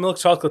 I love milk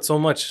chocolate so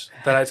much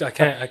that I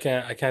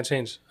can't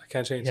change. I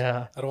can't change.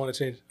 Yeah. I don't want to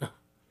change.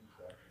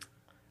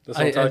 That's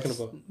what I'm talking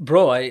about.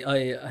 Bro,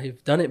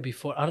 I've done it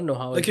before. I don't know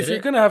how. Like I if did you're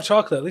it. gonna have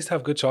chocolate, at least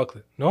have good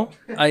chocolate. No?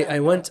 I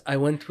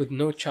went with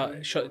no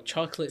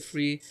chocolate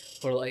free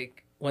for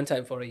like one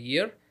time for a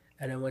year,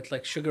 and I went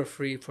like sugar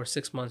free for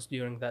 6 months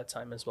during that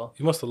time as well.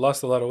 You must have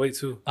lost a lot of weight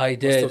too. I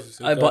did,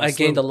 but I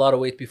gained a lot of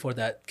weight before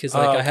that because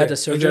like I had the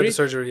You surgery. had the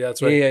surgery. Yeah,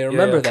 that's right. Yeah, I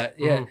remember that.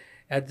 Yeah, Mhm.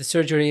 I had the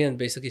surgery and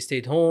basically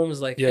stayed home. It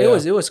was like Yeah,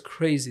 it was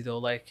crazy though.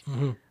 Like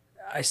Mhm.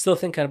 I still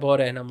think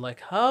about it, and I'm like,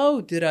 how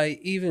did I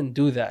even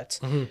do that?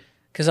 Mhm.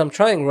 Because I'm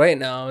trying right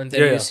now, and then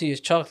Yeah, you yeah. see a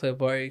chocolate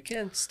bar, you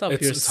can't stop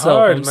It's yourself.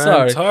 hard, I'm man.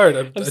 sorry. It's hard.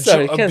 I'm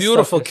sorry, you A can't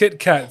beautiful stop Kit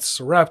Kat's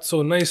wrapped so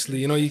nicely.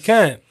 You know, you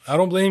can't. I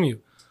don't blame you.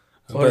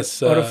 Or,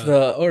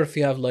 But, or if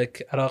you have like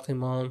Iraqi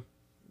mom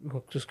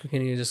who just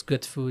cooking you just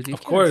good food,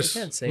 of course.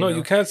 you can't say no, no.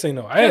 you can't say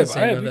no. Can't say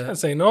no you that- can't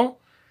say no. You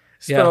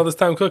spend Yeah. all this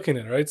time cooking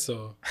it, right?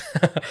 So,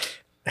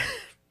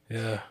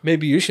 yeah.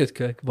 Maybe you should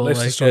cook, but Life's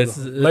like a struggle. it's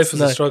Life is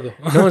not, a struggle.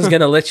 no one's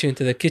gonna let you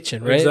into the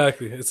kitchen, right?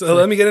 Exactly. It's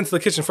let me get into the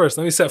kitchen first.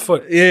 Let me set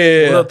foot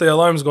Yeah. without the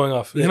alarms going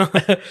off. You know.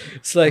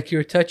 It's like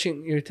you're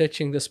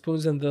touching the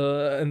spoons and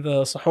the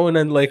sahun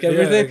and like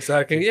everything. Yeah,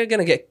 exactly. You're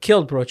gonna get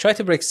killed, bro. Try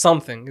to break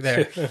something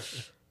there.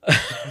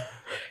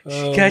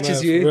 Oh,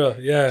 catches man, you. for real.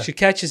 Yeah. She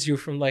catches you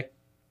from like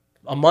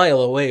a mile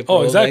away, bro.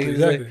 Oh, exactly,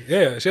 Like, exactly.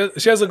 Yeah,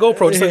 she has a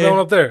GoPro just like that one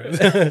up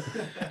there,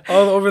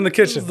 all over in the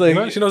kitchen. It's like-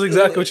 you know? She knows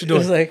exactly what you're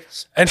It's doing, like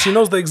and she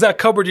knows the exact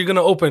cupboard you're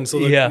gonna open. So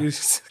like, Yeah. you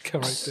just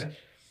come right there.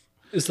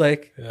 it's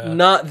like Yeah.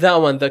 not that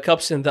one. The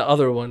cup's in the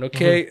other one.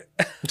 Okay.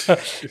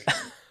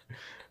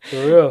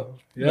 For real.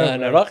 Yeah. Man,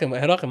 man.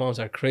 Iraqi moms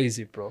are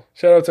crazy, bro.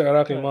 Shout out to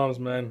Iraqi moms,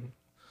 man.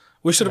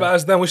 We should have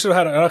asked them. We should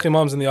have had Iraqi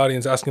moms in the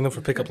audience asking them for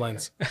pickup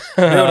lines.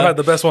 They would have had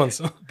the best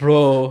ones.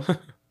 Bro,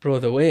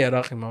 the way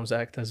Iraqi moms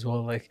act as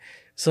well, like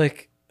it's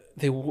like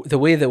the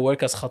way they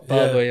work as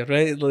khattaba,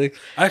 right? Like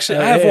Actually,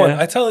 I have one.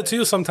 yeah. I tell it to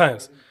you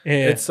sometimes.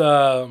 yeah, It's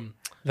the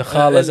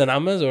khalas and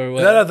ammas or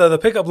what? لا the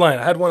pickup line.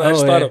 I had one. I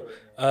just Oh, thought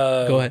yeah.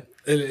 of. Go ahead.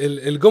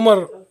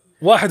 القمر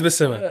واحد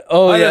بالسماء.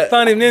 Oh, هذا yeah.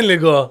 الثاني منين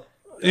لقوه؟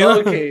 You know?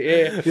 Okay,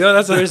 yeah. You know,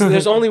 that's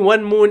There's only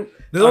one moon.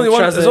 There's only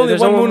one. There's translated.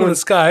 only one moon in the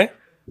sky.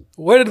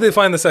 Where did they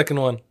find the second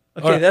one?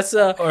 Okay, Or- that's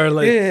or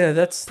like yeah,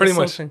 that's pretty that's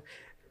much. something.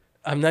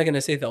 I'm not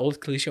gonna say the old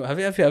cliche. Have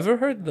you ever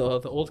heard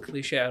the old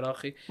cliche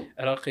Iraqi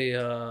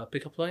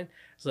pickup line?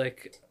 It's like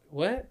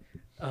what?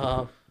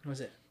 What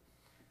was it?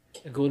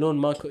 يقولون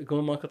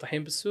ماكو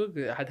طحين بالسوق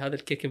أحد هذا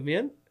الكيك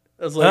منين?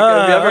 I was like,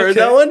 have you ever heard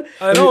that one?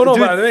 No, Dude,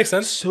 but it makes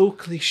sense. so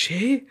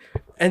cliche,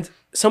 and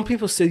some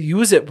people still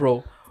use it,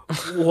 bro.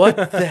 What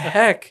the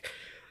heck?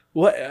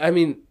 What I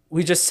mean,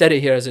 we just said it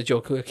here as a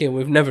joke. Okay,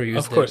 we've never used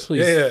Of course, it.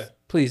 Please, yeah.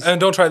 please, And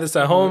don't try this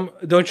at home.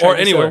 Don't try or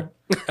this anywhere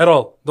at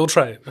all. Don't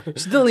try it.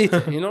 just delete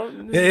it. You know,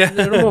 Yeah.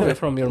 remove it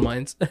from your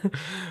minds.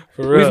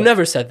 For real. We've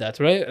never said that,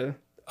 right?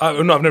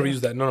 No, I've never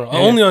used that. No.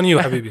 Only on you,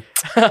 Habibi.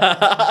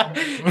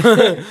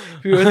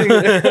 If you were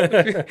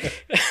thinking-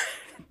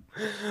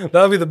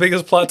 That would be the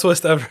biggest plot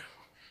twist ever.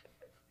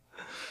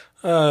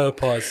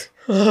 Pause.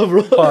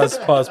 bro.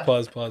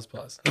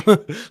 Pause.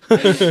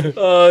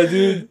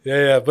 Dude,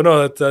 Yeah. But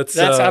no, that's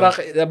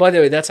Iraqi. By the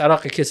way, that's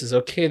Iraqi kisses.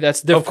 Okay,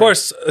 that's different. Of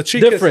course, a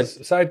cheek Different.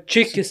 kisses. Side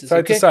Cheek kisses, Side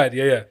okay? to side.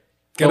 Yeah.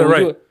 Get But it we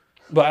right. do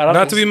But Iraqi,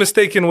 Not to be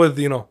mistaken with,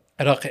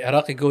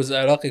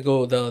 Iraqi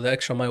go the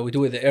extra mile. We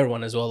do it the air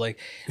one as well. Like,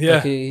 Yeah.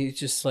 like he's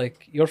just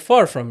like you're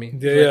far from me.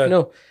 Yeah, Like, yeah.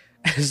 No,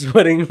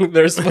 sweating.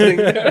 They're sweating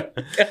there.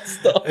 Can't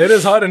stop. It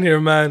is hot in here,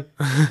 man.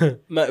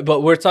 But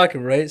we're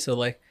talking right, so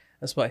like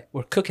that's why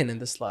we're cooking in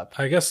this lab.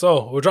 I guess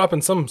so. We're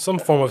dropping some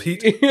form of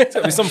heat. There's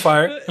gotta be some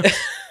fire.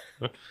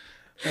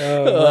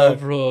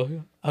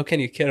 Bro, how can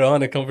you carry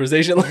on a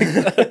conversation like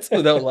that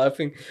without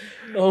laughing?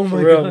 Oh my For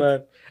real, god. man.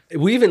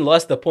 We even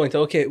lost the point.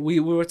 Okay, we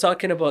were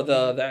talking about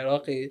the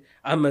Iraqi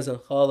ammas and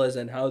khalas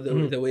and how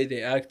the way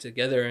they act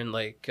together and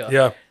like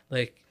Yeah.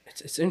 like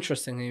it's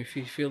interesting. If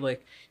you feel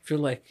like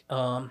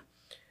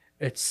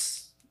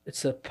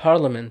it's a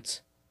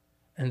parliament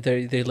and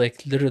they like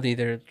literally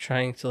they're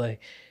trying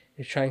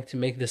to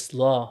make this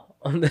law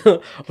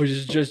or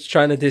just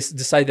trying to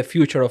decide the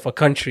future of a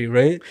country,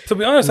 right? To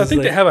be honest, I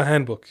think they have a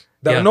handbook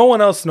that no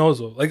one else knows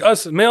of. Like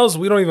us males,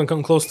 we don't even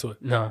come close to it.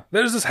 No.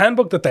 There's this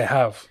handbook that they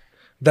have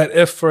that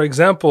if, for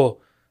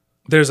example,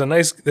 there's a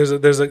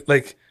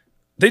like,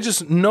 they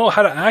just know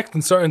how to act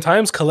in certain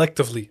times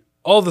collectively,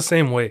 all the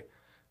same way.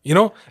 You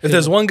know, if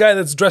there's one guy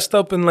that's dressed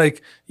up and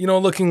like, you know,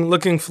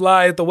 looking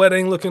fly at the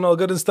wedding, looking all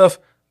good and stuff,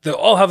 they'll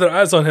all have their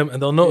eyes on him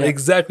and they'll know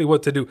exactly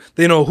what to do.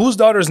 They know whose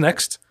daughter's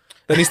next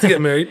that needs to get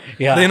married.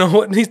 They know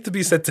what needs to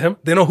be said to him.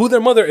 They know who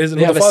their mother is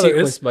and who the father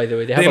is. By the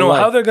way, they know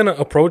how they're gonna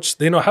approach.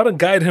 They know how to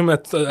guide him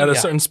at a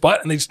certain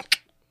spot, and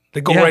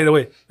they go right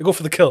away. They go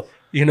for the kill.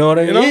 You know what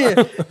I mean?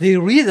 Yeah. They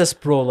read us,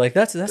 bro. Like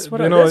that's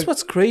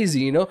what's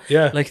crazy. You know?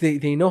 Yeah. Like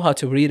they know how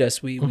to read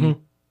us.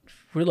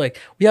 We're like,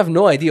 we have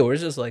no idea. We're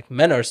just like,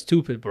 men are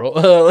stupid, bro.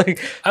 Like,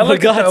 I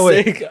like God's that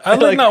way. sake. I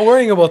like not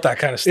worrying about that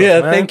kind of stuff.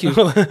 Yeah, man. thank you.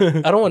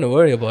 I don't want to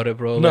worry about it,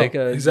 bro. No, like,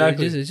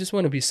 exactly. I just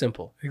want to be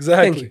simple.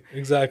 Exactly.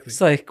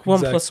 It's like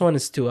 1 + 1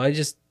 is 2. I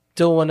just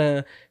don't want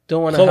to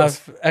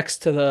have x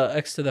to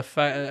the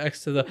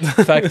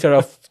factor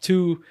of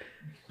 2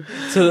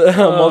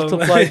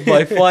 multiplied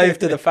by 5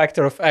 to the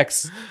factor of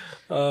x.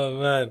 Oh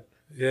man.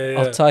 Yeah.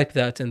 I'll type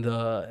that in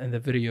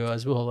the video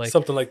as well, like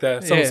something like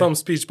that. Some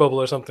speech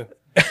bubble or something.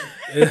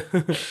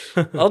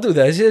 I'll do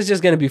that. It's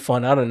just gonna be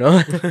fun. I don't know.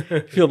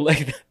 Feel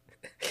like that.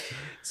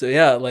 So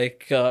yeah,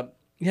 like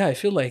I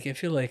feel like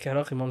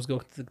Iraqi moms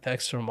go the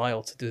extra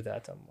mile to do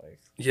that. I'm like,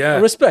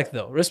 respect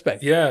though,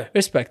 respect. Yeah,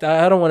 respect.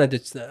 I don't want to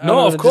ditch that.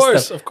 No, of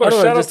course.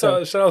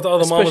 Shout out to all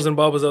the mamas and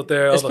babas out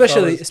there,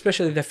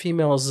 especially the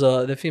females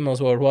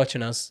who are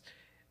watching us.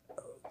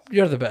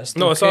 You're the best.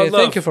 No, it's all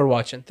love. Thank you for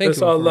watching.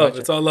 It's all love.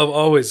 It's all love.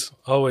 Always.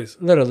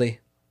 Literally.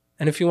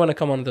 And if you want to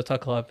come on the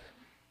Talk Club,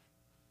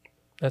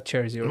 that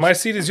chair is yours. My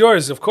seat is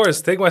yours, of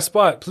course. Take my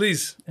spot,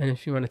 please. And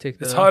if you want to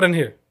take it's hot in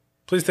here.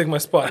 Please take my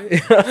spot.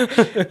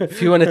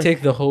 If you want to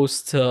take the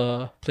host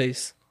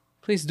place,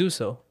 please do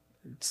so.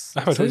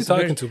 Ahmed, who are you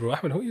talking to, bro?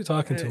 Ahmed, who are you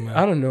talking to, man?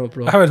 I don't know,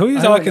 bro. Ahmed, who are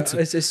you talking to?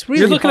 It's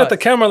really You're looking hot. at the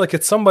camera like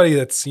it's somebody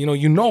that's,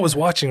 you know is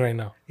watching right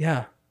now.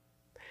 Yeah.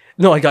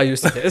 No, I got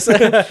used to this.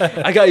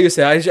 I got used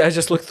to it. I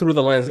just looked through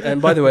the lens.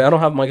 And by the way, I don't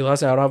have my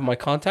glasses. I don't have my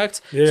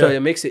contacts. Yeah. So it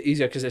makes it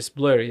easier because it's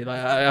blurry.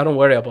 Like, I don't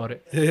worry about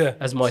it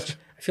as much.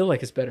 I feel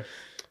like it's better.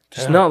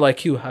 Just not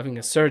like you having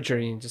a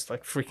surgery and just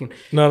like freaking...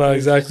 No,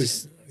 exactly.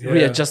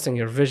 Readjusting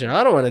your vision.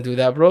 I don't want to do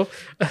that, bro.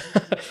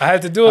 I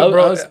had to do it,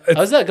 bro.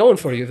 How's that going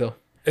for you, though?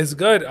 It's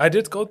good. I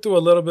did go through a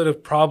little bit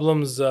of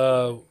problems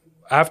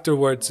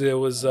afterwards. It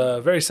was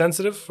very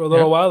sensitive for a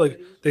little while. Like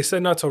they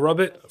said not to rub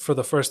it for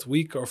the first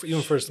week or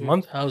even first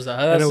month. How's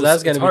that?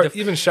 That's gonna be hard.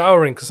 Even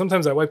showering, because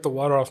sometimes I wipe the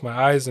water off my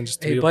eyes and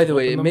just. Hey, by the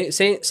way,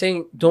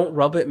 saying don't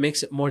rub it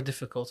makes it more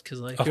difficult because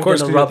like of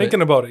course you're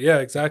thinking about it. Yeah,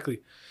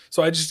 exactly.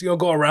 So I just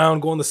go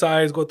around, go on the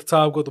sides, go at the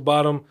top, go at the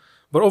bottom.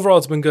 But overall,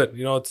 it's been good.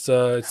 You know, it's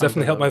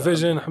definitely helped my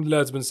vision.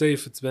 Alhamdulillah, it's been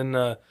safe. It's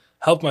been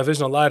helped my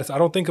vision a lot. I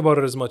don't think about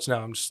it as much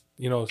now. I'm just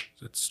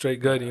it's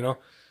straight good. You know,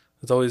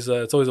 it's always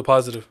a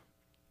positive.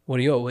 Were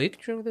you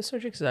awake during the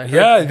surgery?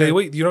 They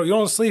wait. You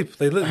don't sleep.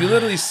 You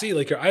literally see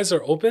like your eyes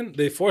are open.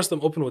 They force them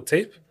open with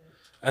tape,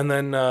 and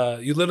then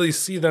you literally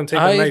see them take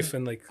a knife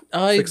and like.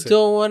 I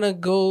don't want to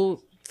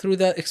go through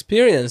that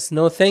experience.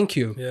 No, thank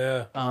you.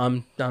 Yeah.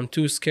 I'm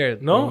too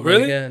scared. No,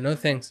 really? Yeah, no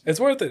thanks. It's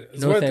worth it.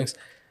 No thanks.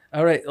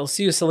 All right, I'll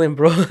see you, Salim,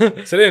 bro.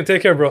 Salim,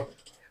 take care, bro.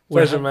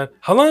 Pleasure, man.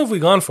 How long have we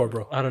gone for,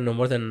 bro? I don't know,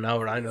 more than an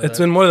hour. I know it's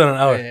been more than an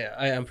hour.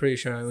 Yeah, I'm pretty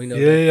sure we know.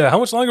 Yeah. How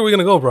much longer are we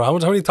gonna go, bro? How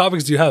many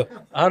topics do you have?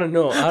 I don't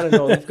know.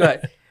 We've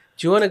got. Do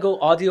you want to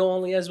go audio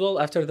only as well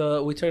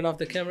after we turn off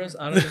the cameras?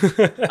 I don't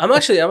know.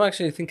 I'm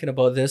actually thinking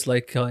about this,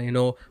 like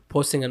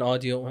posting an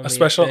audio only. A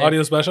special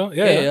audio special?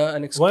 Yeah,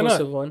 an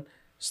exclusive one.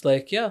 It's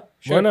like, sure.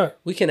 Why not?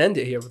 We can end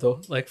it here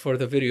though, like for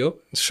the video.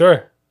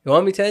 Sure. You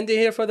want me to end it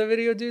here for the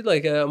video, dude?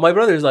 Like, my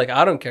brother's like,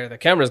 I don't care. The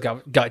camera's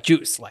got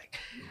juice. Like,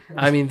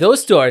 I mean,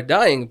 those two are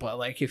dying, but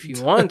like, if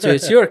you want to,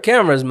 it's your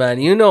cameras,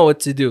 man. You know what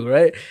to do,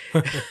 right?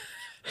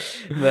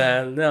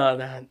 Man,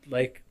 no,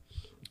 like,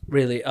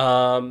 really.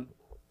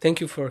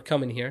 Thank you for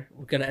coming here.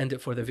 We're gonna end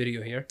it for the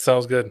video here.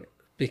 Sounds good.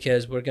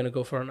 Because we're gonna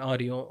go for an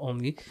audio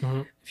only.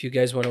 Mm-hmm. If you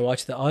guys want to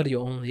watch the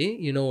audio only,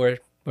 you know where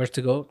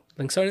to go.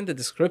 Links are in the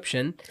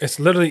description. It's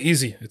literally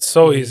easy. It's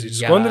so easy.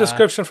 Just go in the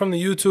description from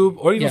the YouTube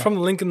or even from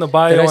the link in the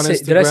bio on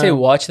Instagram. Did I say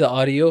watch the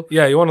audio?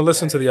 Yeah, you want to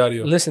listen to the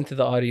audio. Listen to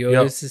the audio.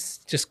 Yep. This is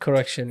just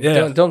correction.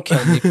 Yeah. Don't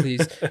kill me,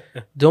 please.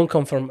 Don't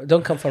come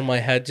from my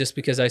head just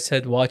because I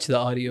said watch the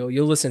audio.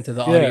 You listen to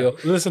the audio.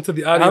 Listen to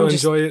the audio.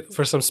 Enjoy it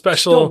for some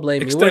special don't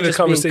blame extended me. We're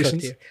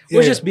conversations.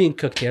 We're just being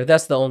cooked here.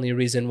 That's the only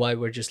reason why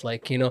we're just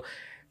like,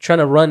 trying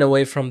to run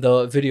away from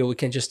the video. We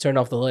can just turn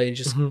off the light and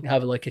just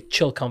have like a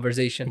chill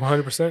conversation.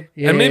 100%.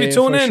 And maybe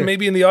tune in. Sure.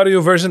 Maybe in the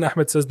audio version,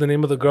 Ahmed says the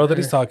name of the girl that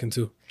he's talking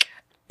to.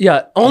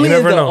 Yeah, only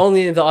in the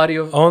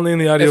audio. Only in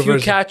the audio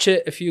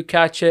version. If you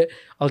catch it,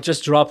 I'll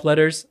just drop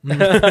letters.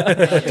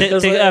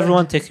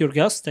 Everyone, take your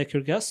guess. Take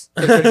your guess.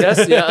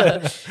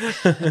 Yeah,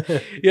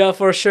 yeah,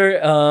 for sure.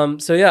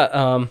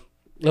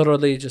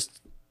 Literally just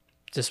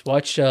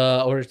watch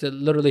or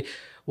literally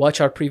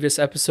watch our previous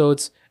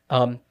episodes.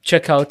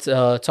 Check out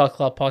Talk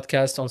Club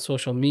Podcast on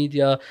social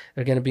media.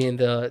 They're going to be in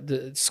the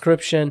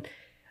description.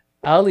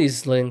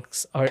 Ali's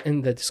links are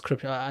in the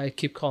description. I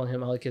keep calling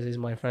him Ali because he's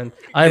my friend.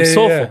 I'm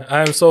Soulful. Yeah.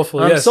 I'm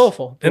Soulful. I'm yes.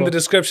 Soulful. In the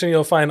description,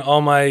 you'll find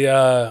all my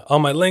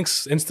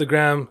links: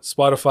 Instagram,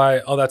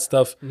 Spotify, all that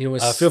stuff.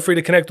 Feel free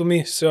to connect with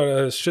me. Shoot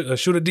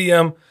a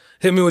DM.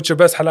 Hit me with your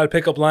best halal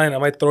pickup line. I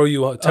might throw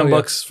you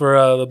 $10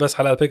 for the best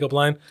halal pickup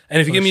line.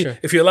 And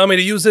if you allow me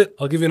to use it,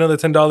 I'll give you another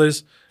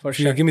 $10. For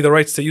sure. Give me the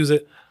rights to use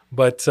it.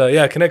 But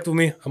connect with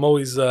me. I'm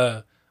always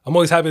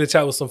happy to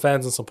chat with some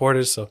fans and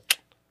supporters. So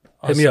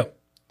hit me up.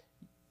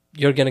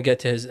 You're gonna get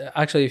to his.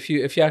 Actually,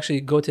 if you actually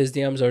go to his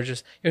DMs or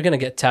just, you're gonna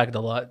get tagged a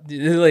lot.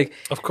 Like,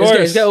 of course,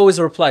 this guy always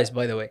replies.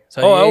 By the way,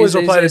 so I always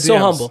reply to DMs. So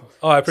humble.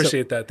 Oh, I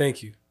appreciate that.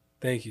 Thank you.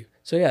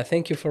 So yeah,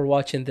 thank you for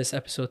watching this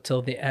episode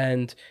till the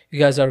end. You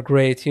guys are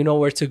great. You know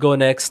where to go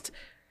next.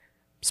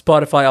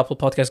 Spotify, Apple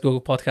Podcasts,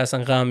 Google Podcasts,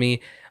 Anghami.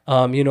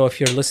 If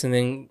you're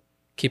listening,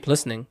 keep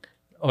listening.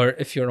 Or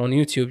if you're on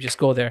YouTube, just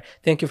go there.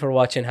 Thank you for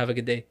watching. Have a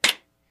good day.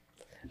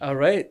 All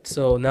right.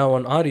 So now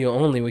on audio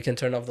only, we can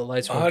turn off the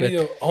lights.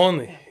 Audio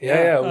only.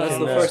 Yeah. That's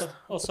the first.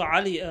 Also,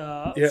 Ali,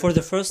 for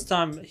the first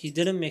time, he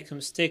didn't make a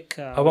mistake.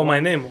 How about my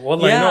name?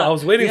 Wallah, I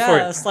was waiting for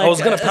it. I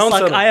was going to pounce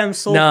on it. I am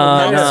so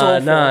Nah.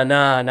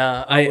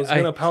 I was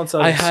going to pounce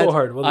on it so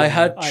hard. I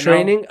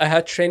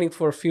had training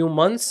for a few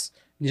months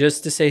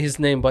just to say his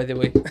name, by the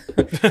way.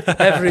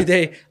 Every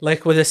day,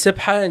 like with a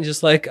sibha and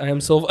just like, I'm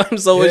so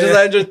just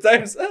 100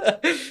 times.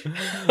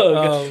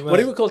 What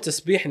do we call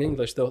tasbih in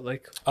English though?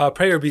 Like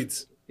prayer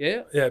beads.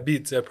 Yeah,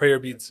 beads. Prayer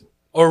beads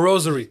or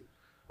rosary.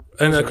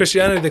 And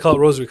Christianity, they call it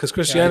rosary because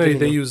Christianity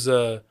they use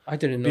I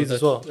didn't know beads that.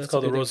 as well. It's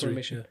called a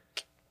rosary. Should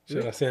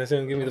I say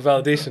give me the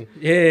validation?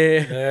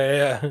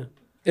 Yeah.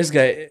 This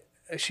guy,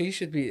 she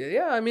should be.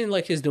 Yeah, I mean,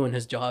 like he's doing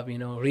his job.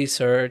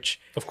 Research.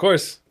 Of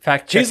course,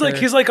 fact checker.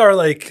 He's like our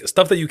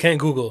stuff that you can't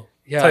Google.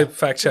 Type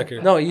fact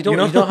checker. No, you don't.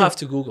 You don't have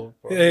to Google.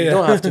 Bro. You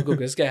don't have to Google.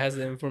 This guy has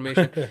the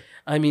information.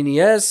 I mean,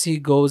 yes, he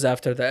goes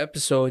after the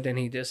episode and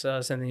he disses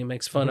us and he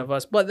makes fun of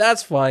us, but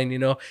that's fine.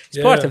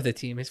 He's part of the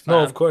team. He's fine.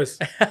 No, of course.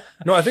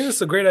 No, I think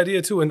it's a great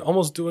idea too, and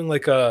almost doing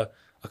like a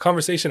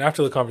conversation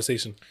after the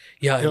conversation.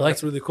 Yeah,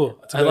 that's really cool.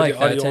 It's I like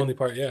that. Audio only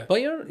part. Yeah.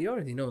 But you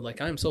already know,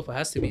 like I'm Sofa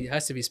has to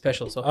be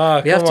special. So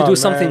we have to do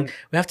something. Man.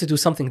 We have to do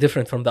something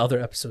different from the other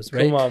episodes,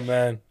 right? Come on,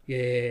 man.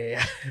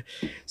 Yeah.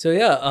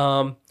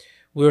 So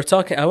we were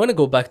talking. I want to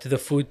go back to the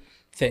food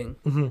thing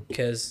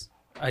because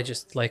I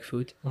just like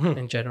food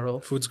in general.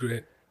 Food's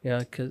great. Yeah,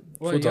 because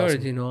you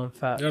already know I'm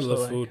fat. I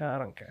love food. I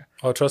don't care.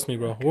 Oh, trust me,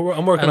 bro.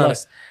 I'm working on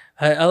it.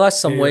 I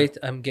lost some weight.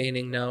 I'm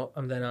gaining now,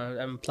 and then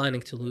I'm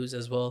planning to lose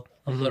as well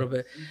a little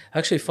bit.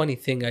 Actually, funny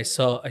thing I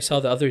saw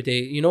the other day.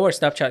 You know where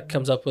Snapchat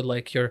comes up with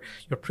like your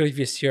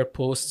previous year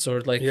posts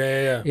or like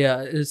yeah.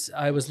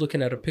 I was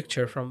looking at a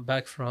picture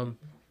from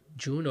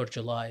June or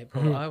July,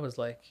 bro. I was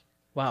like,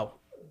 wow,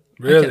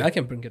 really? I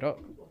can bring it up.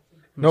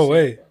 No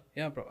way.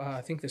 Yeah, bro.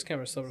 I think this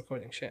camera's still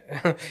recording. Shit.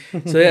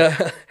 So yeah,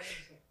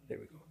 there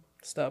we go.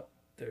 Stop.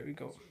 There we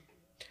go.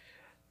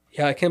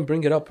 Yeah, I can't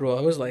bring it up, bro.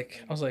 I was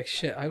like,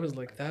 shit. I was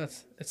like, that.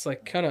 It's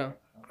like kind of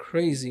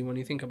crazy when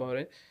you think about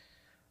it.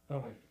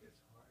 Oh,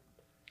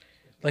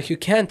 like you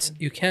can't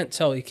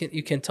tell.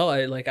 You can tell.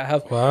 I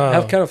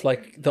have kind of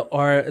like the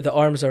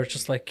arms are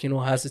just like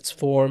has its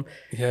form.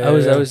 Yeah. I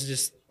was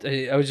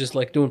just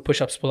like doing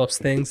push-ups, pull-ups,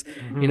 things.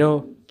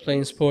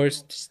 Playing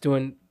sports, just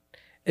doing.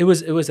 It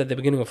was at the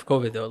beginning of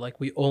COVID though. Like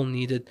we all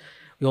needed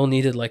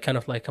like kind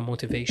of like a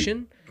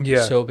motivation.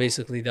 Yeah. So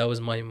basically that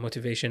was my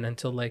motivation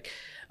until like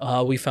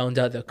we found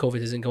out that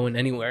COVID isn't going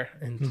anywhere.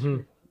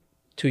 And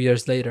 2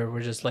 years later,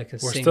 we're just like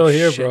we're still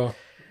here, bro.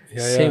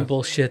 Same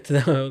bullshit.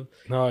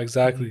 No,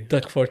 exactly.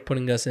 Duckford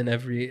putting us in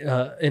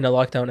in a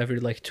lockdown every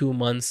like 2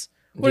 months.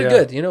 We're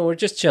good. We're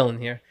just chilling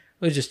here.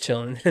 We're just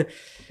chilling.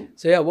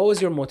 So yeah, what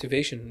was your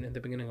motivation in the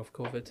beginning of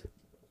COVID?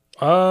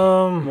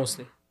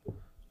 Mostly.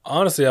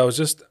 Honestly, I was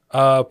just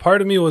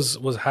part of me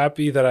was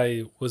happy that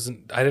I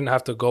didn't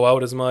have to go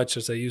out as much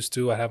as I used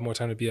to. I have more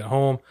time to be at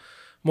home,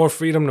 more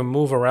freedom to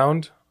move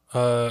around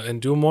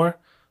and do more.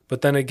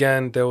 But then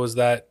again, there was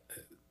that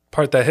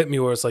part that hit me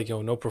where it's like,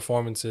 no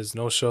performances,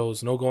 no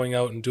shows, no going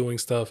out and doing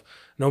stuff,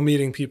 no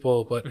meeting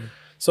people. But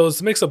so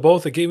it's a mix of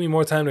both. It gave me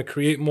more time to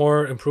create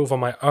more, improve on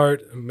my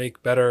art, and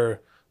make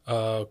better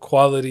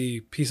quality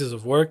pieces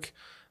of work.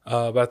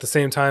 But at the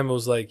same time, it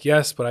was like,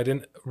 yes, but I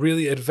didn't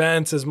really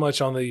advance as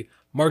much on the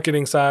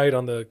marketing side,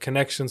 on the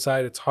connection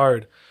side. It's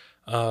hard,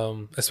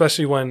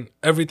 especially when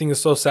everything is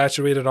so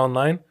saturated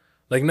online.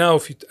 Like now,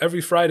 every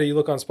Friday you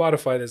look on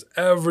Spotify,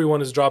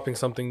 everyone is dropping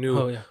something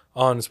new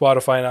on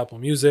Spotify and Apple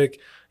Music,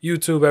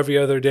 YouTube. Every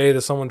other day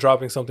there's someone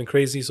dropping something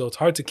crazy, so it's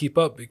hard to keep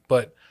up.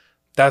 But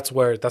that's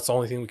the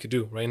only thing we could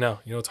do right now.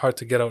 It's hard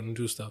to get out and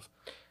do stuff.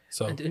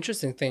 So an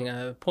interesting thing,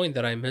 a point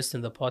that I missed in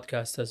the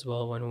podcast as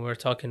well when we were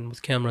talking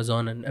with cameras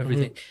on and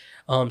everything.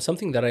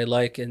 Something that I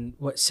like and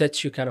what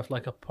sets you kind of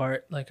like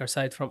apart, like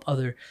aside from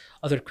other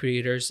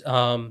creators,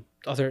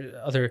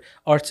 other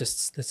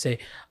artists, let's say,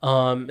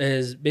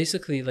 is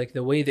basically like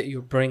the way that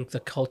you bring the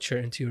culture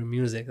into your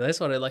music. That's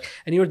what I like,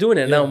 and you're doing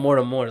it now more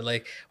and more.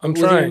 Like I'm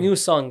with trying. your new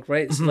song,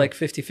 right? It's like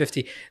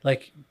 50-50,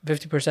 like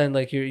 50%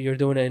 like you're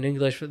doing it in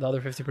English, the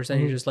other 50%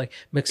 you're just like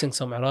mixing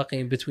some Iraqi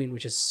in between,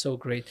 which is so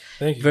great.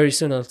 Thank you. Very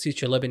soon I'll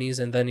teach you Lebanese,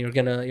 and then you're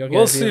gonna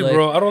We'll be see, like,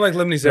 bro. I don't like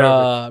Lebanese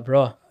Arabic.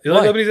 bro. You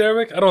like Lebanese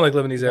Arabic? I don't like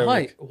Lebanese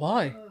Arabic.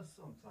 Why?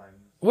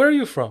 Where are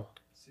you from?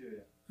 Syria.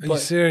 Are you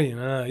Syrian?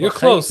 You're Well,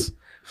 close.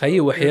 خيي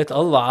وحياة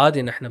الله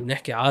عادي نحن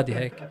بنحكي عادي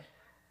هيك.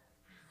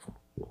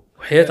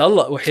 وحياة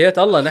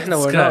الله نحن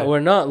we're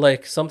not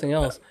like something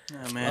else.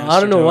 Yeah, man, I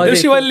don't know why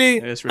ايش they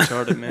يولي؟ It's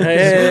retarded,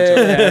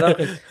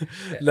 man.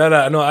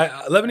 لا no.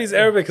 Lebanese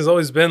Arabic has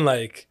always been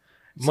like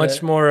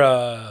much more.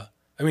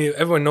 I mean,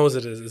 everyone knows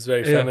it is. It's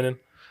very feminine.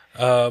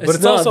 But it's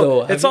not, also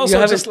though. it's You also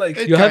haven't- just like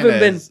You haven't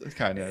been. It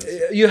kind of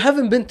is. You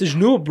haven't been to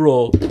Jnoub,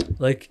 bro.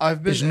 Like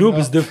I've been Jnoub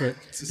is enough. different.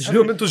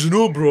 Jnoub into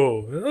Jnoub, bro.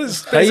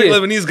 This basic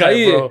Lebanese guy,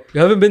 خيي, bro. You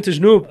haven't been to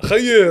Jnoub.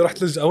 خيي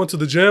رحت I went to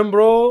the gym,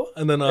 bro,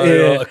 and then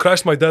I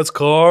crashed my dad's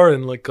car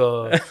and like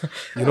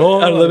you know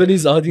Our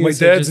Lebanese audience.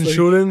 my are dad's just like-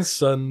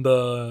 insurance and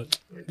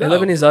The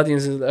Lebanese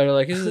audience are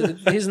like,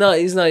 he's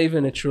not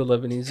even a true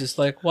Lebanese. Just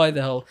like, why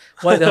the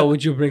hell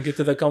would you bring it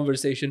to the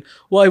conversation?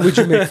 Why would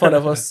you make fun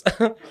of us?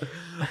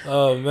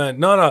 oh man,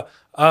 no.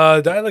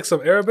 Dialects of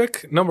Arabic,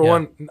 number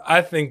one, I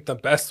think the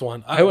best one.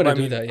 I wanna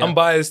do that, yeah. I'm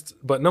biased,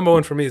 but number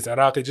one for me is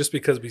Iraqi, just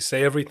because we say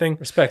everything.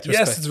 Respect.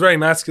 Yes, it's very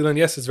masculine.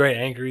 Yes, it's very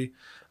angry.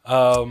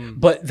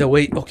 But the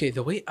way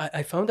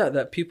I found out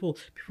that people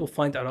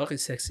find Iraqi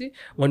sexy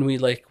when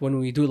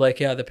we do like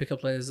the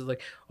pickup lines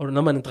like or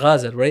لما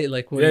نتغازل, right?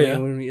 Like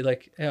when we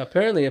like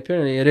apparently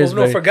it is.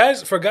 Well, no,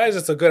 for guys,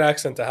 it's a good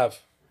accent to have.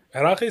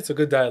 Iraqi, it's a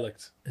good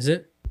dialect. Is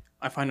it?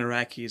 I find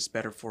Iraqi is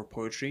better for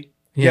poetry.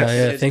 Yeah,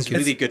 It's thank you.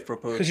 really good for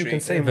poetry. Because you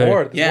can say Very.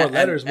 more. There's yeah, more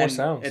letters, more and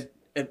sounds.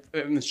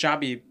 In the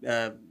Shabi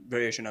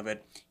variation of it,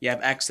 you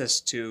have access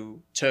to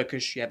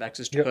Turkish, you have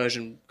access to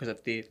Persian because of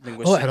the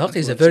linguistic. Oh, Iraqi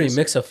is a very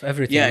mix of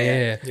everything.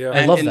 Yeah. I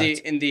And love in that.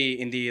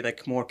 in the like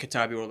more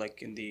Kitabi or like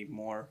in the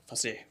more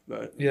Fasih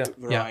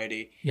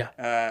variety.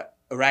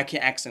 Iraqi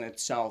accent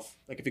itself,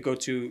 like if you go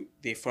to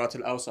the Furat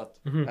al-Awsat,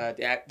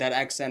 that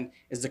accent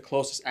is the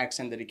closest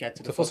accent that you get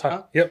to the Fusha.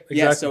 Yep, exactly.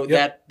 Yeah, so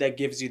that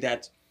gives you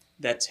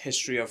that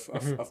history of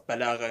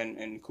Balagha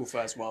in Kufa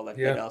as well.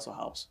 That also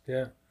helps.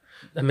 Yeah.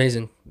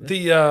 Amazing.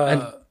 And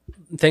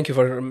thank you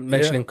for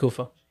mentioning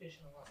Kufa.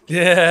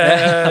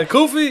 Yeah,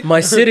 Kufi. My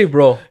city,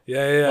 bro.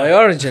 Yeah. My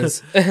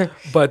origins.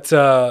 But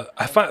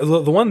I find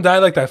the one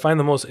dialect I find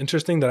the most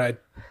interesting that I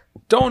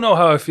don't know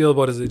how I feel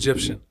about is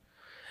Egyptian.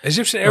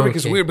 Egyptian Arabic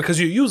is weird because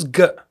you use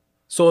g,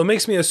 so it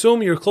makes me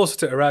assume you're closer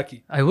to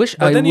Iraqi. I wish.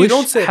 But then you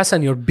don't say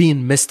Hassan, you're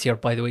being missed here.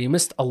 By the way, you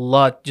missed a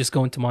lot just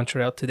going to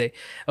Montreal today.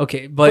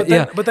 Okay, but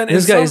then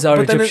this in guy is some- our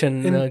but then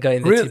Egyptian in guy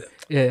in the real- team.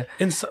 Yeah,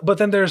 But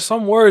then there are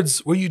some words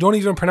where you don't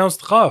even pronounce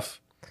the qaf.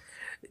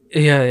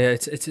 yeah.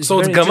 It's So it's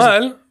very interesting.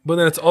 gamal, but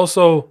then it's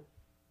also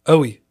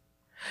awi.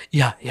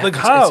 Yeah. Like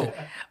it's- how?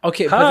 it's-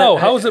 okay, but How?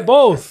 then- How is it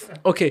both?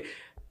 Okay,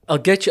 I'll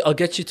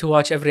get you to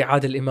watch every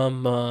Adil Imam.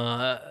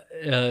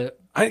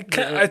 I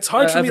can't, it's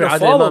hard for me every to Adil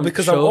follow Imam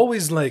because I'm show.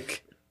 always like,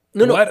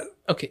 No. what?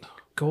 Okay,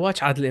 go watch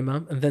Adil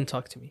Imam and then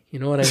talk to me. You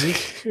know what I mean?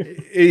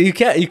 you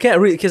can't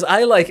read because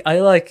I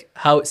like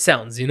how it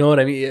sounds. You know what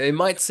I mean? It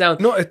might sound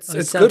No, it's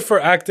sounds- good for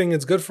acting.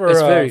 It's good for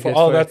very for good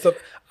all for that stuff.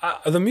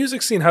 The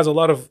music scene has a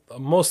lot of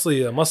mostly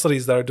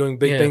Muslims that are doing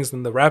big Yeah. things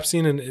in the rap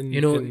scene in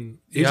You know, in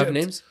you have Egypt.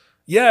 names?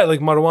 Yeah,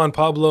 like Marwan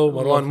Pablo,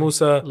 Marwan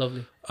Musa.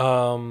 Lovely.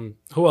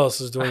 Who else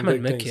is doing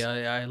Ahmed big Mekki, things?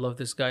 I love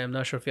this guy. I'm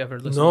not sure if you ever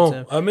listened to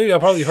him. No, maybe I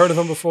probably heard of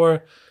him before.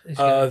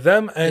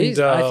 Them and He's-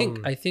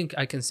 I think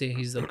I can say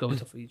he's the goat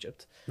of Egypt.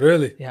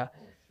 really. Yeah.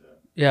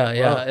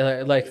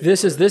 Like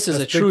this is That's a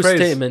big true praise.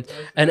 statement,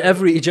 and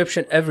every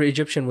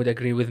Egyptian would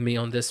agree with me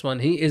on this one.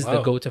 He is the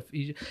Wow. goat of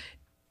Egypt.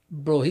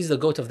 Bro, he's the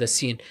goat of the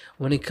scene.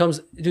 When it comes,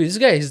 dude, this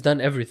guy has done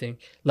everything,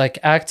 like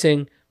acting,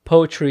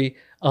 poetry,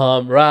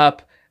 rap.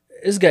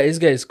 This guy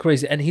is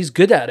crazy, and he's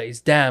good at it.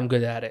 He's damn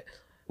good at it.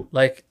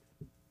 Like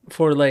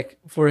for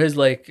his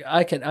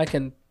I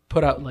can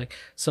put out like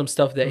some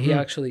stuff that he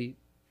actually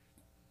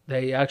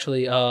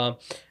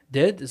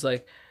did. It's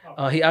like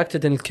he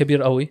acted in Kabir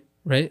Awi,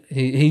 right?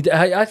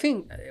 I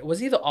think, was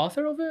he the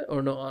author of it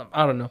or no?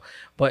 I don't know,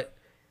 but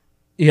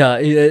yeah,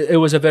 it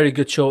was a very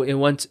good show.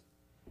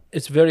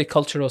 It's very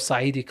cultural,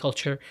 Saidi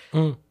culture,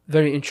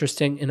 very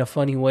interesting in a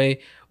funny way,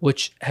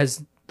 which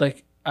has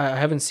like I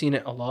haven't seen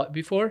it a lot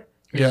before.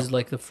 This is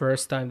like the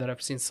first time that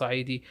I've seen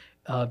Saidi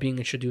being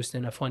introduced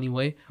in a funny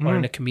way or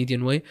in a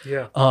comedian way.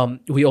 Yeah.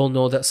 We all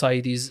know that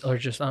Saidis are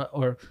just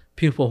or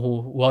people who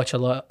watch a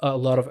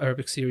lot of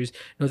Arabic series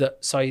know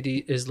that Saidi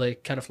is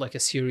like kind of like a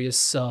serious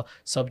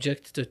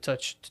subject to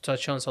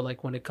touch on. So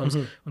like when it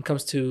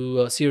comes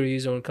to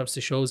series or when it comes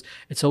to shows,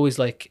 it's always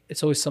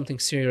something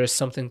serious,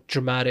 something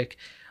dramatic.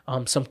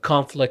 Some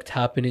conflict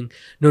happening.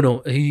 No,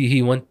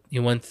 he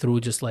went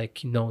through just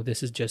like,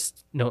 this is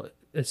just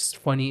it's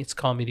funny, it's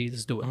comedy,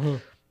 let's do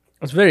it.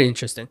 It's very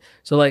interesting.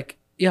 So like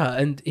Yeah,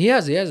 and he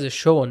has a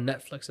show on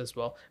Netflix as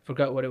well.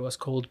 Forgot what it was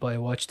called, but I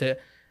watched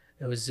it.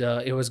 It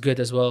was good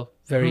as well.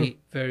 Very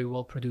very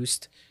well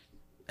produced.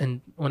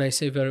 And when I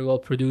say very well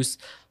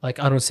produced, like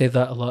I don't say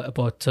that a lot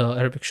about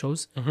Arabic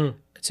shows.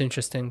 It's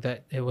interesting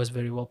that it was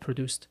very well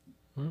produced.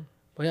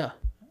 But yeah,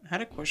 I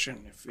had a question.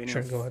 If any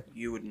Sure, go ahead. of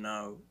you would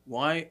know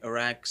why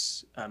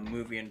Iraq's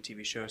movie and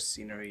TV show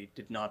scenery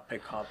did not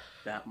pick up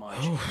that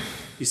much.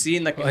 You see,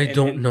 in like I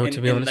don't know,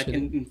 to be honest like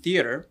with you. in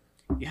theater,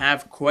 you have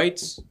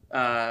Kuwait's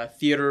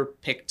theater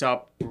picked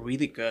up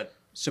really good,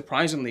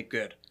 surprisingly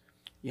good.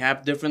 You have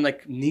different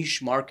like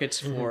niche markets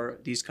for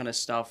these kind of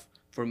stuff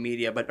for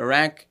media, but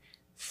Iraq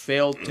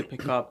failed to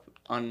pick up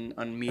on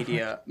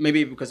media,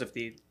 maybe because of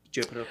the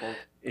geopolitical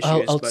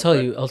issues.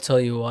 I'll tell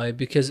you why.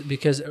 Because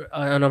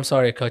and I'm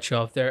sorry I cut you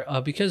off there.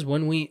 Because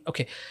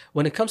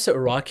when it comes to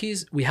Iraqis,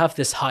 we have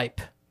this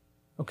hype.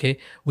 Okay,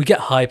 we get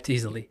hyped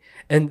easily,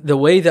 and the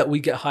way that we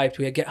get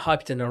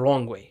hyped in a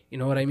wrong way. You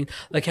know what I mean?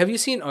 Like, have you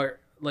seen our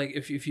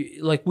if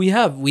you like we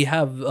have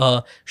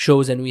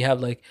shows and we have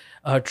like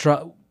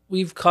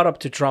we've caught up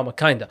to drama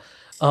kinda,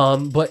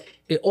 but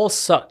it all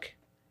suck.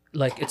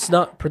 Like, it's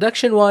not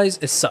production wise,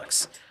 it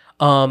sucks.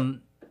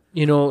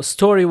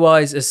 Story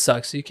wise, it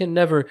sucks. You can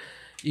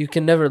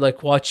never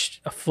like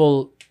watch a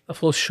full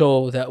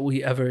show that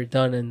we ever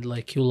done and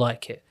like you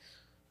like it.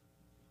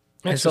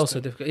 It's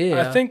also difficult.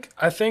 Yeah,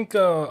 I think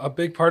a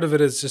big part of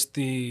it is just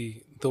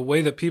the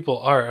way that people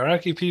are.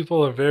 Iraqi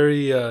people are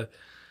very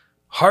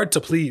hard to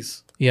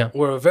please. Yeah,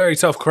 we're a very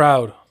tough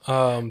crowd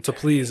to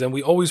please, and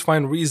we always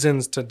find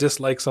reasons to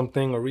dislike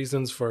something or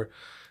reasons for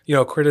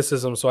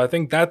criticism. So I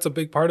think that's a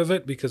big part of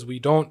it, because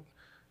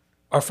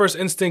our first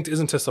instinct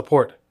isn't to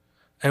support.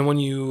 And when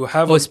you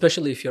have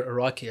especially if you're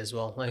Iraqi as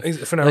well, like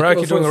if an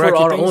Iraqi doing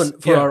Iraqi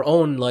things, our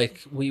own,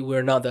 like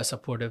we're not that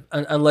supportive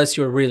unless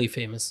you're really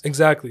famous.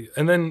 Exactly.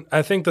 And then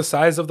I think the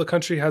size of the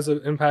country has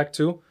an impact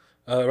too.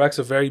 Iraq's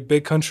a very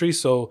big country,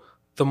 so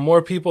the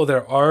more people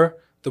there are,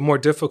 the more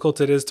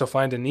difficult it is to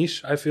find a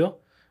niche, I feel.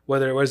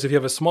 Whereas if you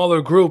have a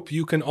smaller group,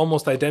 you can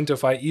almost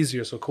identify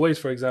easier. So Kuwait,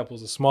 for example,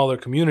 is a smaller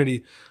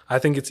community. I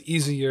think it's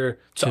easier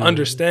to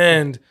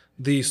understand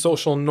the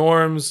social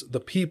norms, the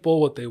people,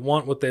 what they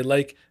want, what they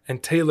like,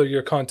 and tailor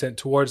your content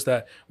towards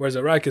that. Whereas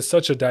Iraq is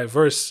such a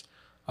diverse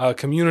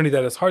community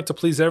that it's hard to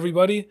please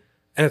everybody,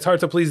 and it's hard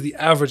to please the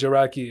average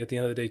Iraqi at the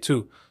end of the day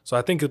too. So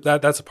I think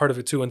that's a part of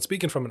it too. And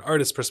speaking from an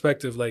artist's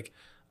perspective, like,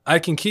 I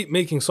can keep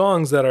making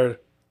songs that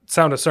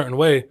sound a certain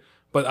way,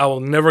 but I will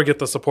never get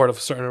the support of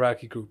a certain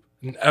Iraqi group.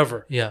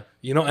 Ever. Yeah.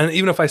 And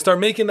even if I start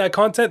making that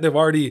content, they've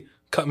already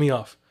cut me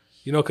off.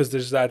 Because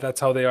there's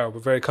that's how they are. We're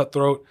very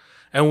cutthroat,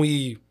 and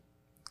we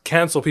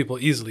cancel people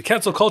easily.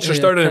 Cancel culture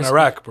started in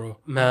Iraq, bro.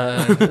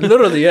 Man,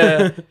 literally,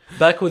 yeah.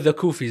 Back with the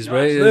Kufis,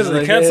 right?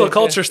 Literally, cancel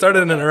culture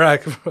started in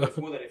Iraq, bro. If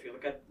you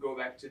go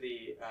back to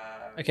the...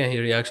 I can't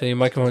hear you, actually. Your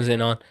microphone's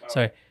ain't on.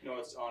 Sorry. No,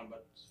 it's on,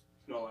 but it's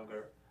no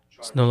longer charged.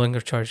 It's no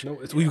longer charged. No,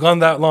 we've gone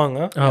that long,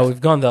 huh? Oh,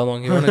 we've gone that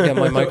long. You want to get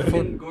my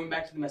microphone? Going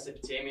back to the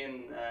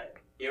Mesopotamian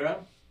era,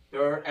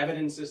 there are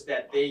evidences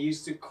that they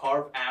used to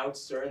carve out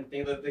certain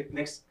things. That the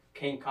next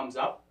king comes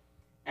up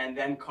and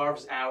then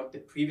carves out the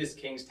previous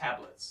king's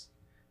tablets.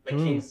 The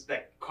king's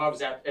like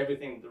carves out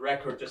everything. The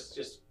record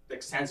just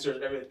like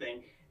censors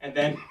everything, and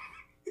then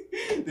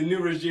the new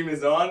regime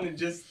is on and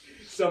just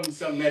some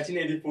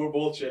 1984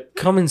 bullshit.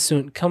 Coming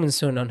soon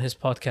on his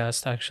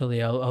podcast.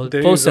 Actually, I'll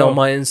post it on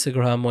my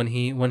Instagram when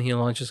he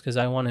launches, because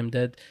I want him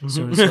dead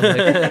soon. So,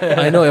 like,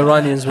 I know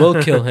Iranians will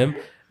kill him.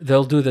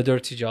 They'll do the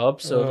dirty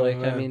job. So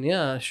man. I mean,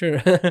 yeah,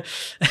 sure.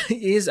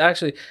 He's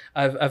actually,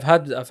 I've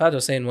had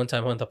Hussein one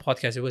time on the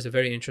podcast. It was a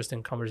very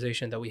interesting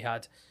conversation that we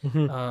had.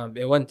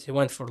 It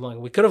went for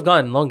long. We could have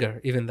gone longer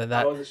even than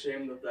that. I was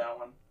ashamed of that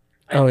one.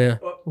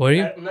 Were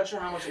you? I'm not sure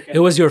how much I can. It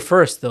was your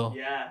first though.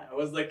 Yeah, I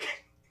was like,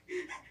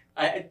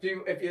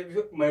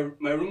 if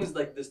my room is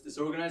like this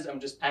disorganized, I'm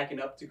just packing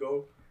up to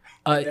go.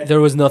 There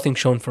was nothing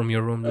shown from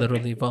your room,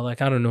 literally. But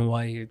like, I don't know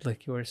why you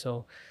were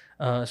so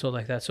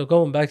like that. So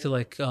going back to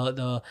like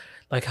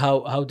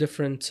how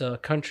different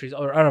countries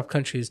or Arab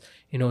countries,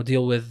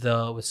 deal with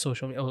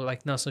social media, or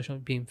like not social,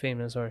 being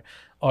famous or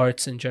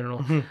arts in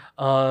general.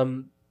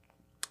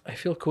 I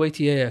feel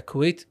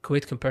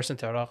Kuwait comparison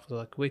to Iraq,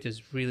 like Kuwait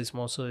is really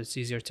small, so it's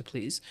easier to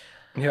please.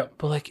 Yeah,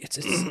 but like it's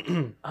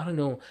I don't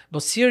know.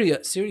 But Syria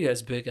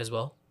is big as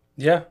well.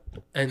 Yeah,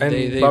 and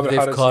they've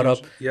caught up.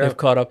 Yeah. They've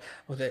caught up.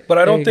 But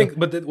I don't think.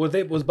 But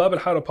was Bab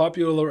al-Hara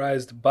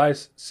popularized by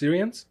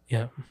Syrians?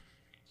 Yeah,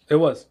 it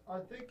was. I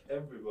think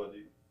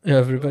everybody. Yeah,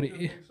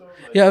 everybody. So?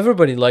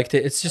 Everybody liked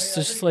it. It's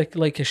just like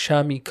a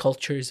Shami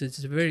culture.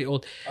 It's very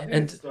old. I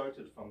think it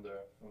started from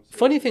there.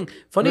 Funny thing.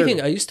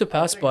 I used to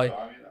pass by.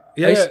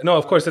 So. No,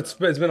 of course, it's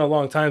been a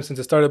long time since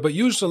it started. But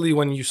usually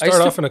when you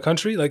start off in a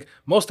country, like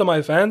most of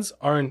my fans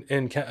are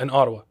in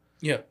Ottawa.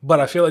 Yeah. But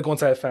I feel like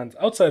once I have fans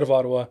outside of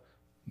Ottawa,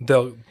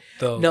 they'll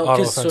no,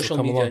 because social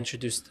media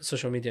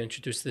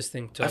introduced this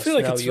thing to us. I feel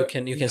like now you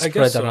can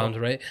spread around,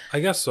 right? I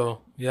guess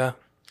so. Yeah.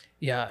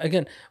 Yeah.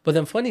 Again, but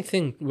then funny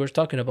thing, we're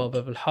talking about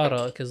Bab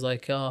al-Hara because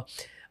like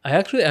I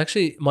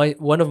actually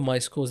one of my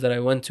schools that I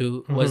went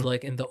to was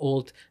like in the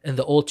old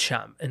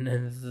Sham, in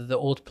the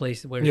old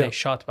place where they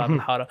shot Bab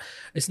al-Hara.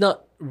 It's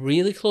not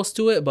really close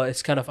to it, but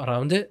it's kind of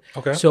around it.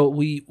 Okay. So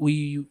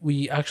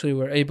we actually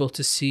were able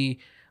to see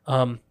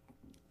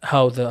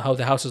how the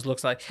houses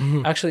looks like.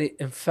 Actually,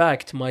 in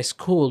fact, my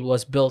school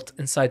was built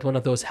inside one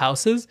of those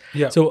houses.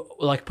 Yeah. So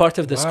like part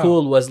of the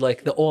school was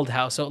like the old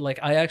house. So like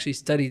I actually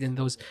studied in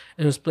those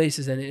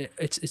places, and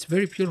it's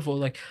very beautiful.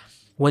 Like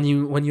when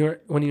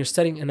you're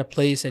studying in a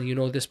place and you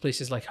know this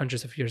place is like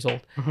hundreds of years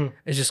old,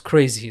 it's just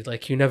crazy.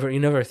 Like you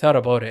never thought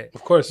about it.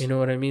 Of course. You know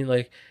what I mean?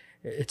 Like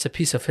it's a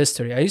piece of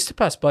history. I used to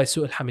pass by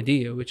Suq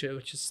al-Hamidiyya,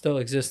 which still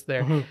exists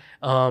there.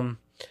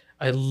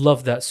 I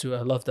love that suit.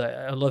 I love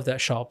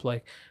that shop.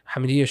 Like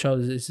Hamidiyya shop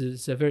is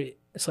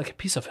it's like a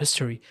piece of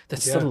history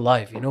that's still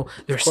alive. You know,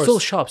 there's still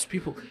shops,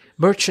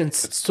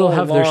 merchants still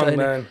have their shop,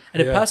 and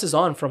it passes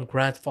on from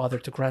grandfather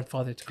to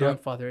grandfather to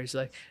grandfather. It's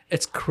like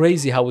it's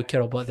crazy how we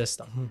care about this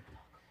stuff.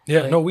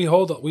 Yeah, like, no, we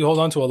hold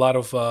on to a lot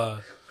of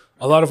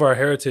our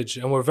heritage,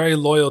 and we're very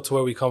loyal to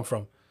where we come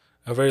from.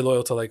 I'm very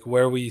loyal to like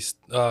where we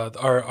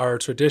our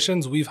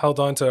traditions. We've held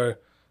on to.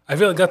 I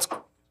feel like that's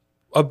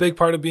a big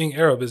part of being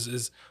Arab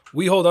is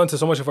we hold on to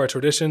so much of our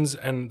traditions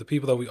and the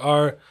people that we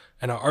are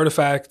and our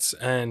artifacts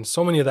and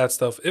so many of that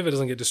stuff. If it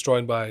doesn't get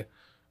destroyed by,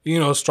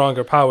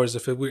 stronger powers,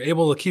 if we're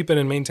able to keep it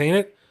and maintain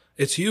it,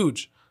 it's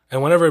huge.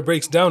 And whenever it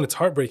breaks down, it's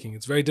heartbreaking.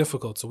 It's very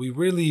difficult. So we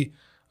really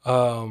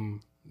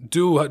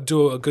do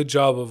a good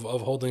job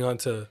of holding on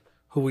to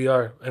who we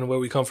are and where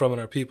we come from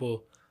and our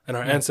people and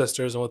our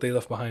ancestors and what they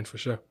left behind, for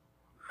sure.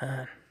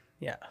 Man,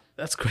 yeah,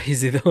 that's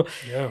crazy though.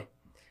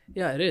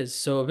 Yeah, it is.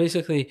 So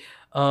basically,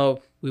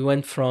 we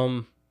went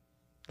from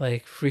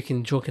like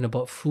freaking joking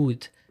about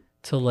food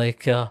to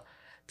like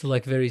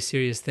very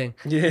serious thing.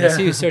 Yeah. I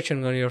see you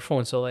searching on your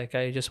phone, so like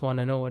I just want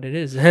to know what it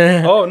is.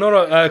 Oh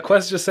no!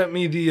 Quest just sent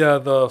me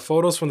the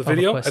photos from the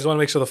video. I just want to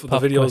make sure the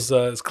video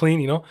is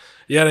clean.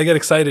 Yeah, I get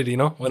excited.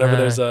 Whenever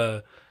there's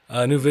a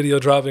new video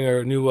dropping or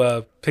a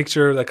new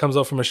picture that comes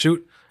out from a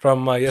shoot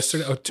from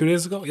yesterday or 2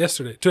 days ago.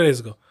 2 days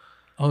ago.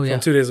 Oh yeah,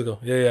 from 2 days ago.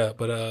 Yeah.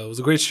 But it was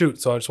a great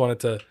shoot, so I just wanted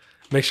to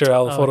make sure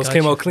all the photos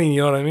came out clean.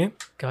 You know what I mean?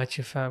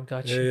 Gotcha, fam.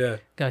 Gotcha. Yeah.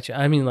 Gotcha.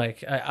 I mean,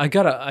 like I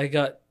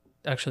got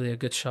actually a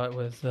good shot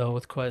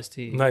with Quest.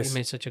 He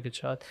made such a good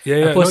shot.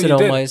 Yeah. I posted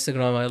on my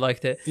Instagram. I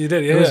liked it. You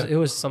did. Yeah. It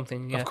was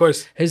something. Yeah. Of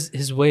course.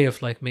 His way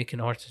of like making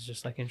art is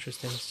just like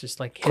interesting. It's just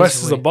like his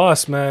Quest way. is a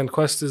boss, man.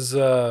 Quest is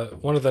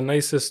one of the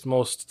nicest,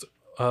 most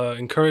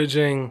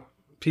encouraging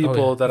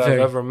people that I've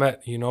ever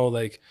met.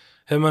 Like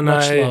him and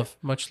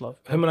much love.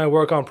 Him and I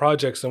work on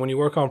projects, and when you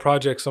work on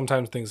projects,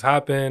 sometimes things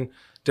happen.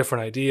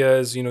 Different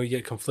ideas, you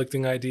get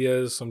conflicting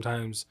ideas.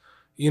 Sometimes,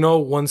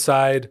 one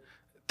side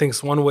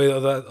thinks one way,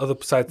 the other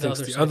side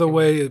thinks the other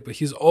way. But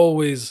he's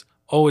always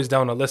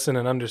down to listen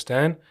and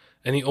understand,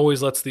 and he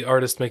always lets the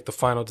artist make the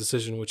final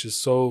decision, which is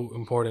so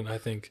important. I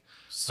think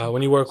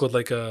when you work with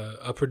like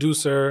a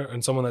producer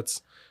and someone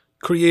that's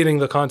creating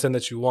the content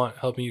that you want,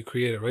 helping you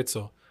create it, right?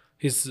 So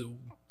he's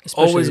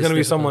always going to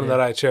be someone that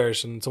I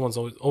cherish, and someone's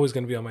always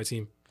going to be on my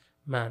team.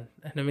 Man,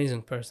 an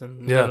amazing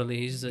person. Yeah. Literally,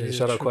 he's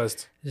shout out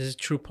Quest. He's a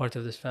true part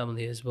of this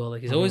family as well.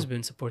 Like he's always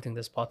been supporting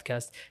this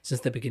podcast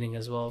since the beginning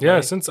as well.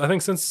 Yeah, since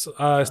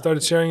I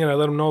started sharing it, I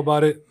let him know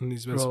about it, and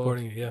he's been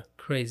supporting it. Yeah,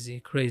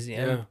 crazy. Yeah,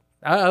 and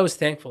I was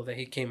thankful that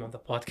he came on the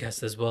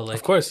podcast as well. Like,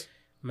 of course,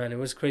 man, it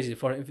was crazy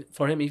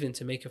for him even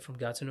to make it from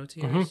Gatineau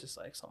to here. It's just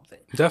like something.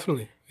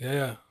 Definitely,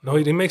 yeah. No,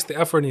 he makes the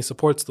effort and he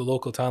supports the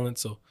local talent,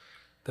 so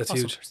that's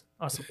huge.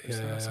 Awesome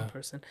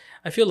person.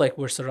 I feel like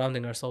we're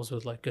surrounding ourselves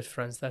with like good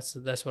friends.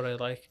 That's what I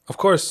like. Of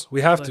course,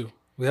 we have to.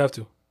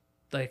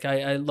 Like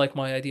I like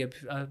my idea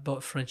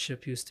about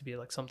friendship used to be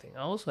like something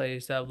else. I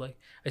used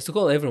to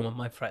call everyone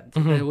my friend,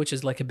 which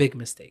is like a big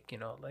mistake.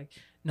 Like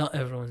not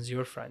everyone's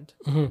your friend.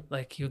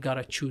 Like you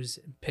gotta choose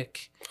and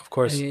pick. Of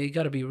course, and you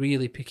gotta be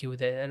really picky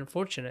with it. And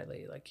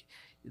unfortunately, like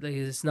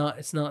it's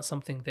not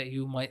something that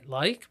you might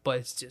like, but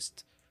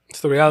it's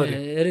the reality.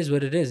 It is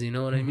what it is. You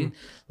know what I mean?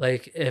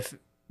 Like if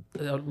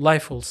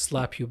life will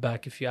slap you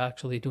back if you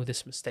actually do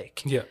this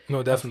mistake. Yeah,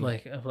 no,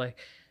 definitely. Of like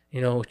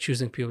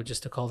choosing people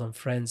just to call them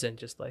friends and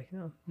just like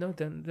no,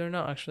 they're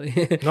not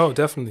actually. No,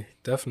 definitely,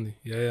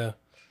 yeah.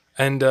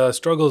 And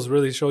struggles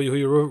really show you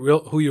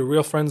who your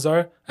real friends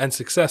are, and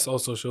success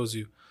also shows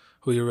you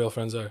who your real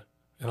friends are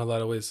in a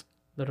lot of ways.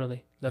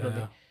 Literally.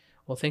 Yeah.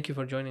 Well, thank you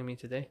for joining me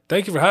today.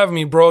 Thank you for having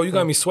me, bro. You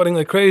got me sweating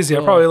like crazy.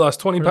 I probably lost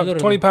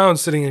 20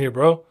 pounds sitting in here,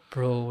 bro.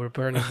 Bro, we're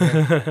burning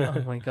here.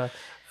 Oh my god.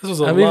 This was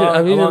a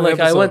long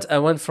episode. I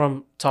went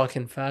from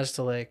talking fast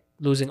to like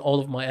losing all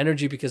of my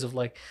energy because of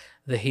like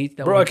the heat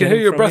that. Bro, I can hear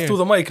your breath through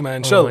the mic,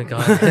 man. Chill. Oh my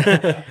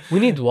god. We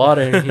need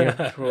water in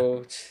here,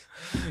 bro.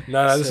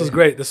 Nah, this was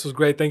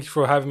great. Thank you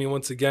for having me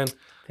once again.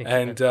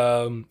 I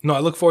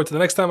look forward to the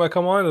next time I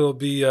come on. It'll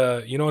be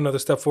another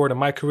step forward in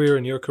my career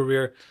and your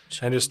career,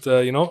 and just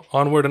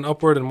onward and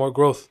upward and more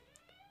growth.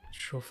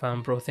 True,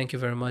 fam, bro. Thank you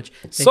very much.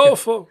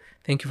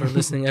 Thank you for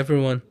listening,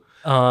 everyone.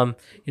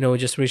 We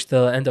just reached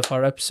the end of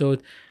our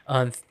episode.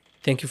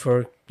 Thank you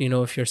for,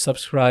 if you're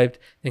subscribed,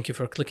 thank you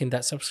for clicking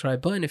that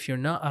subscribe button. If you're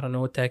not, I don't know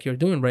what the heck you're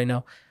doing right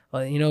now.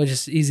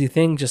 Just easy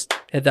thing. Just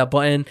hit that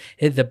button,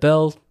 hit the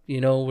bell.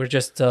 We're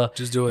just do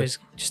it.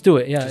 Just do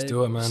it. Yeah. Just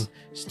do it, man.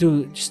 Just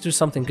do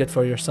something good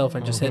for yourself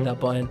and just hit that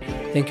button.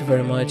 Thank you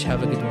very much.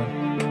 Have a good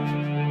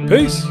one.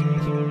 Peace.